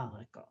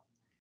diabolical.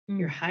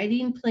 Your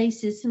hiding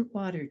place isn't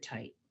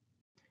watertight.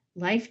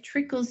 Life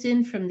trickles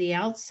in from the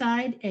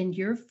outside and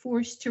you're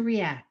forced to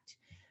react.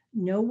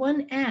 No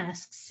one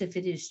asks if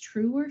it is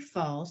true or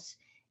false,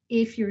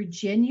 if you're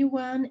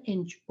genuine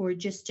or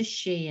just a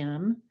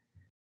sham.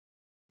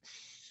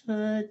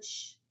 I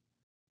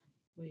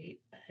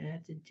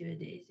have to do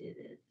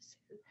it.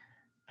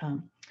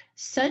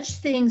 Such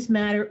things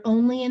matter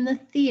only in the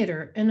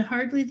theater and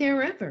hardly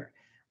therever.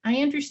 I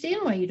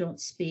understand why you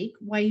don't speak,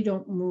 why you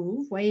don't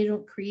move, why you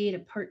don't create a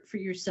part for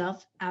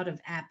yourself out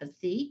of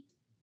apathy.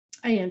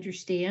 I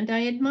understand,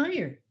 I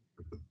admire.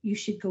 You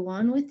should go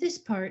on with this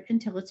part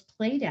until it's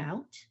played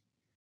out,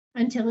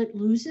 until it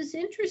loses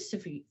interest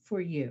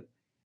for you.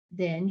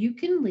 Then you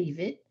can leave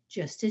it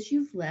just as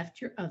you've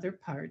left your other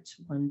parts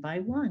one by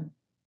one.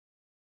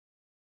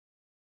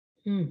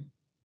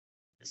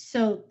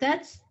 So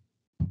that's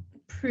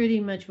pretty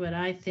much what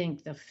I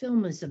think the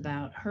film is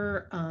about.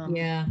 Her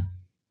Yeah.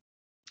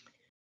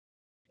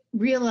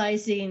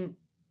 realizing,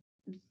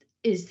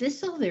 is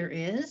this all there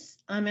is?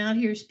 I'm out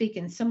here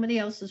speaking somebody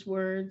else's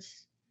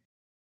words.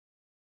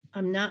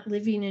 I'm not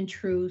living in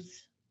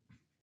truth.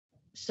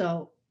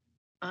 So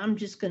I'm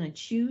just going to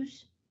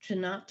choose to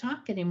not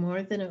talk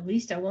anymore. Then at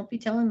least I won't be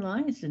telling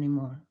lies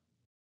anymore.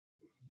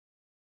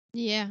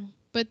 Yeah,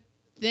 but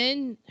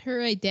then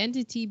her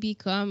identity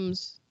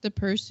becomes the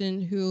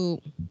person who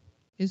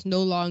is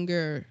no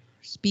longer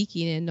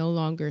speaking and no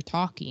longer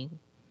talking.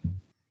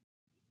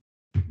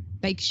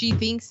 Like she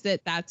thinks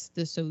that that's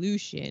the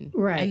solution,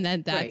 Right, and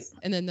then right.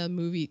 and then the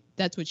movie,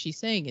 that's what she's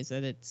saying, is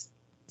that it's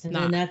And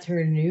not. then that's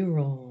her new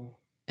role.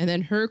 And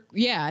then her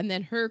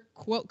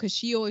quote, because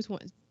she always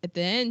wants, at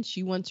the end,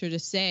 she wants her to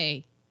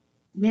say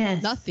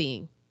Yes.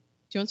 nothing.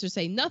 She wants her to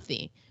say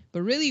nothing,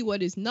 but really,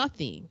 what is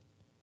nothing?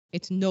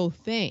 It's no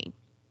thing.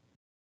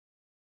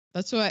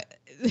 That's why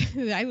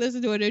I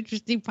listened to an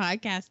interesting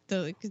podcast.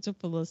 It's a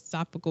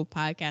philosophical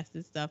podcast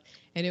and stuff,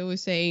 and it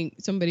was saying,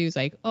 somebody was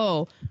like,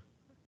 "Oh,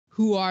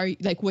 who are you?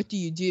 Like, what do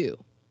you do?"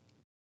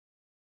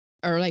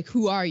 Or like,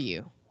 "Who are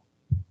you?"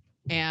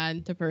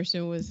 And the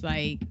person was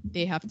like,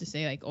 they have to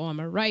say like, "Oh, I'm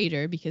a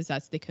writer," because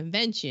that's the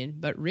convention.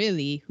 But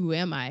really, who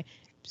am I?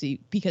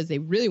 See, because they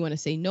really want to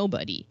say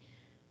nobody.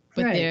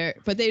 But Right.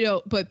 they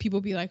don't. But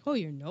people be like, "Oh,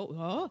 you're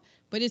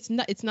but it's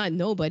not. It's not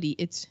nobody.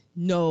 It's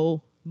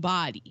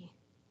nobody.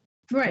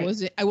 Right.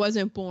 I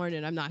wasn't born,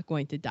 and I'm not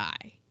going to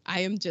die.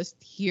 I am just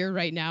here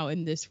right now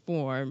in this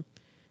form."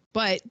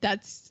 But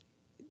that's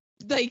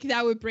like,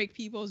 that would break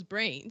people's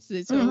brains.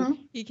 So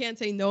he can't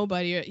say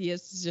nobody. He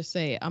has to just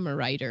say, "I'm a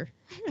writer,"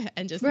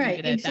 and just leave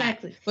it at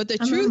exactly. that. But the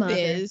I'm a truth mother.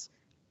 is,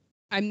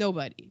 I'm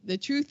nobody. The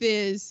truth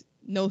is,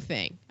 no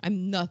thing.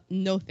 I'm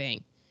no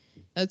thing.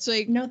 That's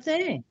like, No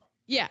thing.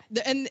 yeah.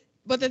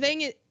 But the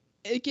thing is,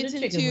 it gets The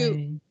chicken into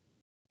wing.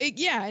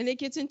 and it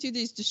gets into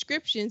these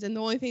descriptions, and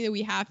the only thing that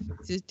we have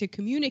to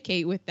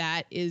communicate with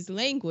that is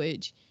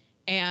language.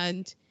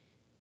 And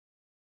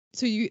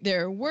so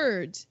there are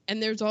words,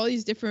 and there's all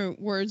these different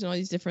words and all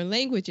these different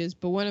languages.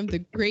 But one of the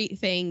great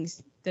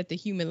things that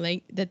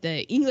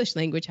the English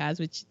language has,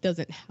 which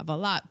doesn't have a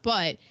lot,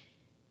 but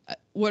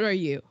what are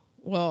you?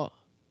 Well,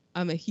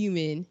 I'm a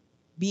human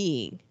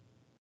being.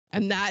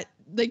 And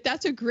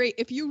that's a great,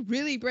 if you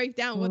really break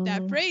down what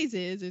that phrase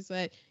is, it's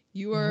that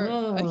you are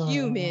a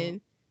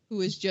human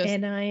who is just,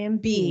 and I am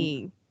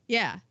being.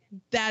 Yeah,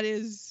 that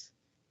is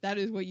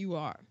what you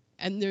are.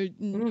 And there,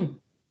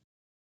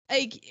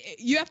 like,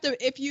 you have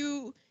to, if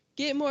you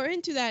get more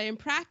into that and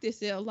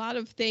practice it, a lot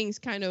of things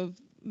kind of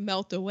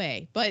melt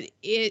away. But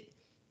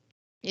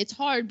it's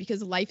hard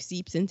because life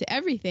seeps into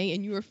everything,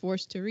 and you are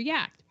forced to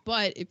react.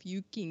 But if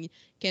you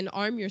can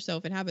arm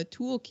yourself and have a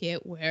toolkit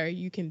where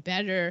you can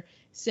better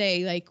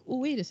say like, "Oh,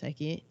 wait a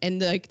second,"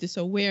 and like this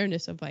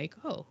awareness of like,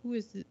 "Oh, who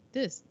is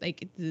this?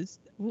 Like, this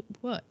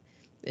what?"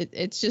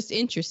 It's just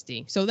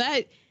interesting. So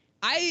that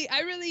I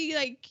really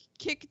like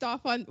kicked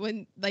off on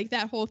when like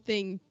that whole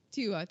thing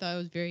too. I thought it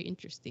was very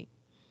interesting.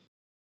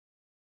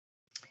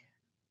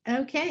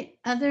 Okay.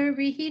 Other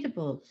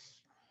reheatables.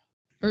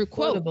 Or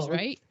quotes, Quotable.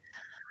 right?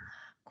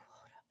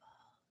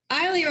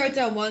 I only wrote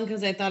down one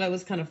because I thought it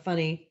was kind of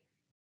funny.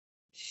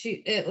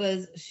 She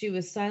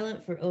was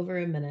silent for over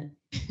a minute.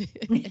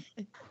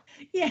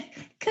 Yeah,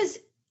 because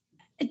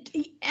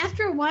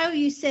after a while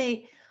you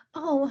say,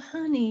 "Oh,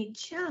 honey,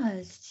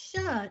 just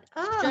shut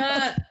up.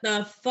 Shut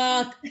the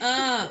fuck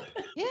up.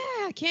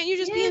 Yeah, can't you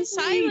just be in Give me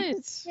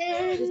silence?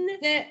 10 Just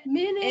sit in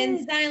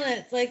minutes."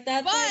 silence. Like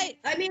that's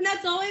But I mean,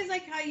 that's always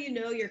like how you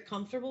know you're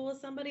comfortable with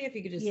somebody, if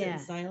you could just sit in Yeah.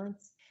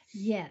 silence,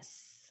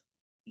 Yes.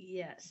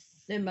 Yes.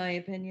 in my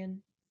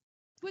opinion.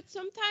 but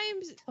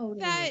sometimes Totally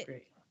that,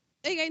 agree.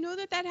 like, I know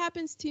that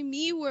happens to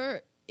me,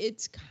 where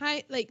it's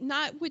kind like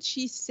not what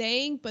she's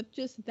saying, but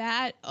just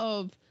that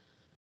of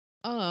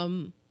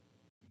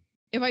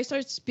if I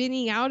start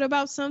spinning out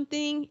about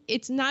something,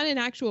 it's not an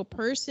actual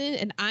person,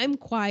 and I'm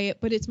quiet,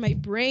 but it's my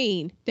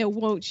brain that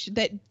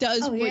that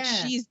does what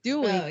she's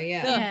doing. Oh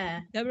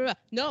yeah.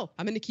 No,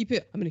 I'm gonna keep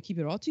it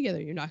all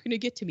together. You're not gonna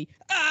get to me.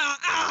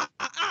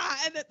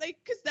 And then, like,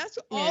 because that's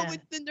all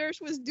what the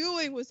nurse was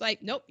doing, was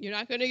like, nope, you're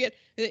not gonna get.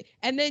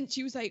 And then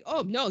she was like,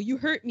 oh no, you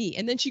hurt me.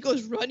 And then she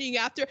goes running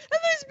after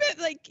Elizabeth.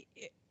 Like,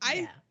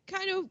 I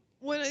kind of,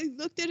 when I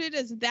looked at it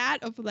as that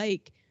of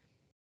like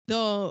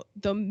the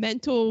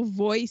mental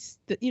voice,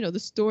 that, the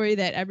story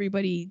that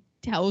everybody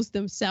tells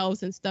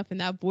themselves and stuff,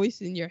 and that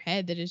voice in your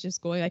head that is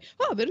just going like,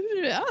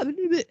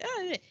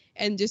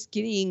 and just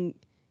getting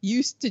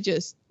used to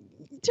just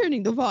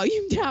turning the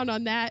volume down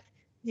on that.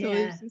 So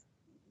it's just,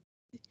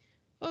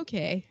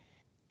 okay.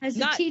 As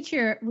a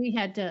teacher, you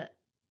had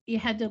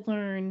to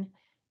learn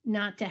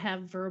not to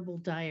have verbal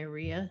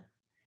diarrhea.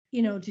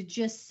 To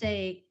just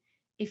say,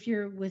 if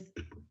you're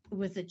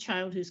with a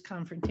child who's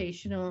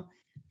confrontational,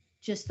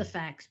 just the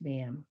facts,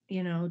 ma'am.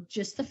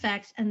 Just the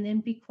facts, and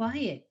then be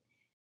quiet.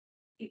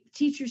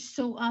 Teachers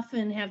so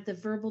often have the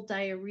verbal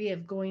diarrhea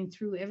of going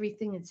through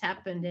everything that's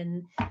happened,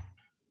 and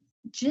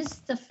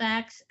just the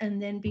facts,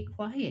 and then be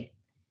quiet.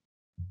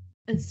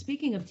 And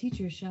speaking of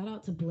teachers, shout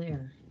out to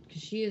Blair,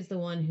 because she is the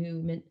one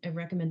who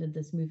recommended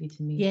this movie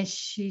to me. Yes,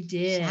 she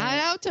did. Shout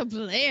out to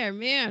Blair,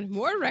 man.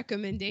 More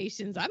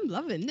recommendations. I'm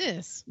loving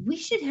this. We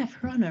should have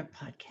her on our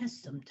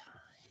podcast sometime.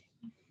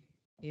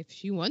 If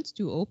she wants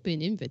to,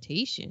 open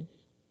invitation.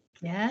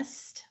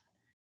 Guest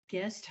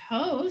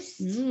host.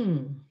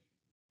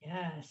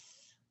 Yes.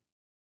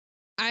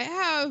 I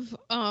have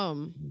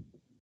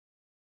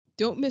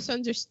don't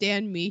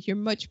misunderstand me. You're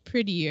much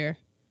prettier,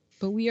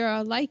 but we are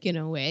alike in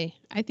a way.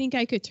 I think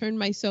I could turn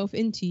myself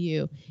into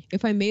you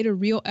if I made a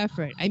real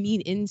effort. I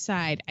mean,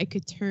 inside, I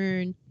could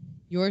turn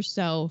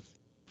yourself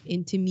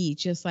into me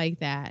just like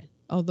that.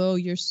 Although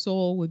your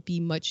soul would be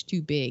much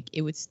too big,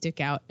 it would stick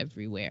out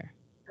everywhere.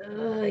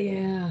 Oh,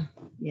 yeah.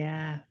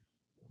 Yeah.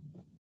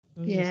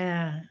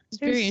 Yeah.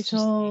 very There's interesting.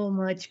 so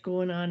much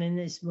going on in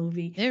this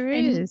movie. There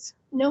And is.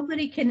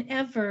 nobody can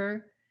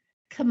ever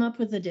come up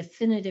with a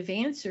definitive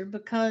answer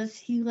because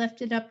he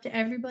left it up to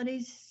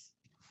everybody's.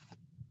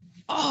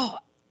 Oh,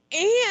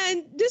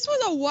 and this was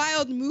a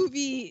wild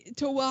movie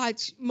to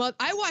watch.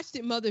 I watched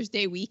it Mother's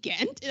Day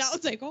weekend, and I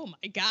was like, "Oh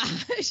my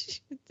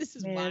gosh, this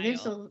is wild."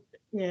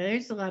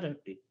 There's a lot of,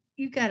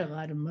 you got a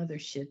lot of mother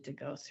shit to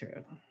go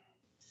through.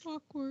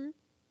 Awkward.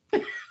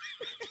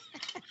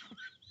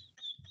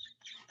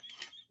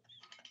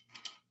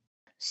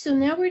 So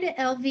now we're to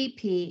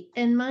LVP,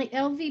 and my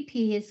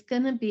LVP is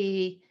going to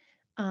be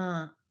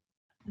the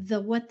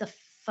what the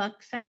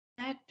fuck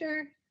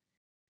factor,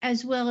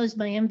 as well as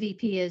my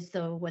MVP is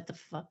the what the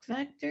fuck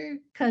factor.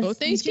 Because Both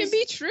things can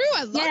be true.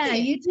 I love it. Yeah,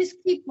 you just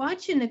keep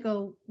watching to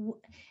go,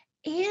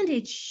 and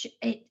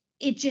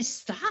it just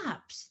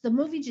stops. The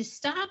movie just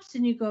stops,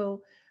 and you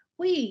go,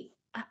 wait,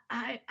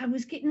 I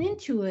was getting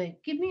into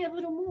it. Give me a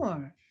little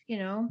more, you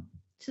know.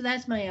 So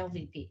that's my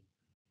LVP.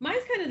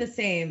 Mine's kind of the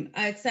same,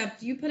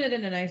 except you put it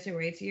in a nicer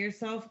way to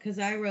yourself, because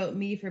I wrote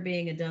me for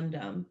being a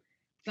dum-dum.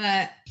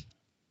 But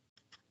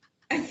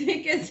I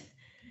think it's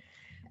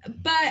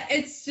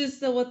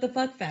just the what the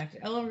fuck factor.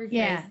 I'll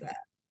rephrase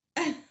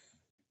that.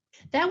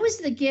 That was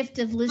the gift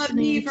of listening. But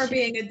me for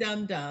being a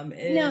dum-dum.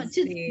 No,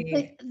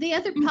 the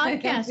other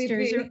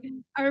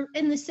podcasters are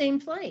in the same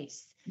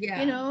place.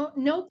 Yeah. You know,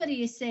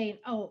 nobody is saying,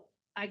 oh,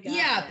 I got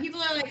it. People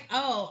are like,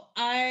 oh,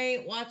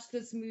 I watched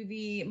this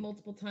movie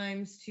multiple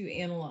times to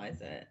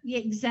analyze it. Yeah,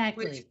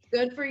 exactly. Which,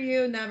 good for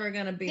you, never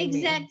gonna be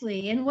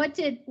exactly. me. And what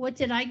did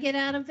I get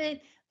out of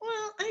it?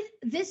 Well,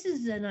 this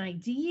is an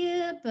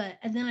idea,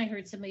 and then I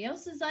heard somebody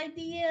else's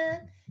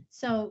idea.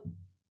 So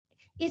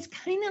it's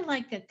kind of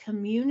like a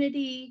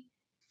community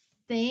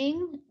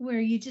thing where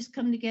you just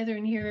come together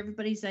and hear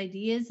everybody's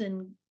ideas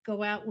and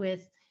go out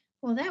with,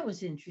 well, that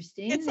was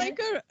interesting. It's like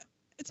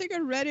a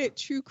Reddit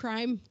true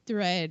crime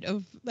thread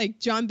of like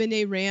John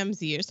Benet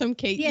Ramsey or some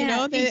case, you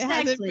know, that it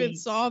hasn't been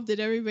solved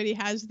and everybody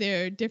has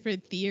their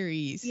different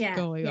theories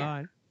going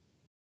on.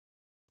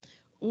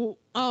 Well,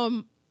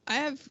 I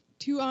have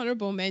two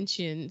honorable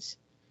mentions.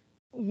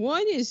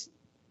 One is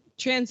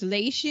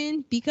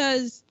translation,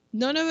 because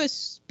none of us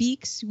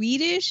speak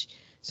Swedish,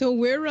 so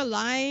we're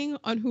relying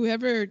on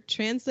whoever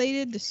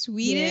translated the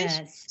Swedish.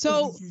 Yes,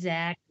 so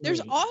exactly.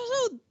 There's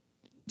also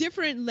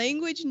different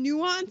language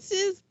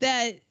nuances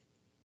that,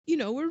 you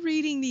know, we're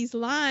reading these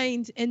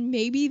lines and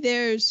maybe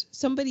there's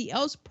somebody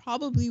else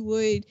probably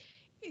would,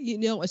 you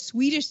know, a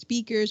Swedish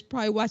speaker is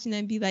probably watching that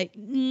and be like,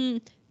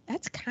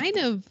 that's kind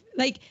of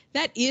like,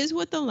 that is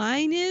what the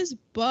line is,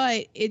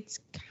 but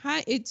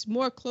it's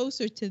more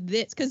closer to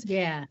this. Cause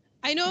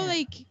I know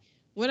like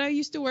when I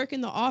used to work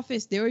in the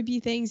office, there would be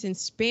things in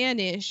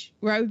Spanish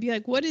where I would be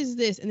like, what is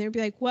this? And they'd be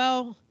like,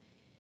 well,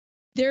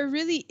 there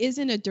really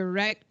isn't a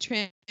direct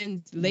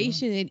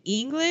translation in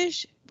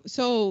English.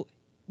 So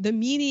the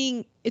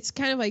meaning, it's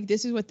kind of like,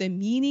 this is what the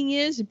meaning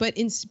is, but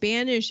in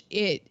Spanish,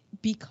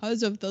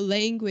 because of the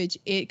language,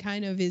 it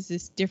kind of is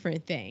this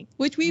different thing,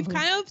 which we've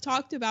kind of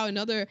talked about in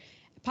other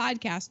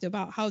podcasts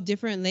about how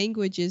different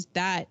languages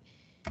that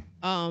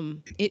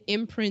it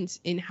imprints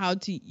in how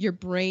your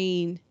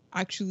brain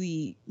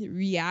actually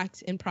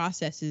reacts and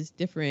processes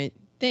different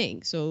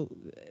things. So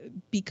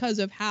because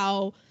of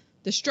how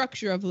the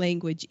structure of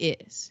language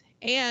is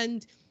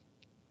and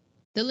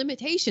the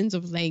limitations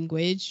of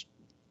language,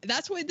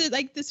 that's why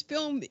this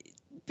film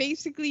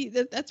basically,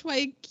 that's why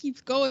it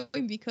keeps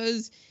going,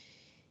 because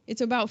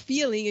it's about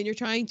feeling and you're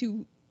trying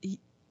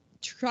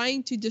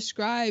to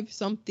describe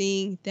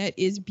something that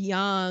is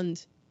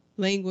beyond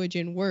language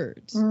and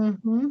words,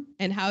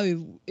 and how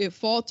it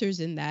falters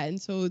in that. And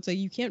so it's like,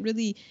 you can't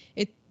really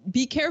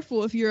be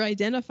careful if you're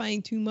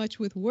identifying too much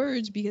with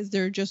words, because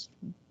they're just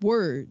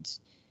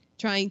words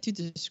trying to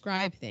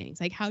describe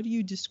things. Like, how do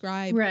you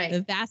describe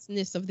the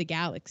vastness of the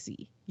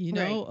galaxy, you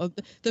know, of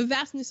the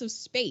vastness of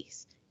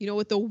space, you know,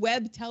 what the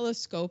Webb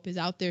telescope is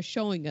out there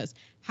showing us?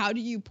 How do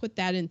you put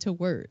that into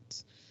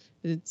words?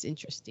 It's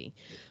interesting.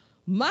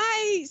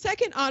 My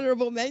second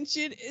honorable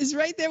mention is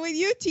right there with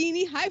you,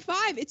 Teeny. High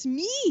five. It's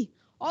me.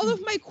 All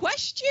of my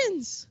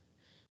questions.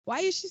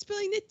 Why is she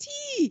spilling the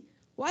tea?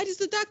 Why does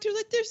the doctor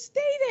let them stay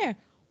there?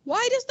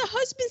 Why does the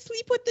husband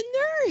sleep with the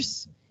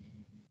nurse?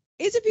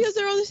 Is it because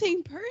they're all the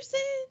same person?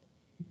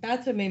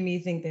 That's what made me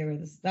think they were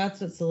this.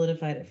 That's what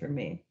solidified it for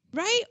me.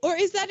 Right? Or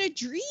is that a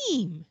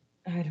dream?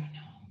 I don't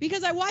know.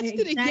 Because I watched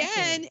it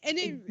again and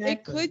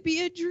it could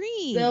be a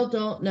dream. Still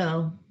don't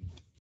know.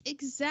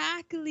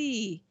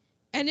 Exactly.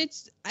 And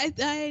it's and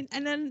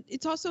then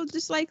it's also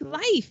just like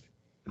life.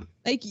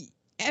 Like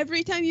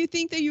every time you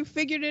think that you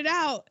figured it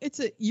out,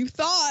 you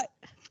thought.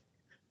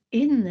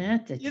 Isn't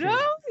that the truth? You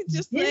know? It's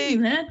just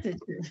Isn't that the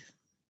truth?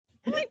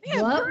 Like,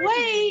 man, What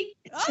wait?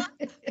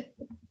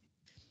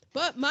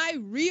 But my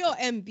real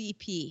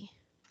MVP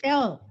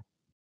Oh,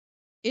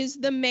 is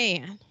the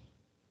man,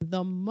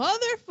 the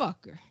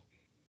motherfucker,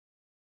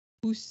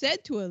 who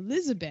said to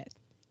Elizabeth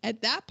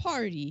at that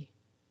party,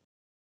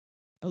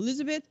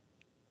 Elizabeth,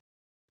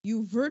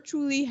 you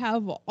virtually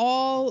have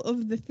all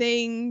of the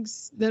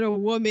things that a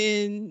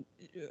woman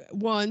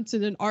wants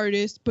in an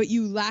artist, but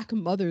you lack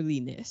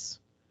motherliness.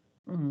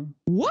 mm.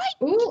 What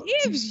Ooh.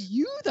 gives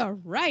you the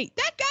right?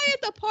 That guy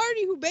at the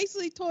party who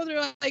basically told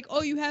her, like,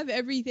 oh, you have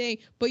everything,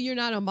 but you're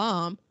not a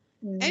mom.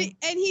 And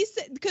he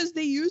said, because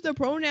they used the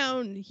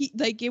pronoun,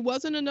 it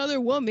wasn't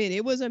another woman,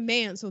 it was a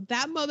man. So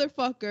that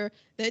motherfucker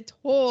that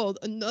told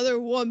another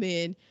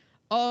woman,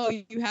 oh,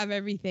 you have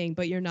everything,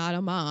 but you're not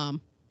a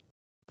mom.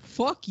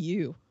 Fuck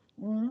you.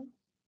 Mm.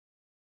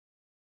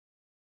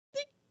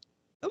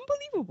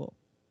 Unbelievable.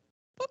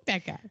 Fuck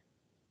that guy.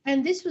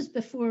 And this was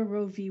before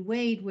Roe v.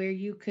 Wade, where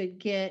you could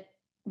get,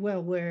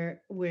 well,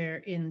 where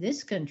in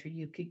this country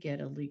you could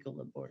get a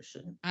legal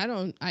abortion. I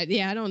don't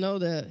know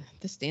the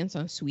stance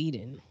on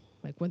Sweden,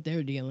 like what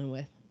they're dealing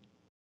with.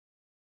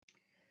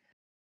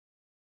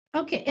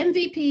 Okay,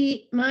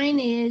 MVP, mine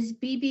is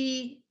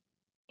Bibi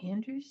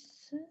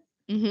Andersson.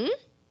 Mm-hmm.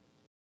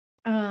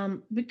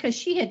 Because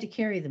she had to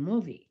carry the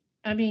movie.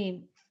 I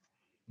mean,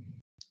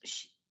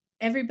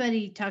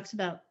 everybody talks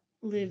about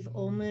Liv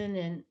Ullmann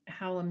and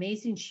how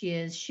amazing she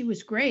is. She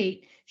was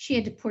great. She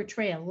had to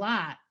portray a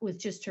lot with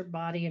just her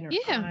body and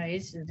her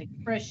eyes and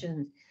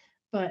expressions.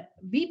 But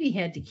Bibi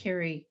had to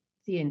carry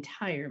the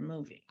entire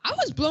movie. I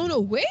was blown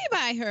away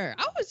by her.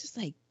 I was just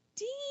like,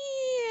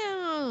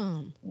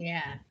 damn.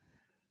 Yeah.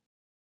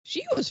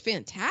 She was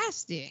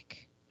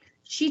fantastic.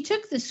 She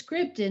took the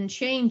script and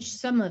changed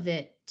some of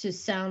it to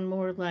sound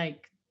more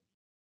like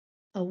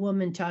a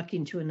woman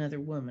talking to another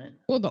woman.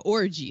 Well, the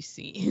orgy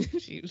scene.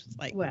 She was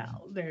like,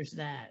 well, there's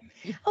that.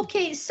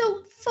 Okay,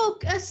 so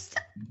folks,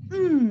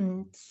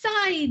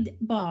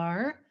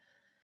 sidebar.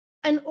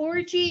 An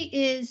orgy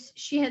is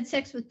she had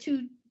sex with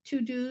two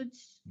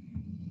dudes.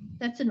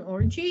 That's an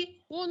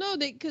orgy? Well, no,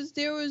 because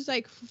there was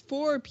like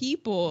 4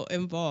 people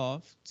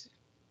involved.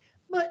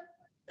 But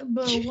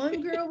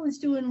one girl was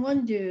doing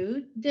one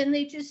dude, then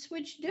they just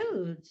switched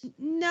dudes.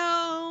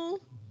 No.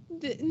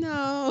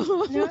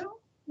 No?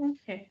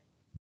 Okay.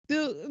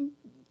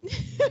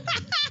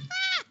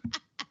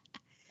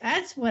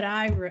 That's what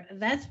I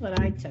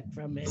took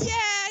from it.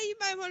 Yeah, you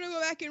might want to go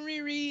back and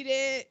reread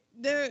it.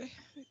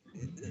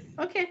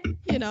 Okay.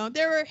 You know,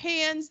 there were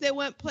hands that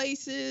went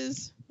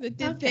places that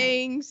did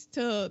things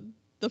to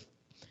the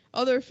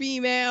other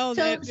female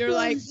that you're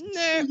like,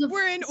 nah,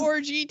 we're in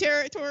orgy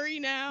territory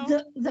now.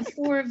 The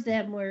 4 of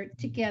them were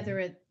together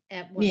at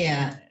one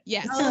time.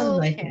 Yeah.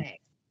 Okay.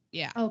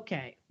 Yeah.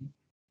 Okay.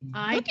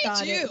 Look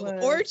at you,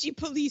 orgy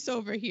police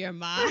over here,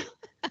 Ma.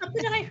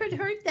 But I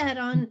heard that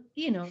on,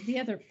 the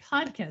other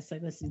podcasts I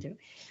listened to.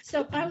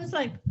 So I was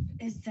like,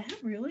 is that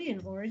really an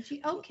orgy?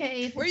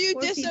 Okay. If were you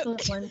 4 people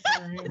at one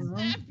time,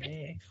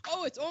 okay.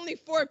 Oh, it's only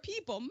 4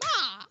 people.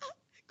 Ma,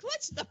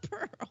 clutch the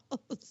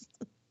pearls.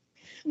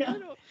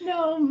 No,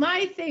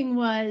 my thing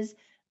was,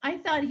 I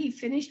thought he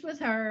finished with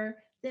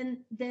her,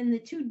 then the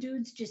 2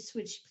 dudes just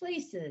switched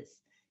places.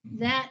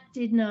 That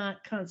did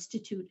not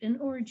constitute an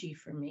orgy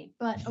for me,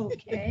 but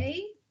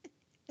okay.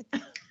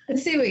 I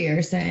see what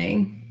you're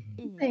saying.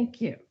 Thank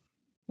you.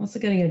 Also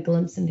getting a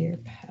glimpse into your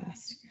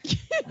past.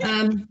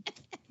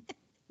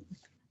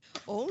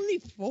 Only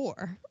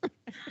 4.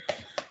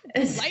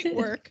 Light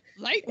work.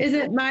 Is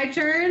it my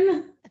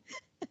turn?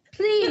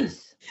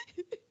 Please.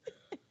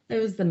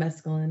 It was the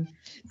mescaline.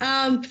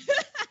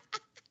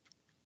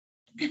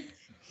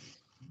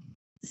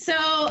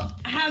 So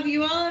have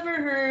you all ever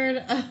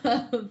heard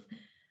of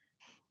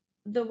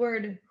the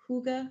word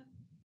hygge?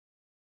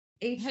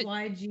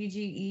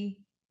 Hygge.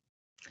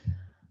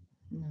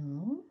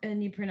 No.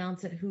 And you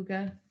pronounce it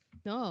hygge?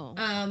 No.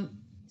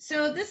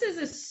 So this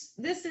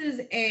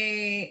is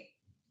a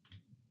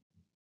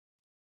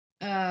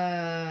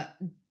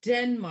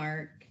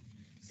Denmark.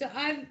 So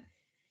hygge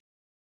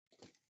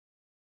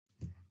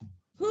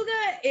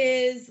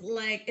is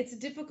like, it's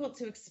difficult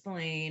to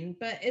explain,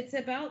 but it's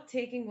about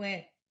taking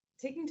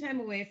time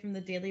away from the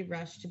daily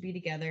rush to be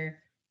together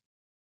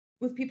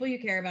with people you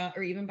care about,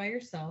 or even by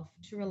yourself,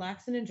 to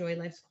relax and enjoy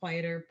life's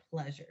quieter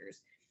pleasures.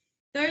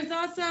 There's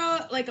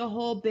also like a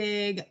whole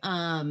big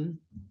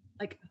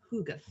like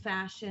hygge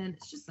fashion.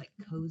 It's just like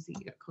cozy.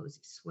 You got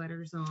cozy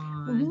sweaters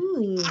on.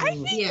 Ooh. I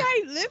think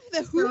I live the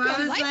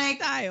hygge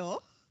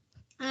lifestyle.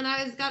 And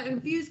I got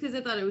confused because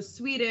I thought it was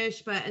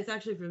Swedish, but it's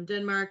actually from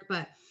Denmark.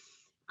 But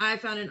I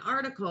found an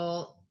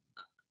article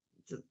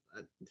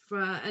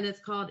and it's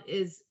called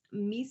 "Is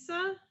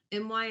Mysa,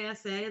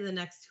 M-Y-S-A, the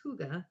next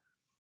hygge.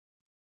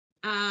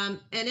 And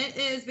it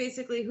is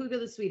basically hygge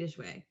the Swedish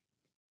way.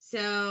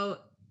 So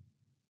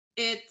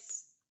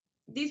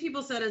these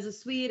people said as a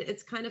Swede,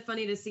 it's kind of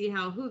funny to see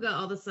how hygge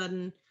all of a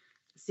sudden,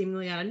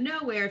 seemingly out of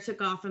nowhere,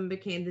 took off and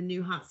became the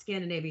new hot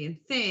Scandinavian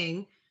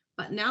thing.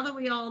 But now that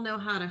we all know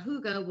how to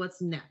hygge,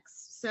 what's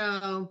next?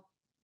 So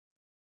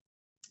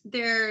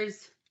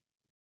there's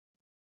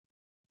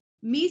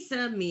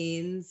Mysa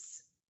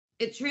means,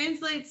 it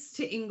translates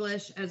to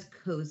English as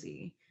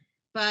cozy,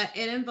 but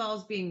it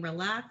involves being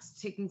relaxed,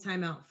 taking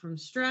time out from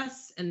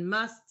stress and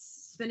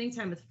musts, spending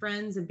time with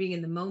friends and being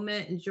in the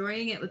moment,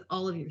 enjoying it with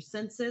all of your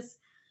senses.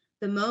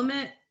 The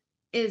moment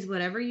is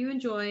whatever you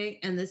enjoy,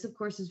 and this, of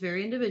course, is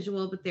very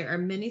individual, but there are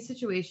many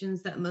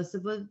situations that most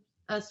of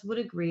us would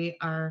agree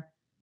are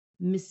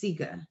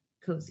mysiga,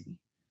 cozy.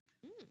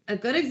 A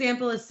good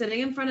example is sitting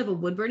in front of a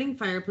wood-burning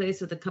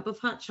fireplace with a cup of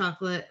hot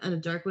chocolate on a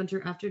dark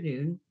winter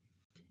afternoon.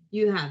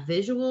 You have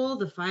visual,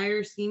 the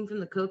fire, steam from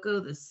the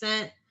cocoa, the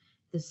scent,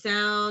 the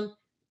sound,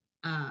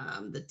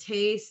 the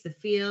taste, the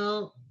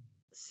feel.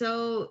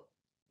 So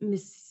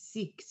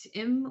mysigt,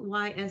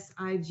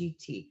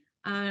 M-Y-S-I-G-T.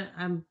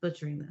 I'm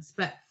butchering this,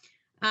 but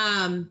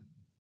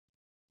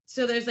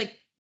so there's like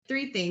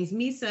three things.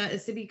 Mysa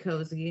is to be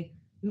cozy,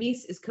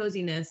 mys is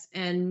coziness,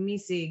 and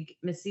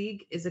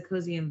mysig is a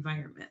cozy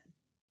environment.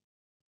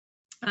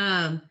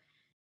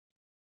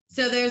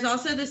 So there's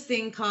also this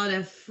thing called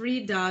a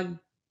fredagsmys.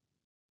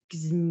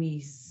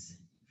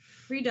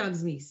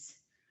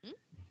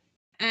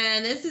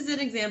 And this is an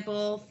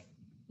example.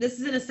 This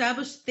is an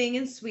established thing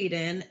in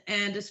Sweden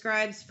and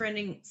describes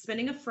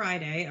spending a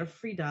Friday or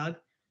fredag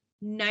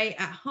night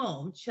at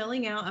home,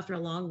 chilling out after a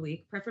long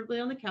week, preferably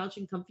on the couch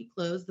in comfy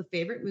clothes, the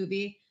favorite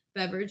movie,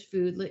 beverage,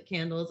 food, lit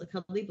candles, a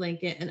cuddly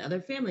blanket, and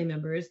other family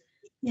members.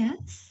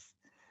 Yes.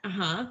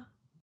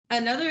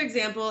 Another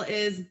example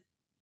is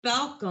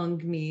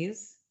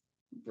balkongmys,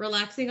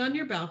 relaxing on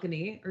your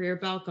balcony or your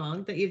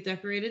balcony that you've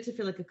decorated to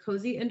feel like a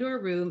cozy indoor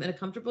room and a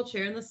comfortable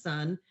chair in the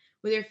sun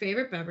with your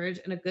favorite beverage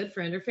and a good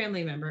friend or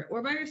family member,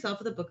 or by yourself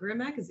with a book or a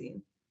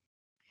magazine.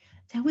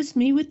 That was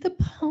me with the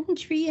palm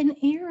tree and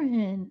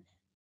Aaron.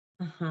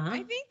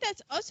 I think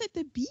that's us at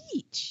the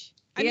beach.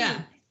 I Yeah.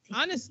 mean,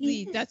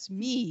 honestly, that's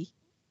me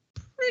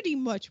pretty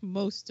much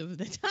most of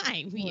the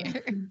time here.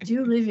 Well, you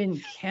do live in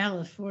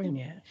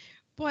California.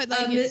 But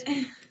like it's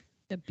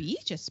the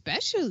beach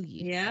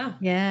especially. Yeah.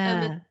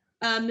 Yeah.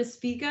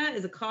 Misfiga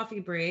is a coffee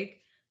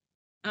break.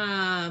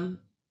 A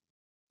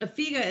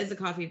figa is a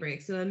coffee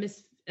break. So a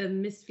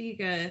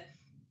misfiga,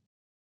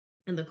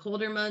 in the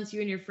colder months, you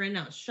and your friend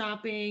out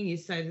shopping, you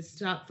decide to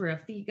stop for a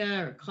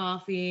figa or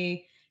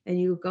coffee, and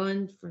you go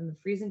in from the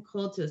freezing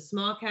cold to a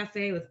small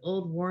cafe with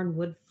old worn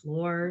wood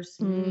floors.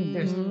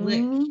 There's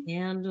lit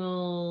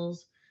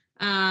candles.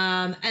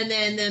 And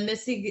then the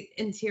misty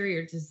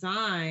interior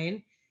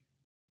design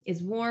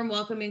is warm,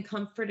 welcoming,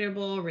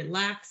 comfortable,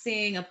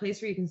 relaxing, a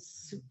place where you can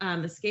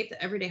escape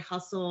the everyday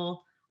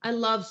hustle. I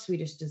love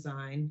Swedish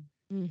design.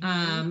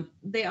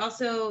 They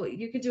also,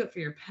 you can do it for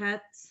your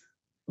pets.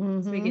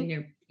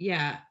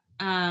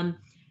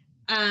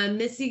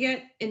 Misty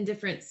in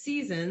different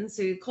seasons.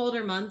 So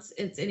colder months,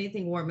 it's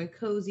anything warm and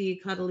cozy,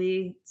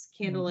 cuddly, it's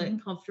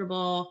candlelit,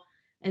 comfortable.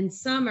 And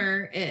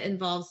summer, it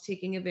involves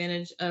taking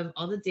advantage of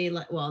all the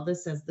daylight. Well,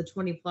 this says the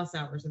 20 plus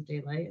hours of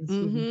daylight in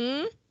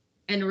Sweden.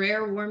 And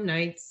rare warm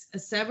nights, a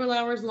several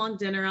hours long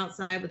dinner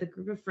outside with a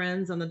group of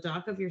friends on the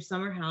dock of your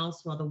summer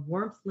house while the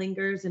warmth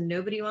lingers and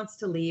nobody wants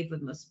to leave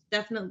would most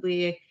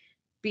definitely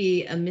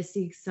be a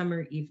misty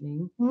summer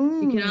evening.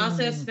 You can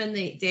also spend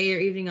the day or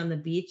evening on the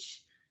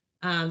beach.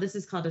 This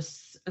is called a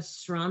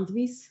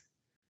strandmys,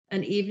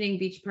 an evening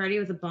beach party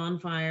with a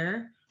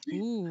bonfire.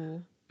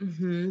 Ooh.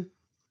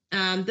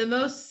 The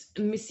most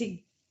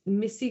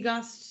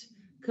missigast,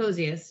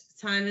 coziest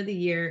time of the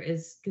year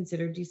is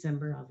considered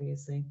December,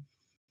 obviously,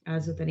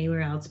 as with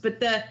anywhere else.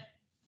 But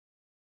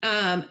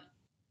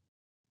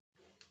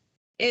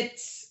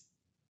it's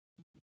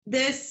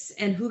this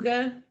and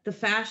hygge, the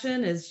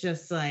fashion is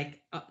just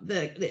like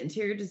the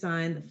interior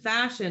design. The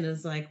fashion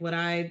is like what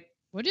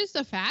is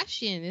the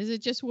fashion? Is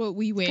it just what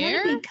we wear?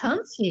 It's gotta be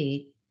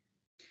comfy.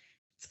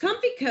 It's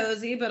comfy,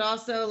 cozy, but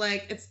also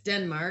like it's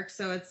Denmark,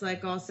 so it's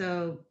like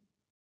also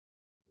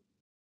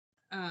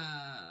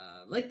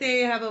like they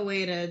have a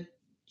way to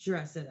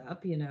dress it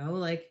up, you know,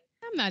 like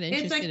I'm not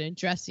interested in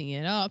dressing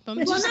it up.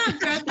 Not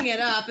dressing it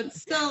up.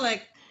 It's still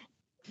like,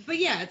 but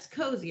yeah, it's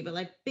cozy, but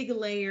like big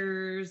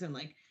layers and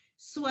like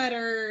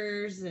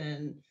sweaters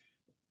and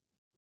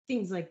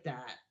things like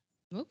that.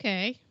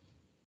 Okay.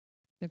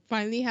 I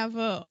finally have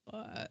a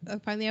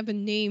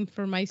name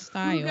for my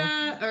style.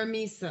 Hygge or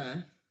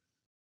Mysa.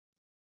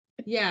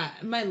 Yeah,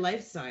 my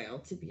lifestyle,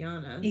 to be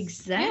honest.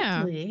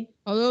 Exactly. Yeah.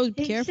 Although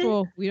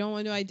careful, we don't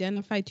want to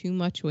identify too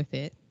much with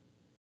it.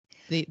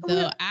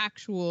 The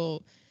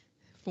actual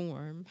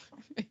form.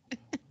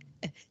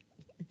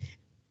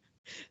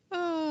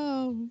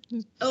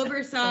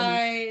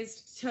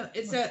 Oversized.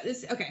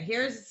 Okay,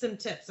 here's some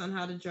tips on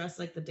how to dress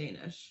like the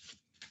Danish.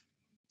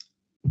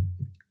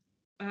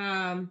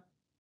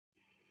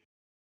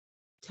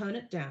 tone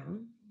it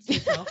down. So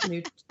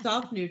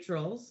soft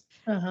neutrals,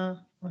 Uh-huh.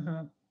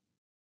 Uh-huh.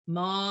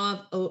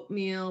 mauve,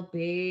 oatmeal,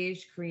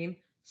 beige, cream,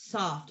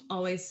 soft,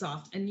 always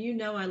soft. And you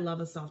know I love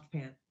a soft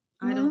pant.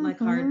 I don't like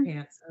hard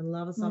pants. I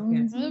love a soft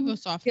pants. I love a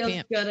soft Feels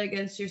pant. good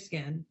against your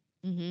skin.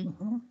 Mm-hmm.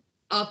 Uh-huh.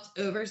 Opt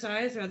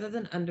oversized rather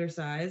than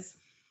undersize.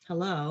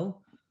 Hello.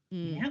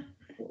 Mm. Yep.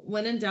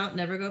 When in doubt,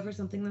 never go for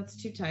something that's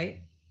too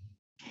tight.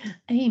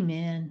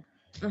 Amen.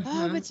 Oh,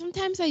 Uh-huh. but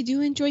sometimes I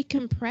do enjoy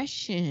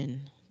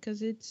compression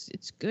because it's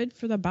good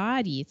for the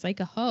body. It's like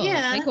a hug,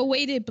 Yeah. like a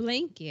weighted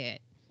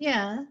blanket.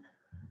 Yeah.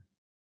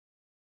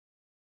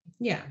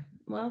 Yeah.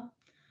 Well,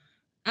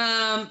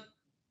 and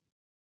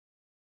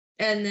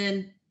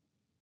then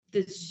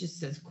this just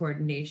says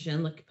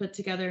coordination. Look put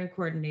together and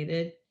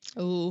coordinated.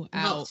 Oh,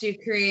 Helps out. you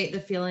create the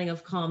feeling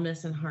of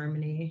calmness and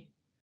harmony.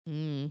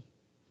 Mm.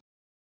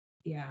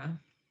 Yeah.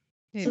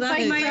 Hey, So that's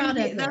Quite my proud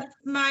of it. That's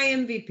my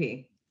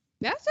MVP.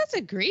 that's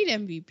a great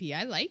MVP.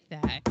 I like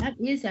that. That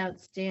is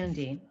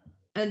outstanding.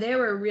 And they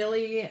were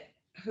really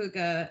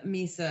hookah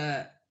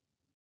misa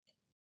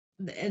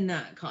in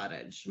that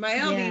cottage. My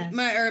Yes.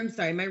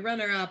 my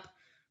runner up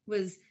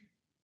was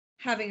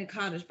having a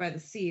cottage by the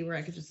sea where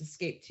I could just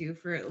escape to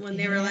for when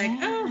they were like,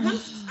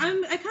 oh,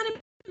 I kind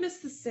of miss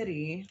the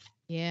city.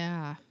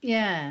 Yeah,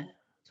 Yeah.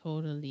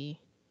 totally.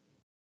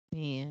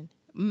 Man,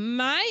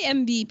 my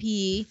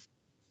MVP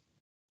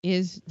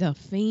is the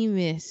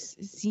famous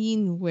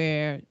scene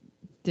where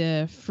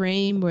the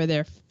frame where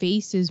their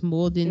face is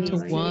molded into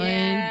Oh, one.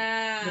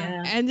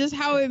 Yeah. And just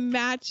how it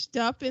matched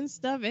up and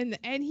stuff,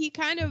 and he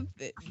kind of,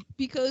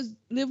 because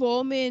Liv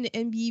Ullmann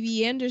and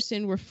Bibi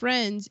Andersson were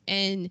friends,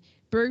 and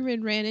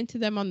Bergman ran into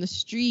them on the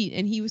street,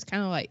 and he was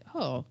kind of like,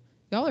 "Oh,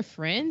 y'all are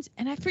friends?"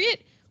 And I forget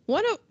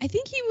I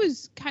think he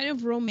was kind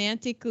of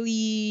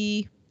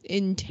romantically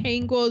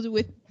entangled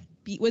with,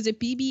 was it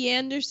Bibi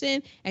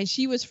Andersson, and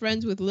she was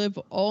friends with Liv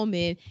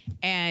Ullmann,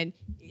 and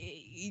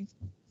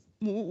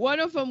one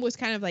of them was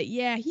kind of like,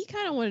 yeah, he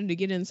kind of wanted to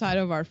get inside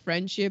of our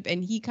friendship,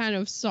 and he kind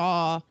of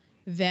saw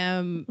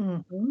them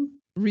Mm-hmm.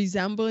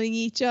 resembling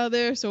each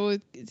other. So,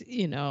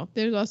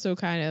 there's also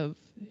kind of,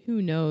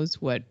 who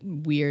knows what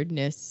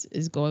weirdness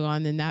is going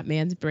on in that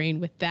man's brain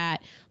with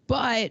that.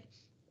 But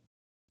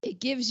it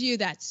gives you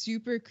that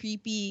super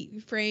creepy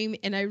frame.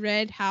 And I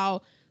read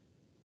how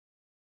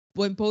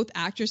when both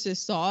actresses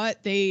saw it,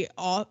 they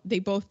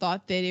both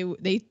thought that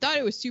they thought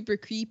it was super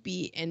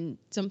creepy, and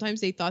sometimes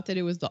they thought that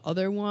it was the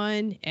other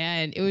one,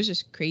 and it was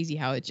just crazy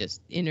how it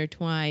just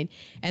intertwined.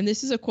 And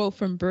this is a quote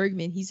from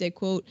Bergman. He said,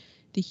 quote,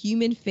 "The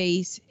human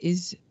face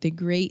is the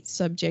great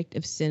subject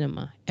of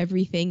cinema.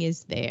 Everything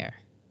is there."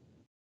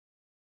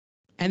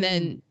 And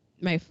then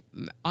my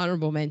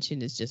honorable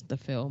mention is just the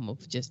film of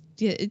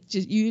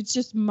it's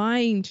just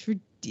mind for,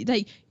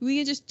 like, we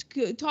can just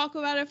talk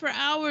about it for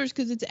hours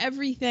because it's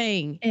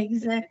everything.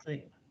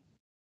 Exactly.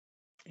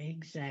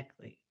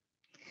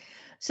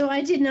 So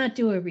I did not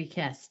do a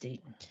recasting.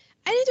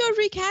 I didn't do a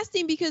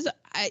recasting because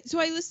I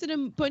listed a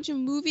bunch of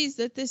movies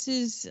that this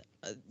is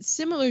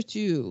similar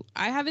to.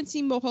 I haven't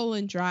seen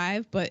Mulholland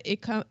Drive, but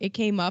it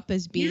came up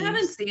as being. You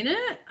haven't seen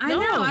it? I No.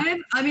 know.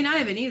 I mean, I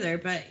haven't either,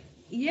 but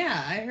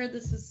yeah, I heard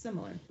this is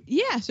similar.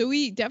 Yeah, so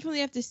we definitely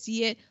have to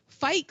see it.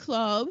 Fight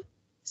Club,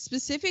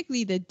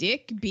 specifically the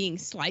dick being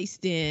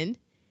sliced in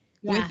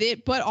with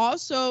it, but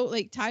also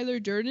like Tyler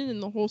Durden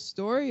and the whole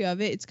story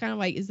of it. It's kind of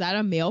like, is that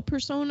a male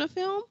persona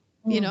film?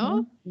 You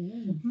know?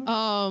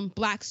 Mm-hmm.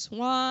 Black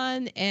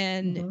Swan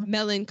and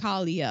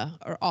Melancholia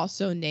are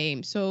also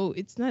named. So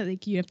it's not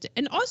like you have to.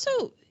 And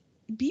also,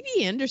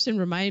 Bibi Andersson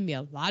reminded me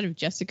a lot of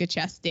Jessica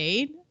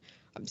Chastain.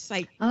 I'm just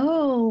like,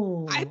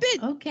 I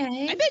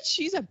bet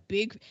she's a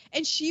big,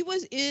 and she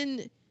was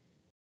in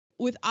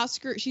with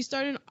Oscar. She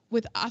started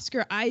with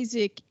Oscar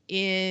Isaac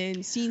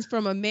in Scenes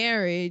from a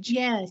Marriage,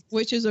 Yes,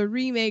 which is a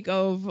remake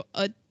of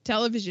a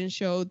television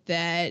show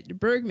that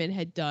Bergman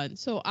had done.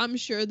 So I'm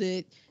sure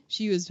that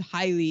she was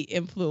highly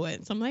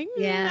influenced. I'm like,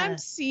 I'm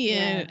seeing.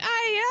 Yeah.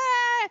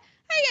 I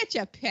got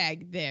you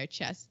pegged there,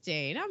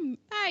 Chastain.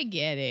 I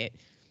get it.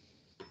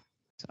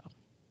 So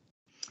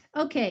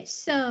Okay,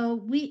 so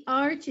we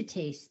are to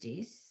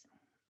tasties.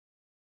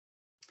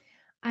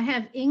 I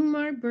have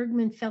Ingmar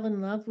Bergman fell in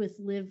love with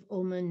Liv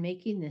Ullmann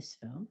making this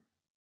film.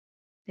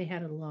 They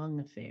had a long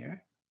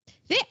affair.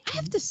 I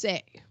have to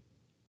say,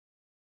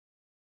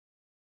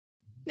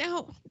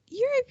 now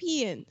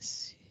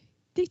Europeans,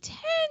 they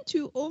tend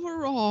to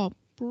overall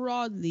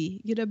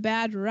broadly get a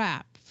bad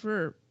rap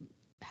for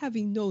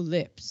having no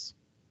lips.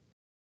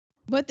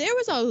 But there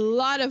was a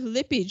lot of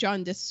lippage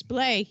on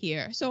display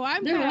here. So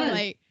I'm kind of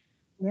like,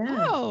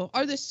 oh,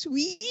 are the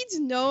Swedes?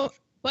 No.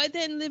 But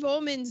then Liv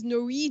Ullmann's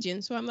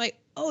Norwegian. So I'm like,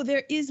 oh,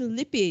 there is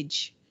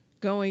lippage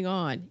going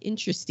on.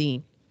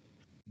 Interesting.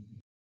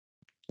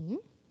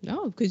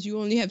 No, because you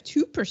only have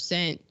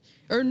 2%.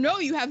 Or no,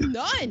 you have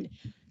none.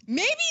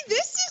 Maybe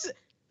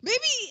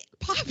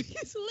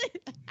Poppy's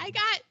lip.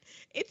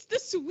 It's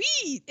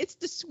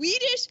the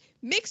Swedish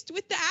mixed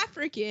with the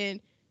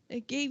African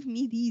that gave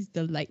me these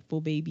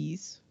delightful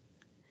babies.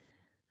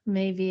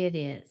 Maybe it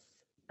is.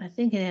 I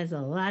think it has a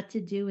lot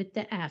to do with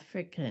the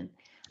African.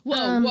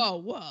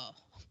 Whoa.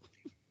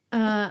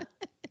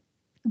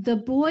 The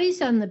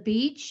boys on the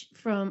beach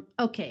from,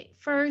 okay,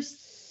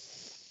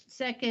 first,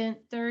 second,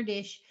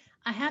 third-ish.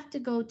 I have to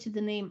go to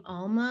the name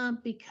Alma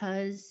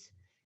because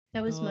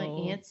that was my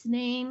Oh. aunt's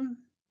name.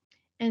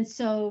 And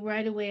so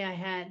right away I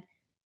had,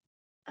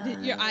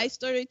 Did your eyes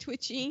started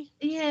twitching?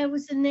 yeah, it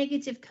was a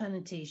negative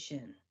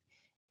connotation.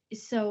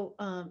 So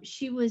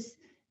she was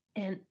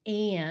an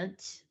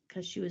aunt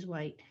because she was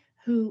white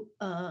who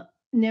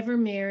never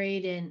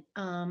married and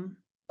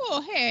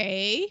Oh,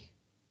 hey.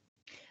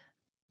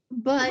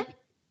 but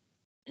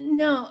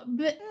no,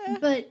 Eh.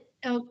 but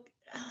oh,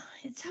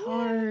 it's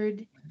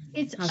hard.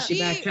 It's How's she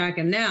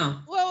backtracking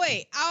now? Well,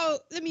 wait.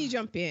 Let me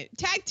jump in.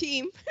 Tag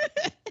team.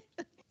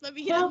 Let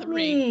me get in help the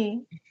ring.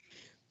 me.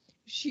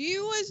 She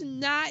was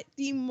not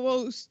the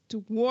most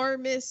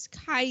warmest,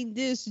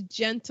 kindest,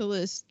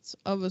 gentlest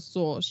of a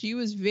soul. She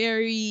was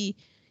very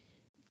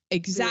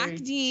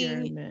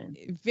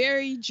exacting,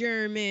 very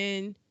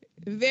German,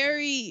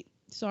 very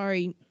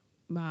sorry,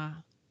 ma,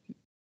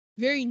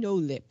 very no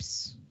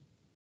lips,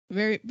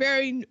 very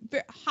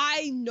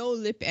high no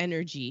lip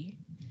energy.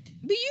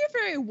 But you're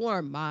very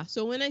warm, ma.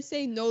 So when I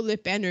say no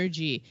lip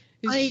energy,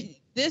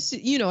 this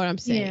you know what I'm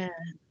saying. Yeah,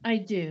 I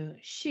do.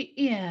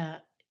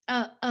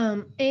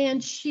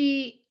 And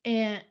she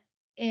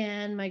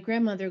and my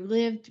grandmother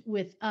lived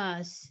with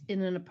us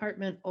in an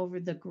apartment over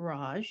the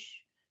garage.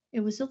 It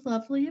was a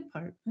lovely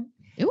apartment.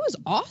 It was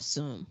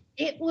awesome.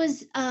 It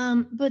was,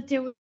 but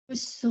there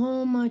was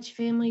so much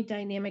family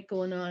dynamic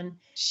going on.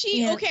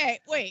 Okay,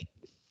 wait.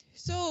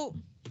 So,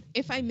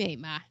 if I may,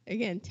 Ma,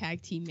 again,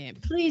 tag team name.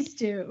 Please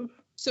do.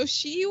 So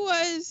she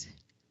was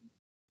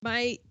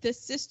the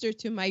sister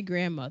to my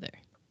grandmother,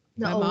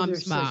 my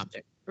mom's mom.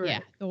 Right. Yeah,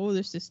 the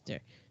older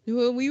sister.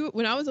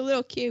 When I was a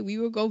little kid, we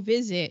would go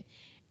visit,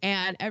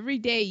 and every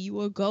day you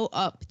would go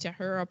up to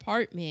her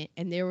apartment,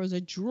 and there was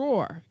a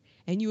drawer,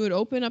 and you would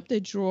open up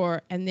the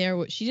drawer, and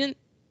she didn't.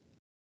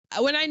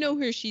 When I know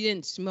her, she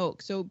didn't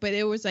smoke. So, but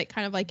it was like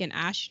kind of like an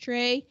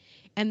ashtray,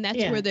 and that's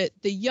where the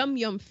Yum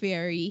Yum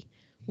fairy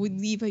would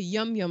leave a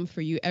yum yum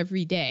for you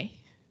every day.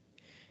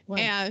 Wow.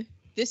 And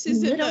this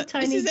is it's in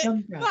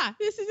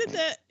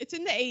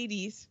the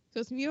 80s. So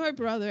it's me and my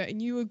brother,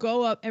 and you would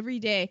go up every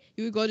day.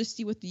 You would go to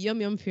see what the Yum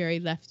Yum Fairy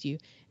left you,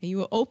 and you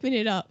would open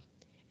it up,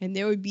 and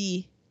there would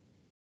be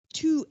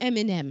 2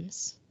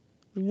 M&Ms.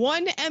 A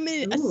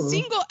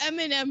single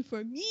M&M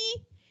for me,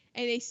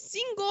 and a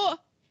single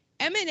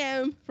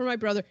M&M for my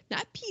brother.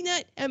 Not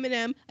peanut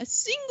M&M, a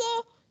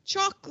single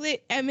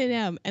chocolate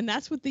M&M, and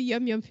that's what the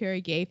Yum Yum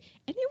Fairy gave.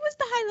 And it was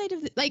the highlight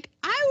of it.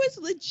 I was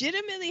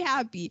legitimately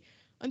happy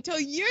until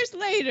years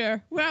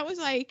later when I was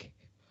like,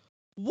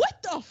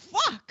 what the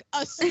fuck?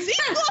 A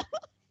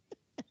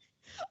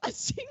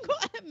single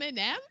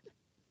M&M?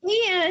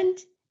 And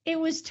it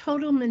was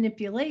total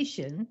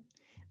manipulation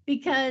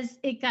because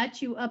it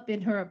got you up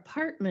in her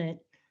apartment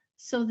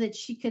so that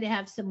she could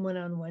have some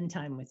one-on-one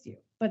time with you.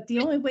 But the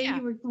only way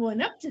you were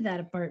going up to that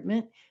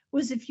apartment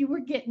was if you were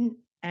getting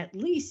at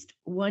least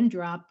 1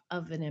 drop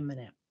of an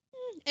M&M.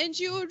 And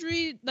she would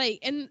read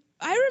and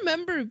I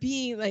remember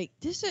being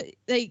this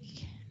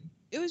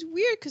it was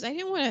weird because I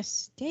didn't want to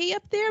stay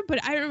up there,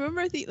 but I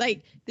remember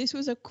this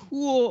was a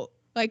cool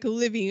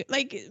living,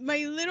 my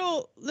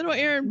little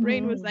Aaron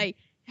brain was like,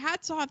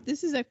 hats off,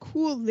 this is a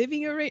cool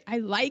living area. I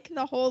like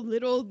the whole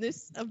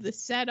littleness of the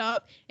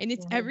setup, and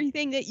it's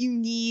everything that you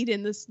need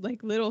in this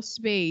little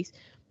space.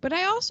 But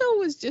I also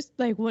was just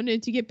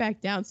wanted to get back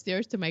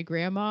downstairs to my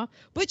grandma,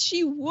 but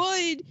she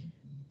would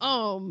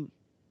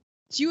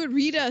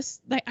read us,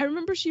 I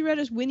remember she read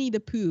us Winnie the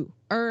Pooh,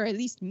 or at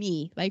least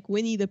me,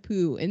 Winnie the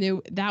Pooh,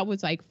 and that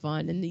was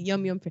fun, and the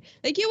Yum Yum,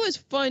 it was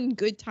fun,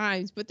 good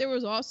times, but there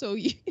was also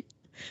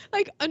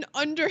an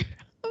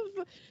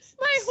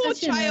my whole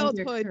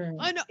childhood,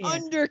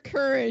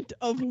 undercurrent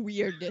of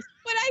weirdness.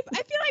 But I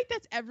feel like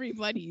that's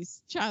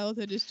everybody's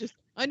childhood, is just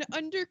an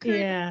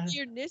undercurrent of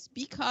weirdness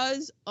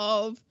because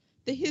of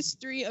the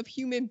history of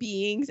human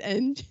beings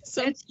and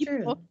some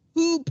people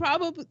who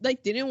probably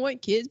didn't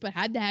want kids but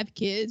had to have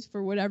kids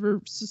for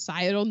whatever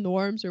societal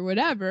norms or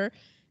whatever.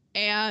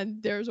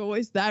 And there's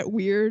always that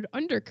weird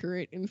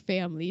undercurrent in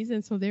families,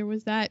 and so there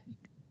was that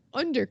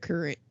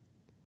undercurrent.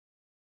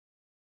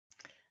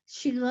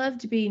 She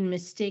loved being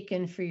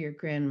mistaken for your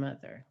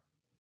grandmother.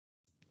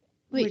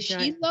 Wait,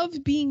 she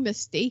loved being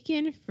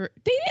mistaken for?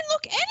 They didn't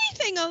look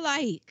anything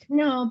alike.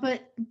 No,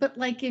 but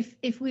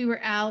if we were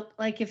out,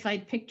 if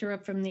I'd picked her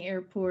up from the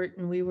airport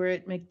and we were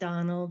at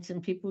McDonald's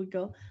and people would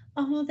go,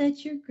 "Oh,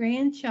 that's your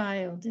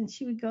grandchild," and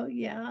she would go,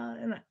 "Yeah,"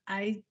 and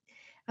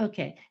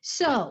okay.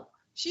 So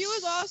she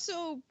was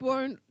also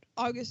born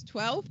August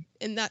 12th,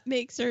 and that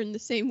makes her in the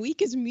same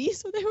week as me.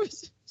 So there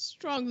was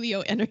strong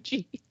Leo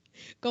energy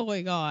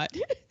going on.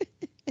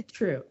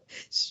 True.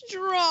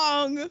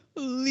 Strong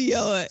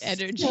Leo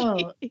energy.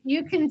 So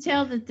you can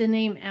tell that the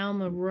name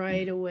Alma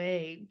right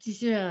away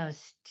just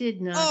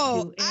did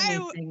not do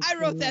anything. I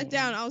wrote that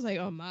down. I was like,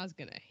 oh, Ma's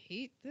gonna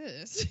hate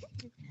this.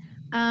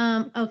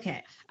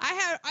 Okay.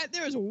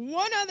 There was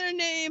one other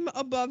name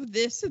above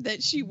this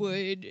that she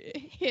would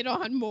hit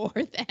on more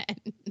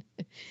than.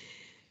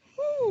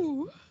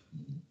 Woo.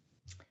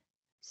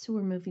 So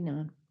we're moving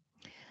on.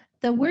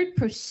 The word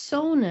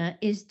persona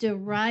is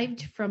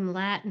derived from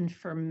Latin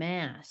for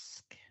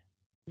mask.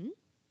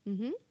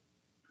 Mm-hmm.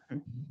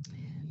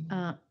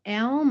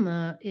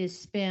 Alma is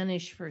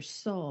Spanish for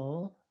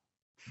soul.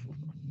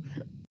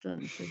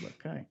 Doesn't say what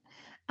kind.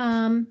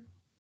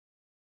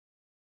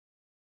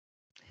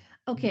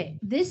 Okay,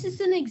 this is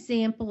an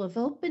example of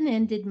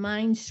open-ended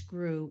mind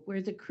screw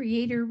where the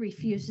creator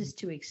refuses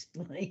to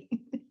explain.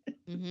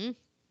 Mm-hmm.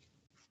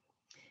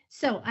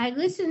 So I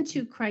listened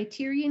to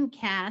Criterion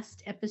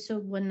Cast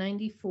episode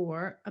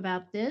 194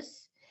 about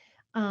this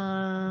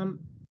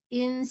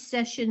in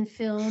session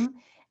film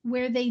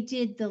where they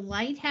did The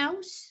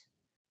Lighthouse,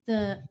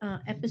 the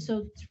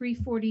episode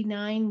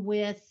 349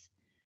 with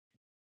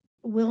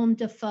Willem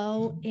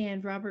Dafoe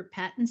and Robert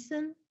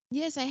Pattinson.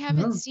 Yes, I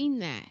haven't seen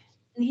that.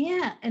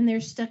 Yeah, and they're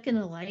stuck in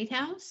a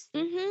lighthouse.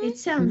 Mm-hmm. It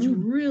sounds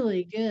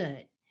really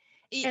good.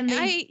 And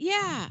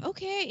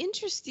okay,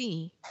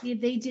 interesting.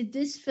 They did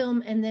this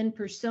film and then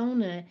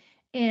Persona,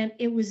 and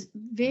it was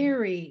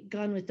very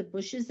Gone with the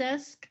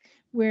Bushes-esque,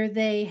 where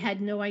they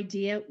had no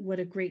idea what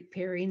a great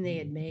pairing they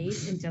had made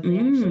until they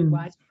actually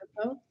watched them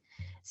both.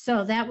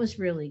 So that was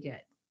really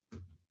good.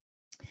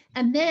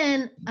 And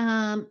then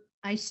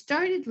I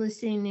started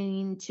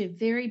listening to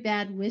Very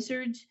Bad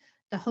Wizards,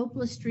 The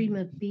Hopeless Dream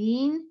of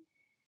Being,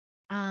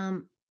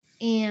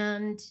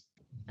 and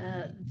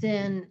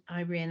then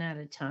I ran out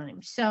of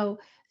time. So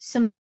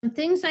some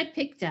things I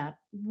picked up.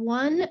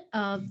 One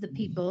of the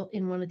people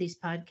in one of these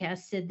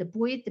podcasts said the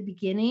boy at the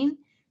beginning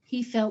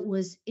he felt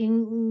was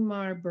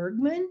Ingmar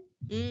Bergman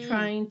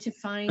trying to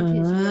find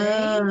his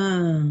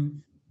way.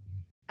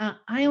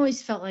 I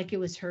always felt like it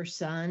was her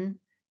son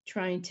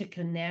trying to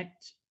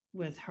connect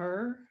with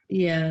her.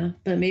 Yeah,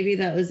 but maybe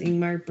that was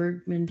Ingmar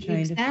Bergman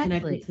trying to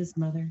connect with his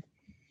mother.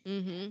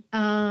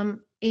 Mm-hmm.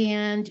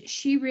 And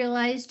she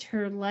realized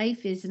her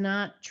life is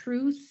not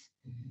truth,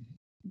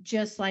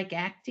 just like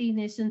acting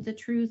isn't the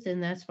truth,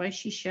 and that's why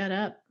she shut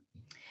up.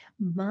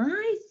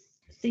 My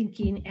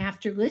thinking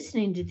after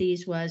listening to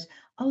these was,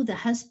 oh, the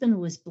husband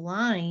was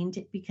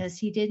blind because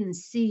he didn't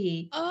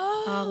see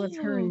all of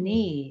her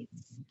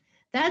needs.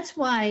 That's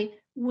why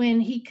when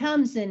he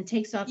comes and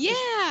takes off his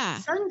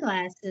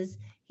sunglasses,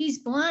 he's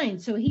blind,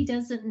 so he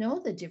doesn't know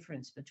the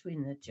difference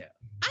between the two.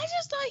 I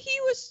just thought he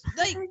was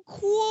like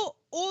cool,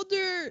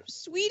 older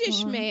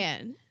Swedish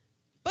man.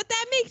 But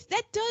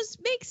that does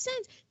make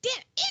sense.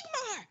 Damn,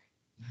 Ingmar!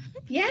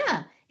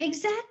 Yeah,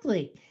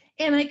 exactly.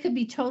 And I could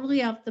be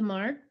totally off the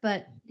mark,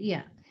 but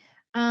yeah.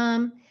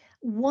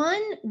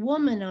 One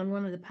woman on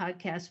one of the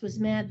podcasts was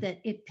mad that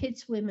it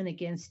pits women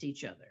against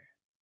each other.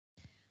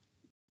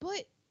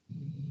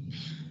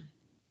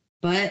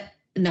 But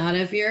not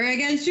if you're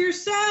against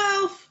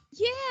yourself.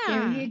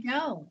 Yeah.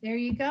 There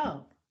you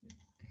go.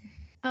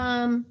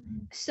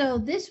 So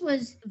this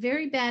was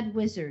Very Bad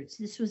Wizards.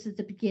 This was at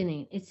the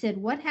beginning. It said,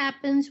 what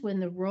happens when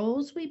the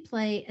roles we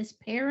play as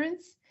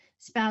parents,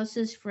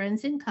 spouses,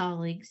 friends, and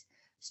colleagues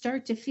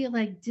start to feel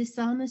like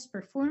dishonest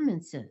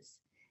performances,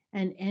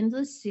 an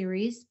endless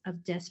series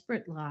of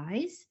desperate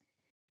lies?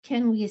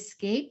 Can we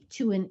escape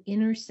to an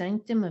inner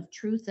sanctum of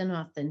truth and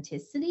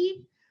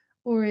authenticity?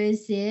 Or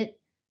is it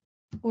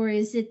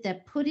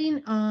that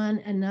putting on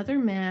another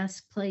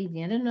mask, playing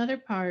yet another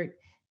part,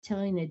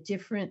 telling a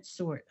different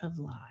sort of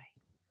lie?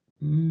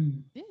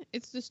 Yeah,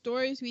 it's the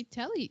stories we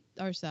tell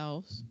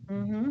ourselves.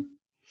 Mm-hmm.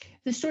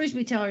 The stories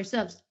we tell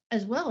ourselves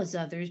as well as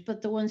others,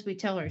 but the ones we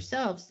tell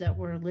ourselves that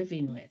we're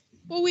living with.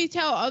 Well, we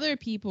tell other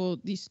people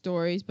these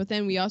stories, but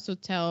then we also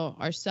tell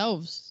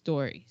ourselves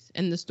stories.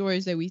 And the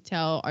stories that we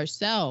tell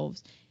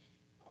ourselves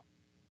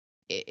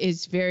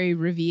is very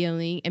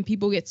revealing, and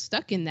people get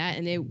stuck in that,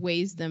 and it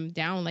weighs them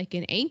down like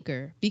an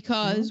anchor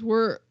because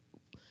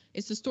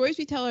it's the stories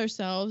we tell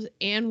ourselves,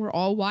 and we're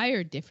all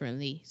wired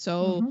differently.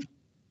 So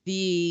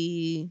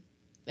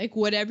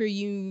whatever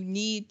you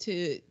need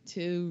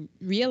to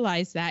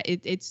realize that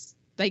it's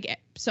like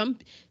some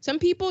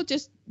people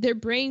just their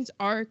brains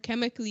are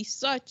chemically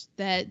such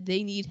that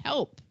they need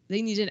help.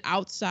 They need an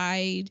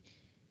outside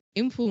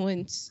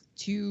influence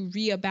to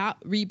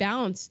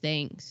rebalance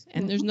things,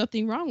 and there's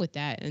nothing wrong with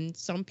that. And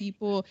some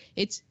people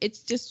it's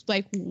just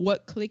like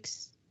what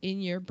clicks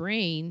in your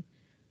brain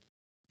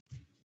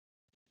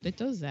that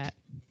does that.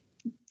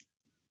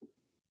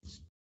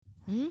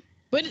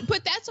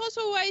 But that's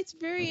also why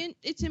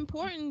it's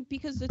important,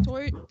 because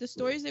the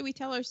stories that we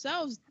tell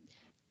ourselves,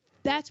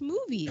 that's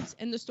movies,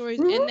 and the stories,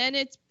 and then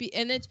it's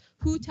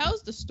who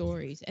tells the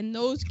stories, and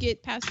those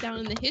get passed down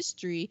in the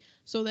history.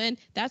 So then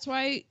that's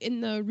why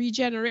in the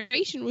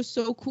regeneration was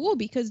so cool,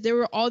 because there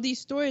were all these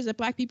stories that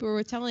Black people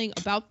were telling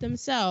about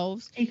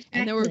themselves,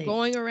 and they were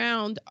going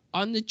around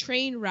on the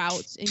train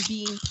routes and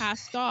being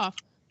passed off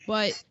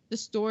But the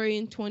story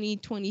in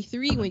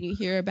 2023, when you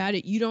hear about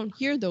it, you don't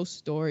hear those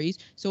stories.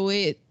 So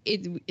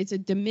it's a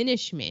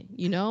diminishment,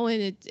 you know,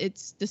 and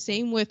it's the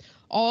same with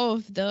all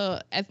of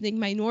the ethnic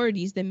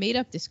minorities that made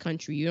up this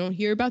country. You don't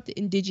hear about the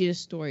indigenous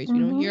stories. You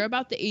don't hear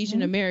about the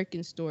Asian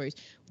American stories.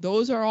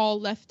 Those are all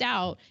left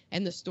out.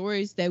 And the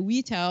stories that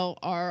we tell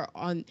are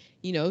on,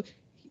 you know,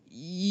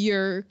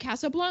 your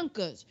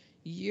Casablancas,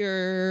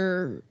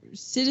 your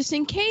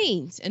Citizen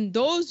Kanes, and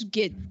those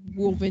get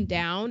woven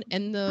down.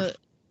 And the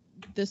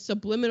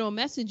subliminal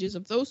messages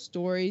of those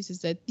stories is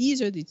that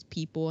these are these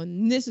people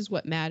and this is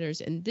what matters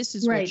and this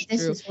is what's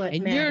this true, is what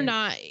and matters. you're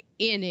not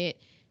in it.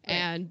 Right.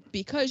 And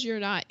because you're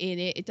not in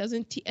it, it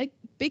doesn't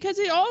because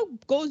it all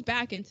goes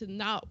back into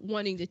not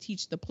wanting to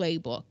teach the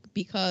playbook,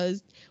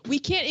 because we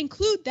can't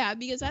include that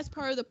because that's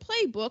part of the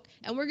playbook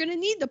and we're going to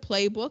need the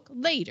playbook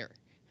later.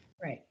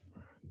 Right.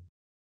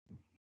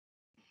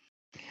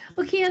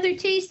 Okay, other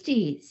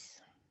tasties.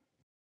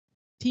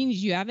 Teen, did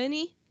you have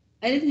any?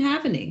 I didn't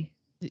have any.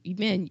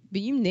 Man,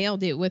 but you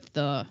nailed it with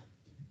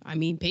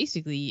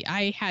basically,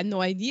 I had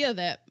no idea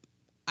that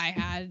I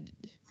had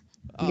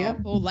a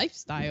whole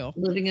lifestyle.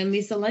 Living a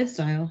Misa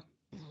lifestyle.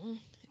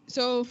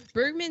 So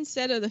Bergman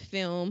said of the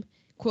film,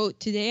 quote,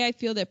 "Today I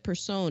feel that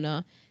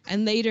persona,"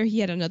 and later he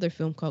had another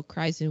film called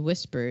Cries and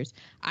Whispers,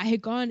 "I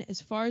had gone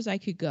as far as I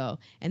could go,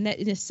 and that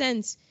in a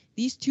sense,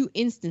 these two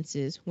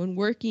instances, when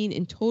working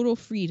in total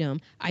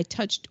freedom, I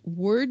touched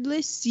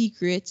wordless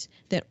secrets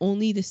that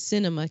only the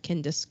cinema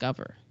can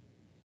discover."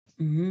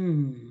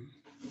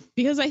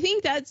 Because I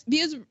think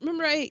because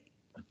remember,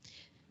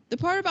 the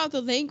part about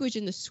the language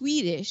in the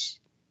Swedish,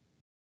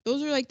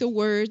 those are like the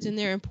words and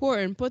they're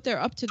important, but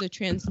they're up to the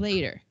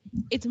translator.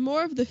 It's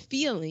more of the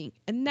feeling,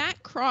 and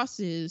that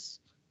crosses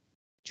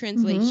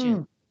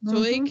translation.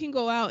 So it can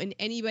go out and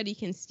anybody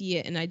can see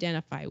it and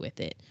identify with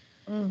it.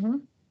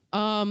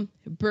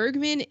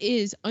 Bergman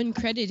is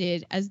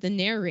uncredited as the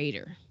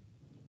narrator.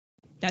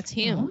 That's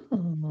him.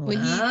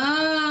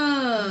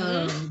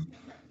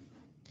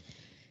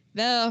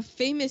 The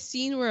famous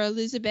scene where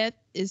Elizabeth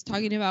is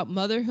talking about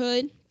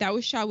motherhood, that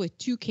was shot with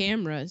 2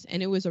 cameras,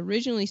 and it was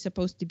originally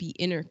supposed to be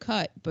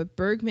intercut, but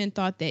Bergman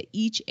thought that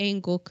each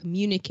angle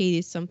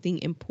communicated something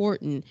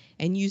important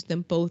and used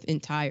them both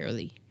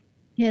entirely.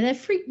 Yeah, that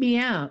freaked me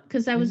out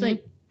because I was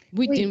like,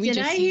 wait, did we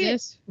just see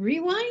this?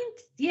 Rewind?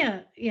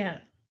 Yeah.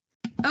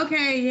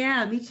 Okay,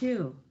 yeah, me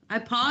too. I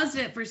paused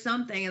it for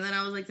something, and then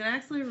I was like, did I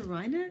actually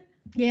rewind it?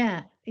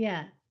 Yeah.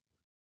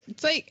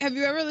 It's like, have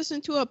you ever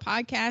listened to a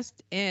podcast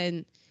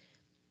and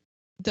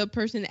the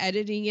person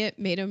editing it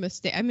made a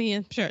mistake? I mean,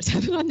 I'm sure it's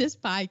happened on this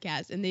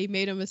podcast, and they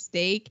made a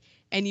mistake,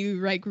 and you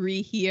like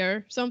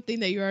rehear something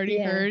that you already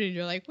heard, and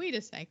you're like, wait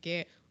a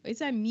second, is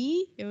that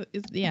me?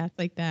 It's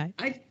like that.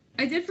 I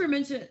did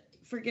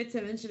forget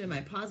to mention in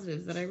my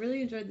positives that I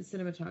really enjoyed the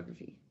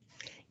cinematography.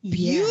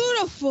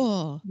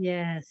 Beautiful.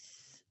 Yes,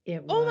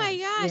 it was. Oh my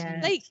gosh.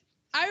 Yes. Like,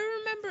 I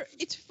remember,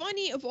 it's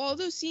funny, of all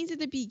those scenes at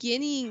the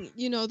beginning,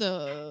 you know,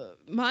 the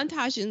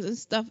montages and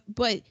stuff,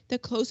 but the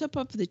close-up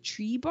of the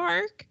tree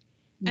bark,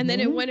 and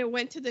then when it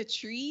went to the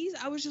trees,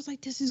 I was just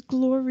like, this is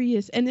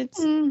glorious. And it's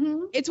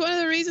one of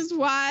the reasons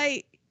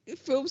why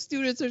film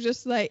students are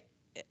just like,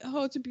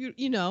 oh, it's a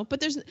beautiful, you know, but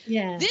this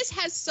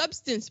has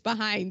substance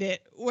behind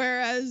it,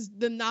 whereas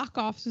the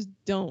knockoffs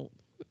don't.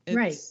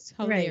 It's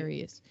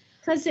hilarious.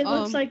 Because it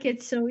looks like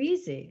it's so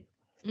easy.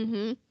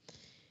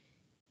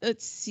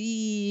 Let's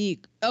see.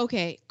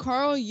 Okay,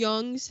 Carl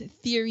Jung's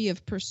theory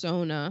of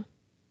persona,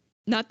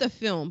 not the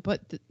film,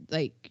 but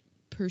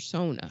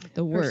persona,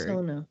 the word.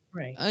 Persona,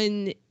 right.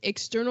 An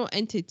external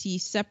entity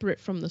separate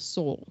from the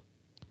soul.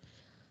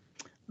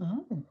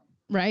 Oh.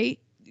 Right?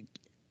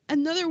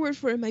 Another word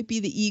for it might be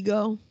the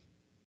ego.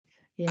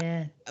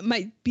 Yeah. It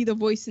might be the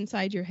voice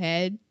inside your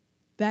head.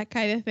 That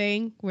kind of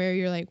thing, where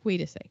you're like,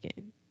 wait a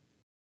second.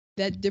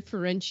 That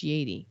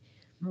differentiating.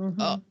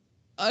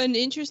 An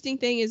interesting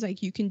thing is,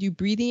 like, you can do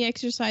breathing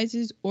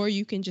exercises, or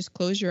you can just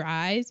close your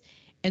eyes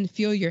and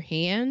feel your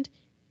hand,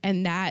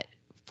 and that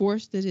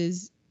force that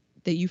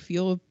you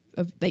feel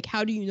of, like,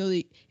 how do you know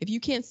that if you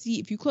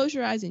close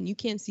your eyes and you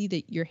can't see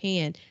that your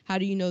hand, how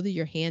do you know that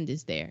your hand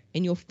is there?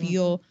 And you'll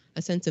feel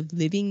a sense of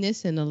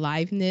livingness and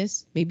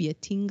aliveness, maybe a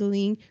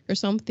tingling or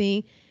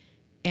something.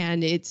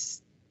 And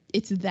it's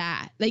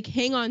that, like,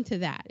 hang on to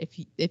that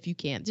if you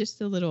can. Just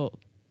a little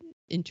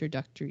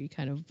introductory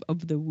kind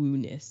of the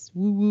woo-ness.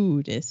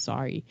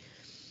 Sorry,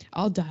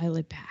 I'll dial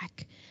it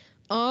back.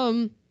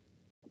 The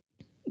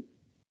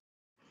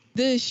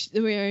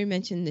way I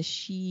mentioned the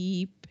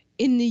sheep.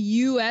 In the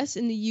US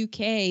and the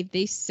UK,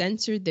 they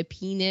censored the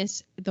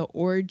penis, the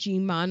orgy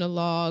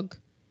monologue,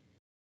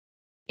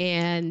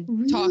 and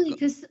really,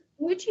 because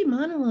orgy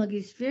monologue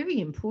is very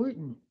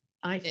important,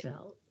 I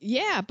felt.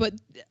 Yeah, but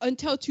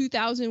until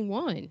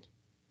 2001,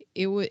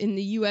 it was in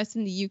the US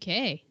and the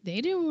UK.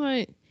 They didn't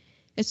want,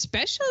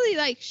 especially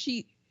like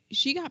she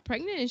got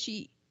pregnant and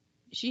she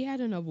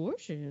had an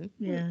abortion.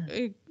 Yeah.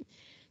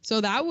 So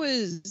that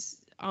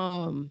was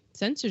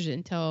censored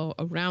until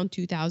around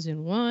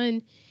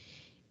 2001.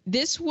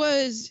 This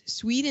was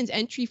Sweden's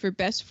entry for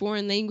Best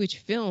Foreign Language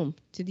Film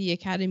to the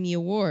Academy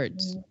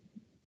Awards,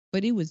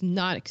 but it was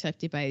not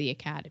accepted by the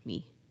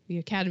Academy. The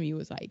Academy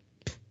was like,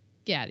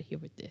 get out of here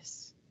with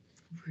this.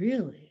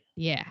 Really?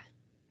 Yeah.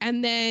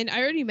 And then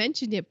I already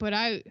mentioned it, but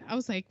I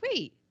was like,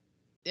 wait,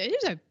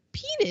 there's a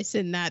penis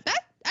in that.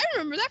 I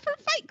remember that from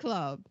Fight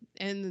Club.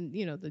 And,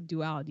 you know, the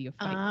duality of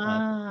Fight Club.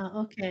 Ah,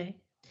 okay.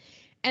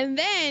 And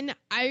then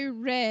I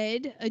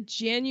read a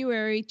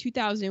January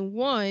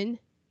 2001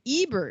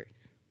 Ebert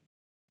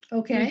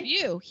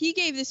review. He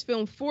gave this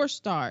film 4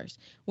 stars.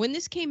 When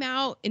this came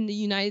out in the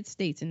United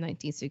States in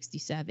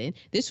 1967,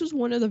 this was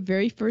one of the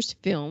very first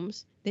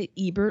films that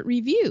Ebert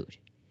reviewed.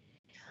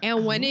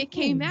 And when it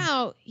came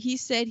out, he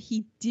said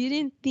he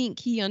didn't think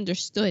he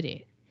understood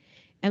it.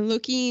 And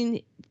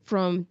looking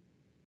from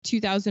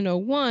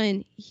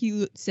 2001,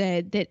 he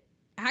said that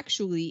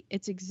actually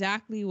it's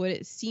exactly what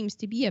it seems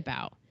to be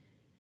about.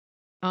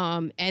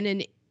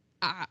 And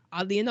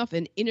oddly enough,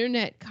 an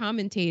internet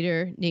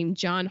commentator named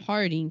John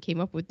Harding came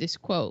up with this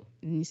quote.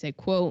 And he said,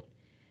 quote,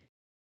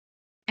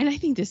 and I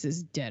think this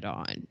is dead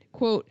on,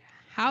 quote,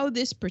 how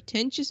this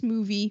pretentious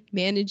movie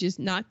manages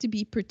not to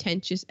be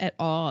pretentious at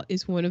all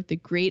is one of the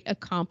great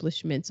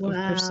accomplishments of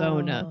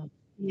Persona.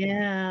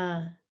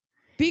 Yeah.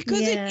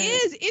 Because it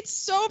is. It's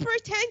so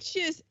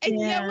pretentious. And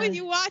yet when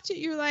you watch it,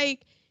 you're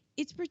like,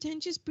 it's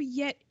pretentious, but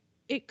yet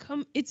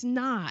it's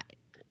not.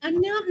 I'm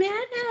not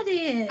mad at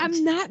it.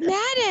 I'm not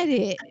mad at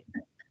it.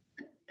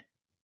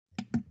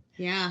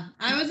 Yeah.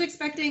 I was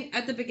expecting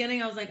at the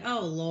beginning, I was like,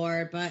 oh,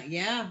 Lord. But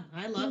yeah,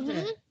 I loved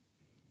it.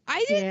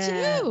 I did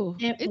too.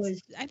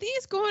 I think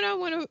it's going on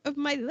one of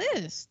my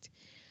list.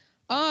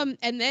 And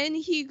then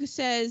he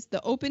says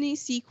the opening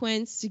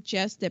sequence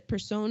suggests that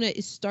Persona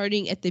is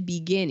starting at the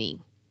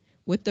beginning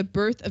with the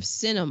birth of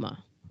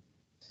cinema.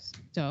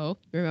 So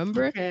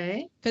remember?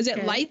 Okay. Because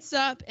it lights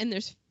up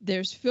and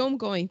there's film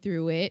going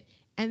through it.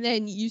 And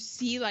then you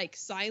see like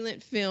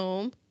silent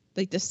film,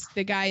 like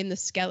the guy in the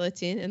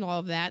skeleton and all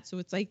of that. So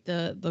it's like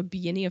the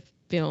beginning of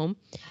film.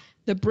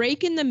 The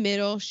break in the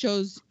middle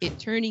shows it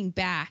turning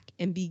back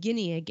and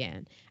beginning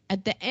again.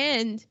 At the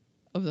end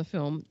of the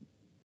film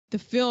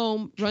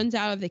runs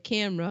out of the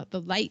camera, the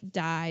light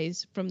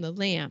dies from the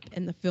lamp,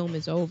 and the film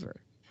is over.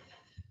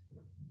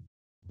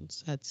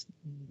 So it's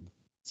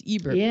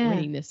Ebert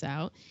pointing this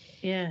out.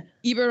 Yeah.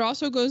 Ebert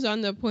also goes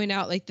on to point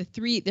out like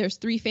there's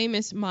 3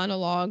 famous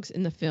monologues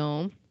in the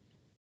film.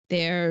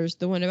 There's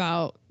the one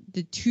about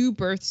the 2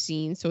 birth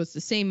scenes, so it's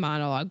the same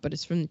monologue, but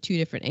it's from 2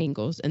 different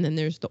angles. And then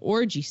there's the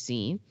orgy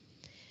scene.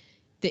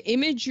 The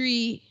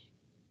imagery,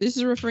 this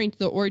is referring to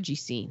the orgy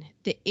scene.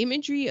 The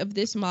imagery of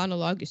this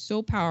monologue is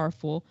so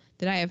powerful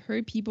that I have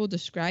heard people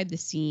describe the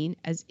scene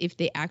as if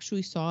they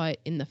actually saw it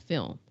in the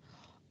film.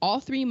 In all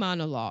three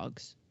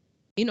monologues,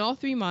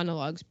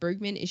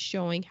 Bergman is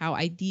showing how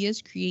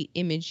ideas create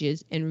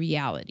images and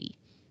reality.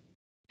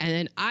 And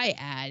then I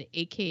add,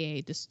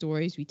 AKA the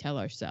stories we tell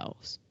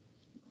ourselves.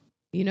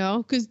 You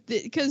know,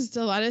 because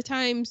a lot of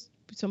times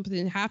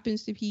something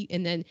happens to people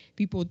and then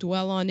people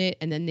dwell on it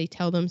and then they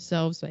tell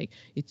themselves like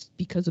it's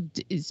because of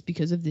this.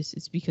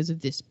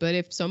 But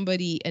if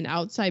an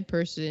outside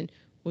person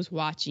was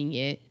watching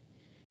it,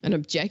 an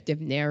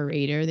objective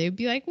narrator, they'd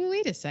be like, well,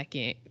 wait a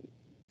second,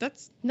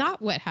 that's not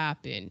what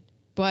happened.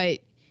 But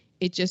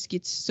it just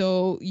gets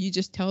so, you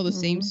just tell the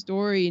same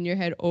story in your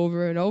head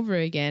over and over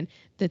again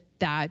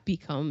that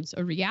becomes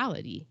a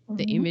reality.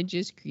 The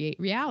images create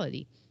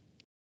reality.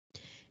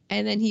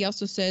 And then he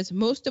also says,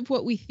 most of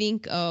what we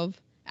think of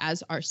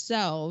as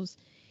ourselves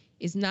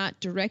is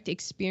not direct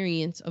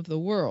experience of the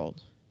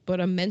world, but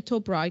a mental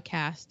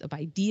broadcast of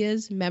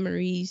ideas,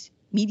 memories,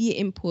 media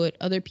input,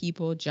 other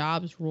people,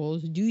 jobs,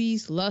 roles,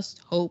 duties, lusts,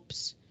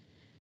 hopes,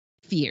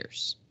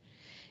 fears.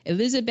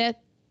 Elizabeth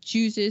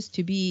chooses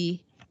to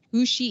be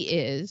who she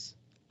is.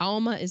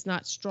 Alma is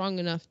not strong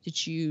enough to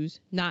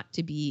choose not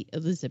to be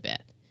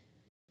Elizabeth.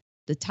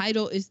 The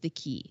title is the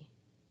key.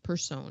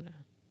 Persona.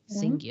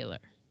 Singular.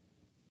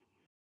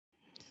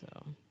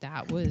 So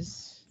that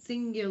was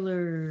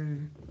singular.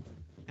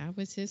 That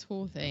was his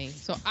whole thing.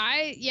 So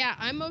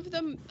I'm of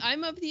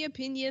the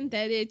opinion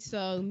that it's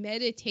a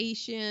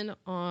meditation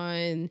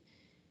on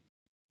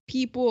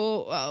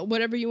people,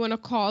 whatever you want to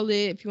call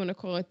it. If you want to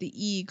call it the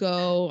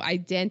ego,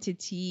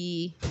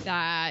 identity,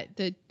 that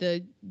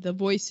the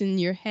voice in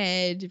your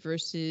head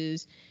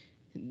versus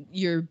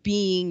your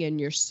being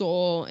and your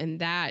soul, and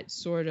that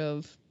sort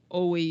of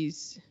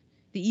always.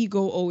 The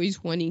ego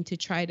always wanting to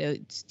try to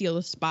steal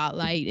a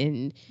spotlight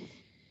and,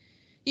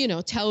 you know,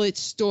 tell its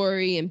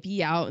story and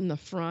be out in the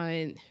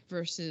front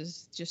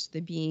versus just the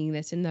being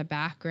that's in the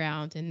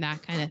background and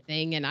that kind of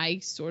thing. And I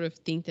sort of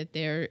think that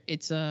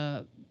it's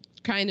a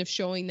kind of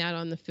showing that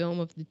on the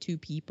film of the 2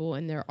 people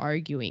and they're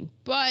arguing.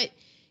 But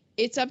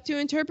it's up to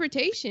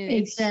interpretation.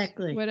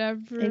 Exactly. It's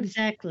whatever.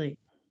 Exactly.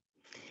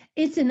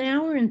 It's an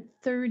hour and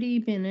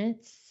 30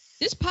 minutes.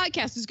 This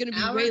podcast is going to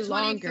be way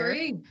longer.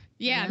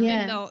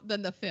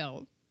 Than the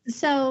film.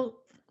 So,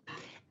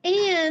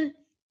 and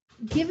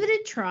give it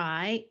a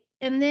try.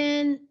 And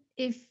then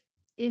if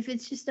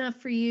it's just not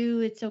for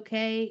you, it's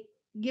okay.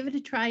 give it a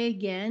try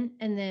again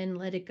and then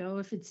let it go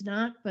if it's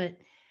not. But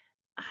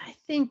I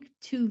think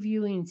 2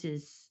 viewings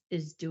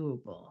is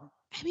doable.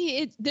 I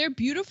mean, they're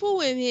beautiful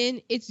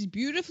women. It's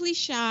beautifully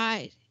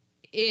shot.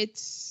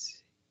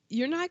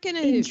 You're not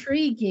gonna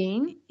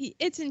Intriguing.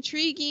 It's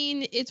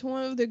intriguing. It's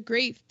one of the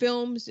great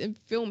films in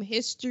film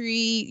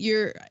history.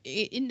 You're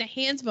in the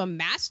hands of a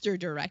master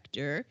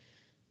director.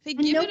 And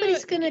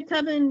nobody's gonna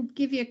come and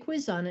give you a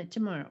quiz on it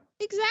tomorrow.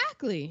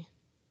 Exactly.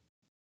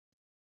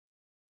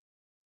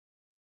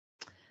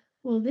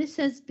 Well, this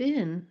has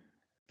been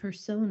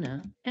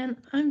Persona, and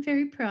I'm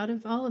very proud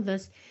of all of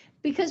us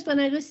because when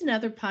I listen to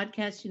other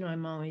podcasts,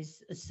 I'm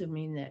always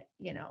assuming that,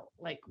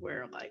 like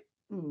we're like,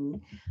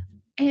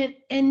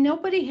 and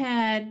nobody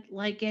had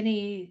like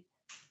any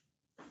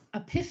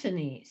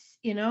epiphanies,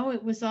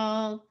 it was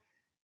all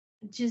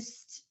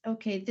just,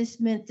 okay,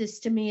 this meant this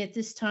to me at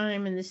this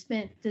time, and this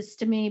meant this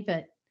to me,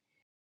 but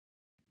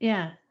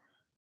yeah.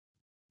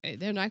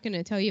 They're not going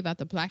to tell you about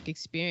the Black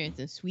experience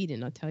in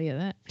Sweden, I'll tell you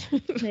that.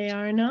 They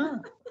are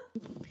not.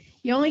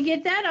 You only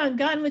get that on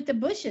Gone with the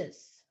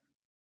Bushes.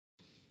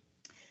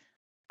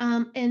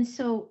 And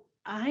so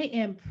I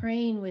am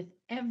praying with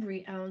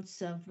every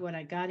ounce of what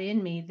I got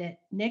in me that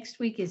next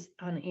week is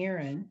on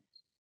Aaron.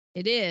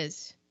 It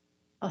is.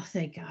 Oh,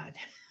 thank God.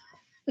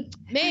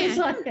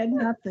 Man. I had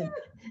nothing.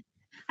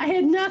 I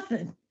had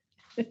nothing.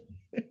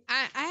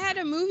 I had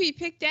a movie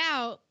picked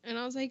out, and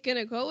I was like going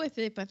to go with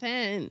it, but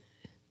then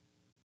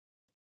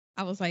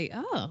I was like,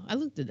 oh, I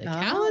looked at the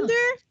calendar,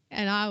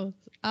 and I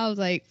was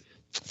like,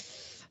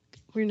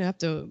 we're gonna have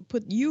to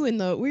put you in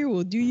we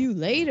will do you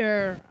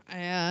later.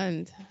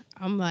 And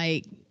I'm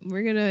like,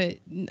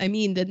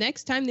 the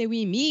next time that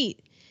we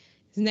meet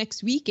is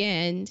next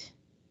weekend.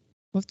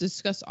 We'll have to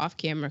discuss off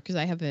camera because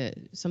I have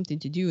something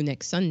to do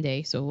next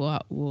Sunday,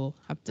 so we'll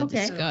have to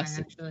discuss.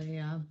 So actually,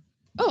 yeah.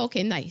 Oh,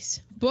 okay,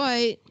 nice.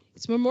 But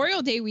it's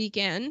Memorial Day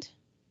weekend,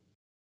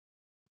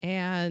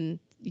 and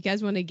you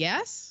guys want to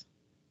guess?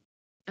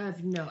 I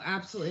have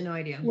absolutely no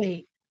idea.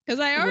 Wait, because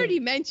I already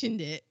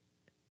mentioned it.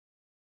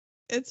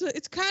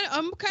 It's kind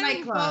of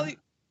Night Club.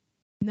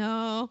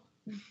 No.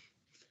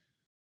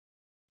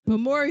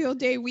 Memorial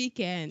Day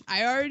weekend.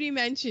 I already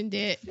mentioned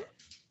it.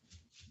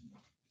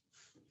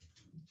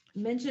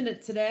 Mentioned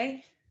it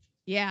today.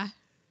 Yeah.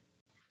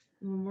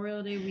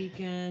 Memorial Day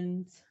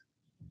weekend.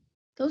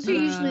 Those are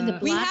usually the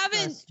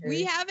blockbusters.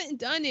 We haven't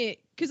done it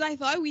because I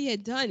thought we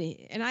had done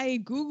it, and I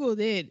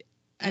Googled it.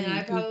 And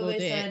I probably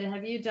said,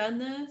 "Have you done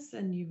this?"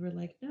 And you were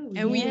like, "No."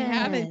 And we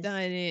haven't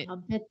done it. I'll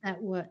bet that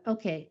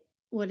okay.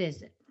 What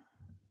is it?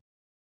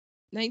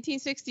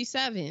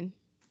 1967.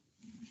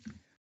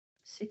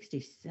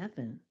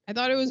 67. I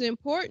thought it was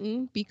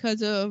important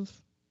because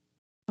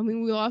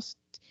we lost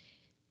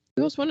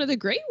one of the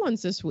great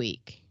ones this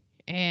week.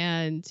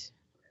 And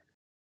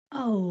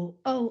boys.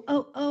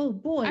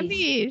 I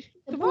mean,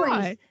 the come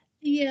on.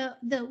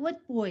 The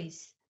what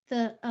boys?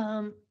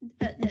 The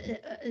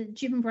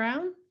Jim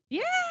Brown?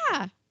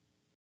 Yeah.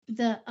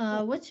 The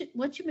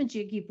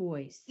whatchamajiggy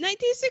boys?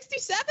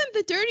 1967,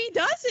 The Dirty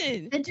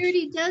Dozen. The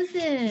Dirty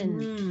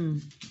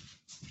Dozen.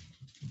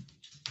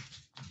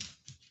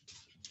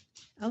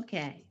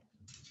 Okay.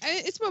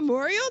 It's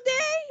Memorial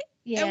Day?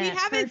 Yeah. And we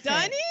haven't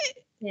done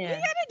it? Yeah. We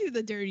gotta do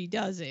The Dirty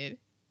Dozen.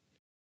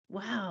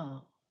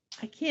 Wow.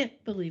 I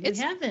can't believe we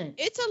haven't.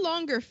 It's a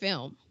longer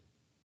film.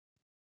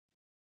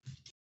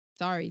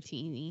 Sorry,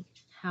 Teeny.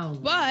 How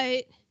long?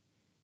 But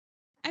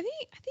I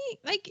think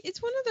like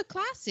it's one of the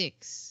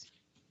classics.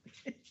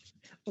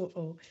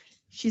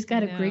 She's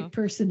got a great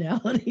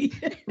personality.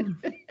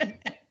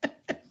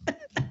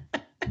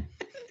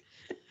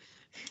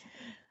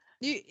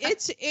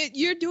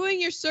 You're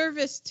doing your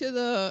service to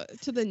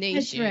the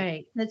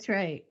nation. That's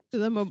right. To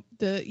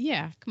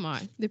come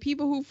on. The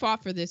people who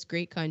fought for this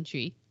great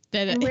country.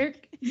 Where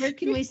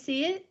can we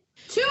see it?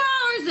 2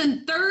 hours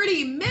and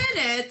 30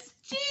 minutes.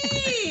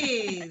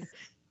 Jeez.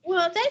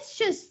 Well, that's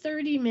just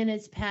 30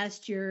 minutes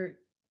past your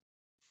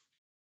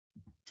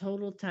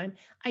total time.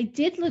 I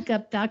did look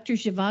up Dr.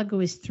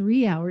 Zhivago is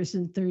 3 hours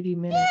and 30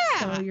 minutes.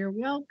 Yeah. So you're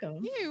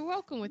welcome. Yeah, you're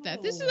welcome with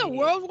that. This is a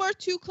World War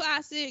II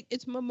classic.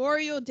 It's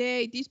Memorial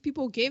Day. These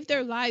people gave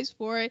their lives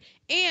for it.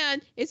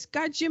 And it's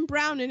got Jim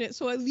Brown in it.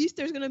 So at least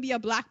there's going to be a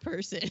black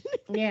person.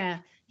 Yeah.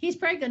 He's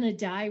probably going to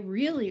die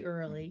really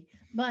early,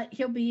 but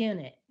he'll be in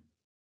it.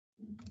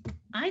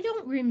 I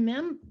don't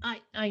remember.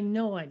 I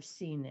know I've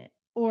seen it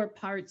or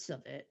parts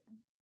of it.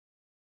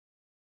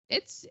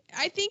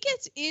 I think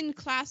it's in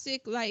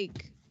classic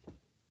like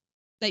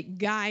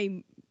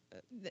guy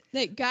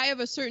of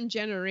a certain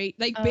generation,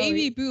 like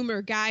baby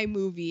boomer guy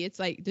movie. It's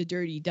like The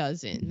Dirty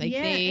Dozen. Like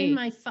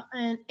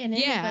and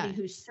anybody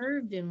who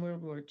served in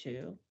World War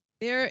II.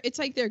 It's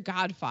like their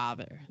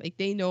godfather. Like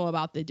they know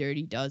about The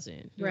Dirty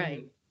Dozen.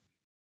 Right.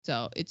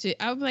 So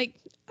I'm like,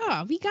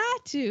 oh, we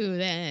got to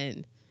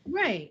then.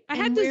 Right. I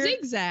had to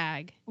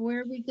zigzag.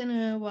 Where are we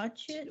gonna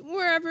watch it?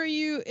 Wherever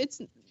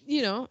it's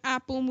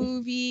Apple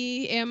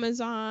Movie,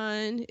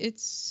 Amazon.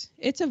 It's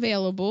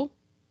available.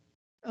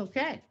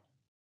 Okay.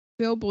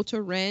 Available to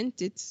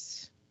rent.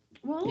 It's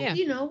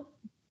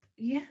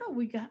yeah,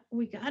 we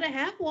gotta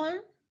have one.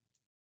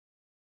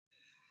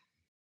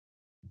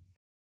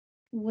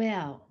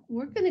 Well,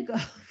 we're gonna go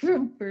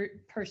from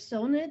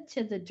Persona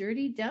to the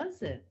Dirty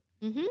Dozen.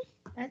 Mm-hmm.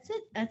 That's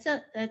it.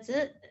 That's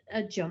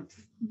a jump.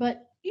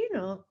 But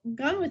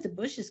Gone with the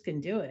Bushes can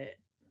do it.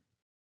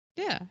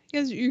 Yeah,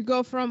 because you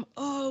go from,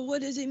 oh,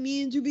 what does it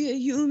mean to be a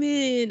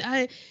human?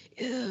 I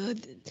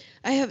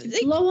have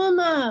like, Blow them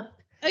up.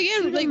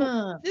 again, Shoot like 'em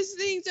up. this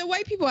things that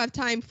white people have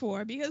time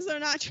for because they're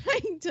not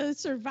trying to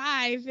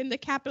survive in the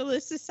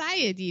capitalist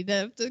society,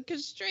 the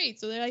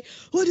constraints. So they're like,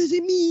 what does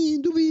it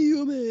mean to be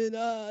human?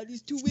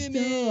 These two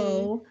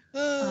women.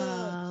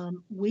 So,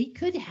 we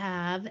could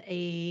have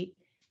a.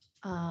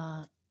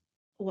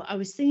 Well, I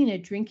was thinking a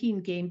drinking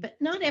game, but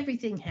not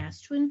everything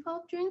has to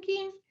involve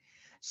drinking.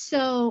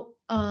 So,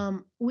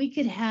 we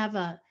could have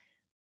a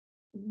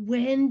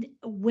when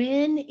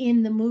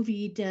in the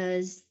movie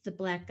does the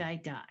black guy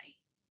die?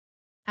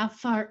 How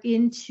far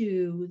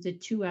into the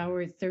 2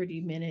 hour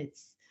 30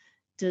 minutes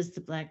does the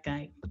black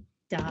guy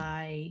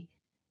die?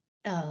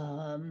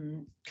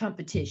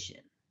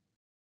 Competition.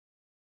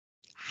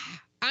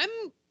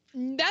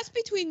 That's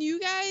between you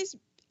guys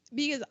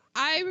because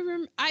I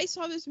remember I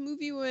saw this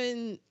movie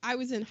when I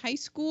was in high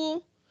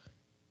school,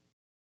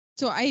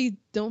 so I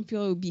don't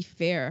feel it would be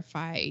fair if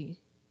I.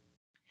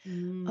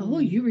 Oh,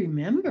 you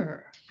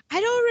remember?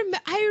 I don't remember.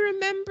 I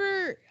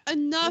remember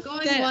enough We're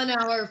going that 1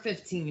 hour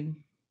 15.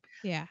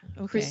 yeah.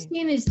 Okay.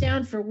 Christine is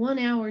down for 1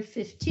 hour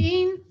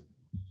 15.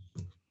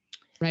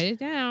 Write it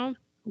down.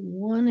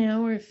 1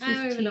 hour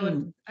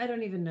 15. I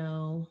don't even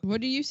know. What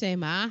do you say,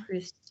 Ma?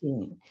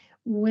 Christine.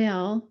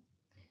 Well,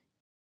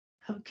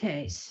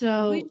 okay,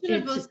 so We should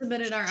have both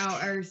submitted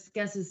our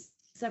guesses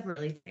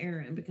separately to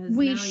Aaron because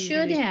We now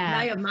should now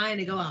have. you have mine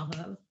to go off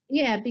of.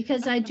 yeah,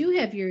 because I do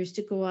have yours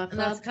to go off And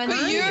that's of. kind of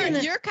But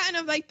weird. you're kind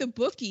of like the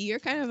bookie. You're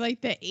kind of like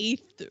the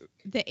eighth.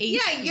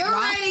 Yeah, you're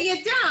rock. writing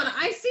it down.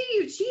 I see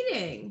you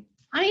cheating.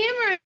 I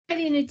am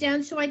writing it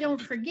down so I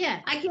don't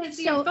forget. I can't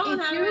see So your phone.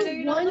 if How do I know you're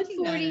you're not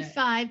looking at it?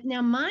 145,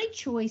 now my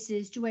choice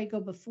is, do I go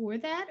before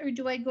that or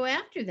do I go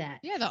after that?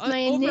 Yeah, the My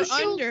initial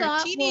over-under.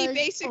 thought Teeny was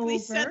basically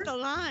set over. the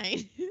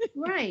line.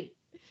 Right.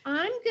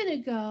 I'm going to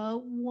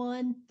go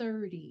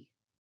 130.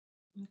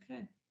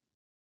 Okay.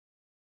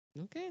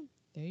 Okay,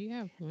 there you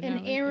have. 1 And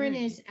hour Erin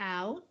 30. is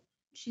out.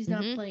 She's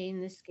not Mhm. playing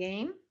this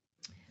game.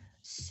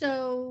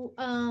 So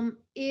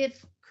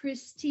if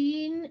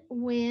Christine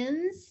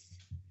wins,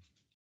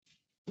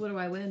 What do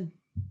I win?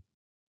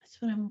 that's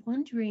what I'm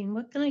wondering.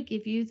 What can I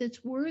give you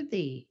that's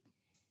worthy?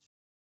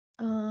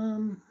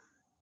 Mhm.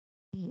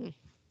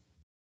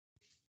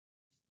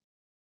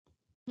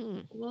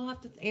 We'll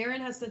have to.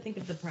 Aaron has to think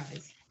of the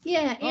prize.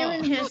 Yeah,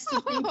 Erin Oh. has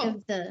to think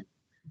of the,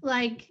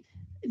 like,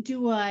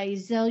 do I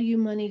sell you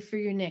money for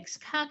your next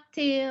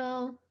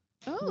cocktail?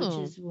 Which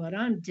Oh, is what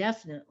I'm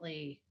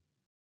definitely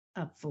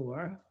up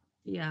for.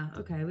 Yeah.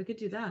 Okay. We could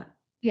do that.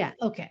 Yeah,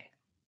 okay.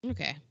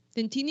 okay.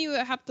 Then Teeny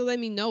will have to let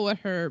me know what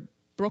her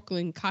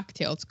Brooklyn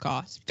cocktails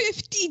cost.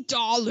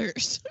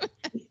 $50.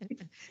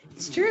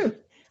 It's true.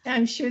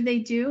 I'm sure they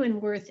do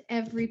and worth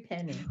every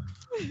penny.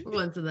 We're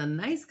going to the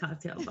nice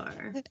cocktail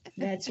bar.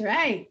 That's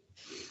right.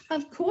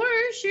 Of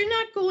course, you're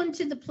not going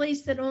to the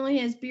place that only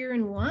has beer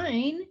and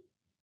wine.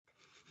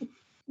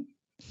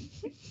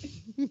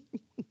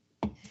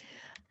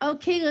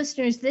 Okay,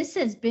 listeners, this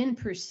has been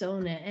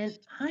Persona, and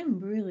I'm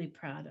really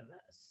proud of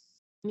us.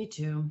 Me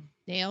too.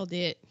 Nailed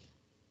it.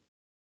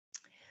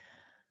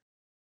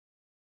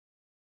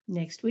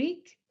 Next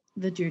week,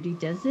 The Dirty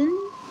Dozen.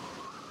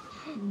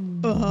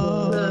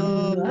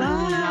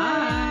 Bye.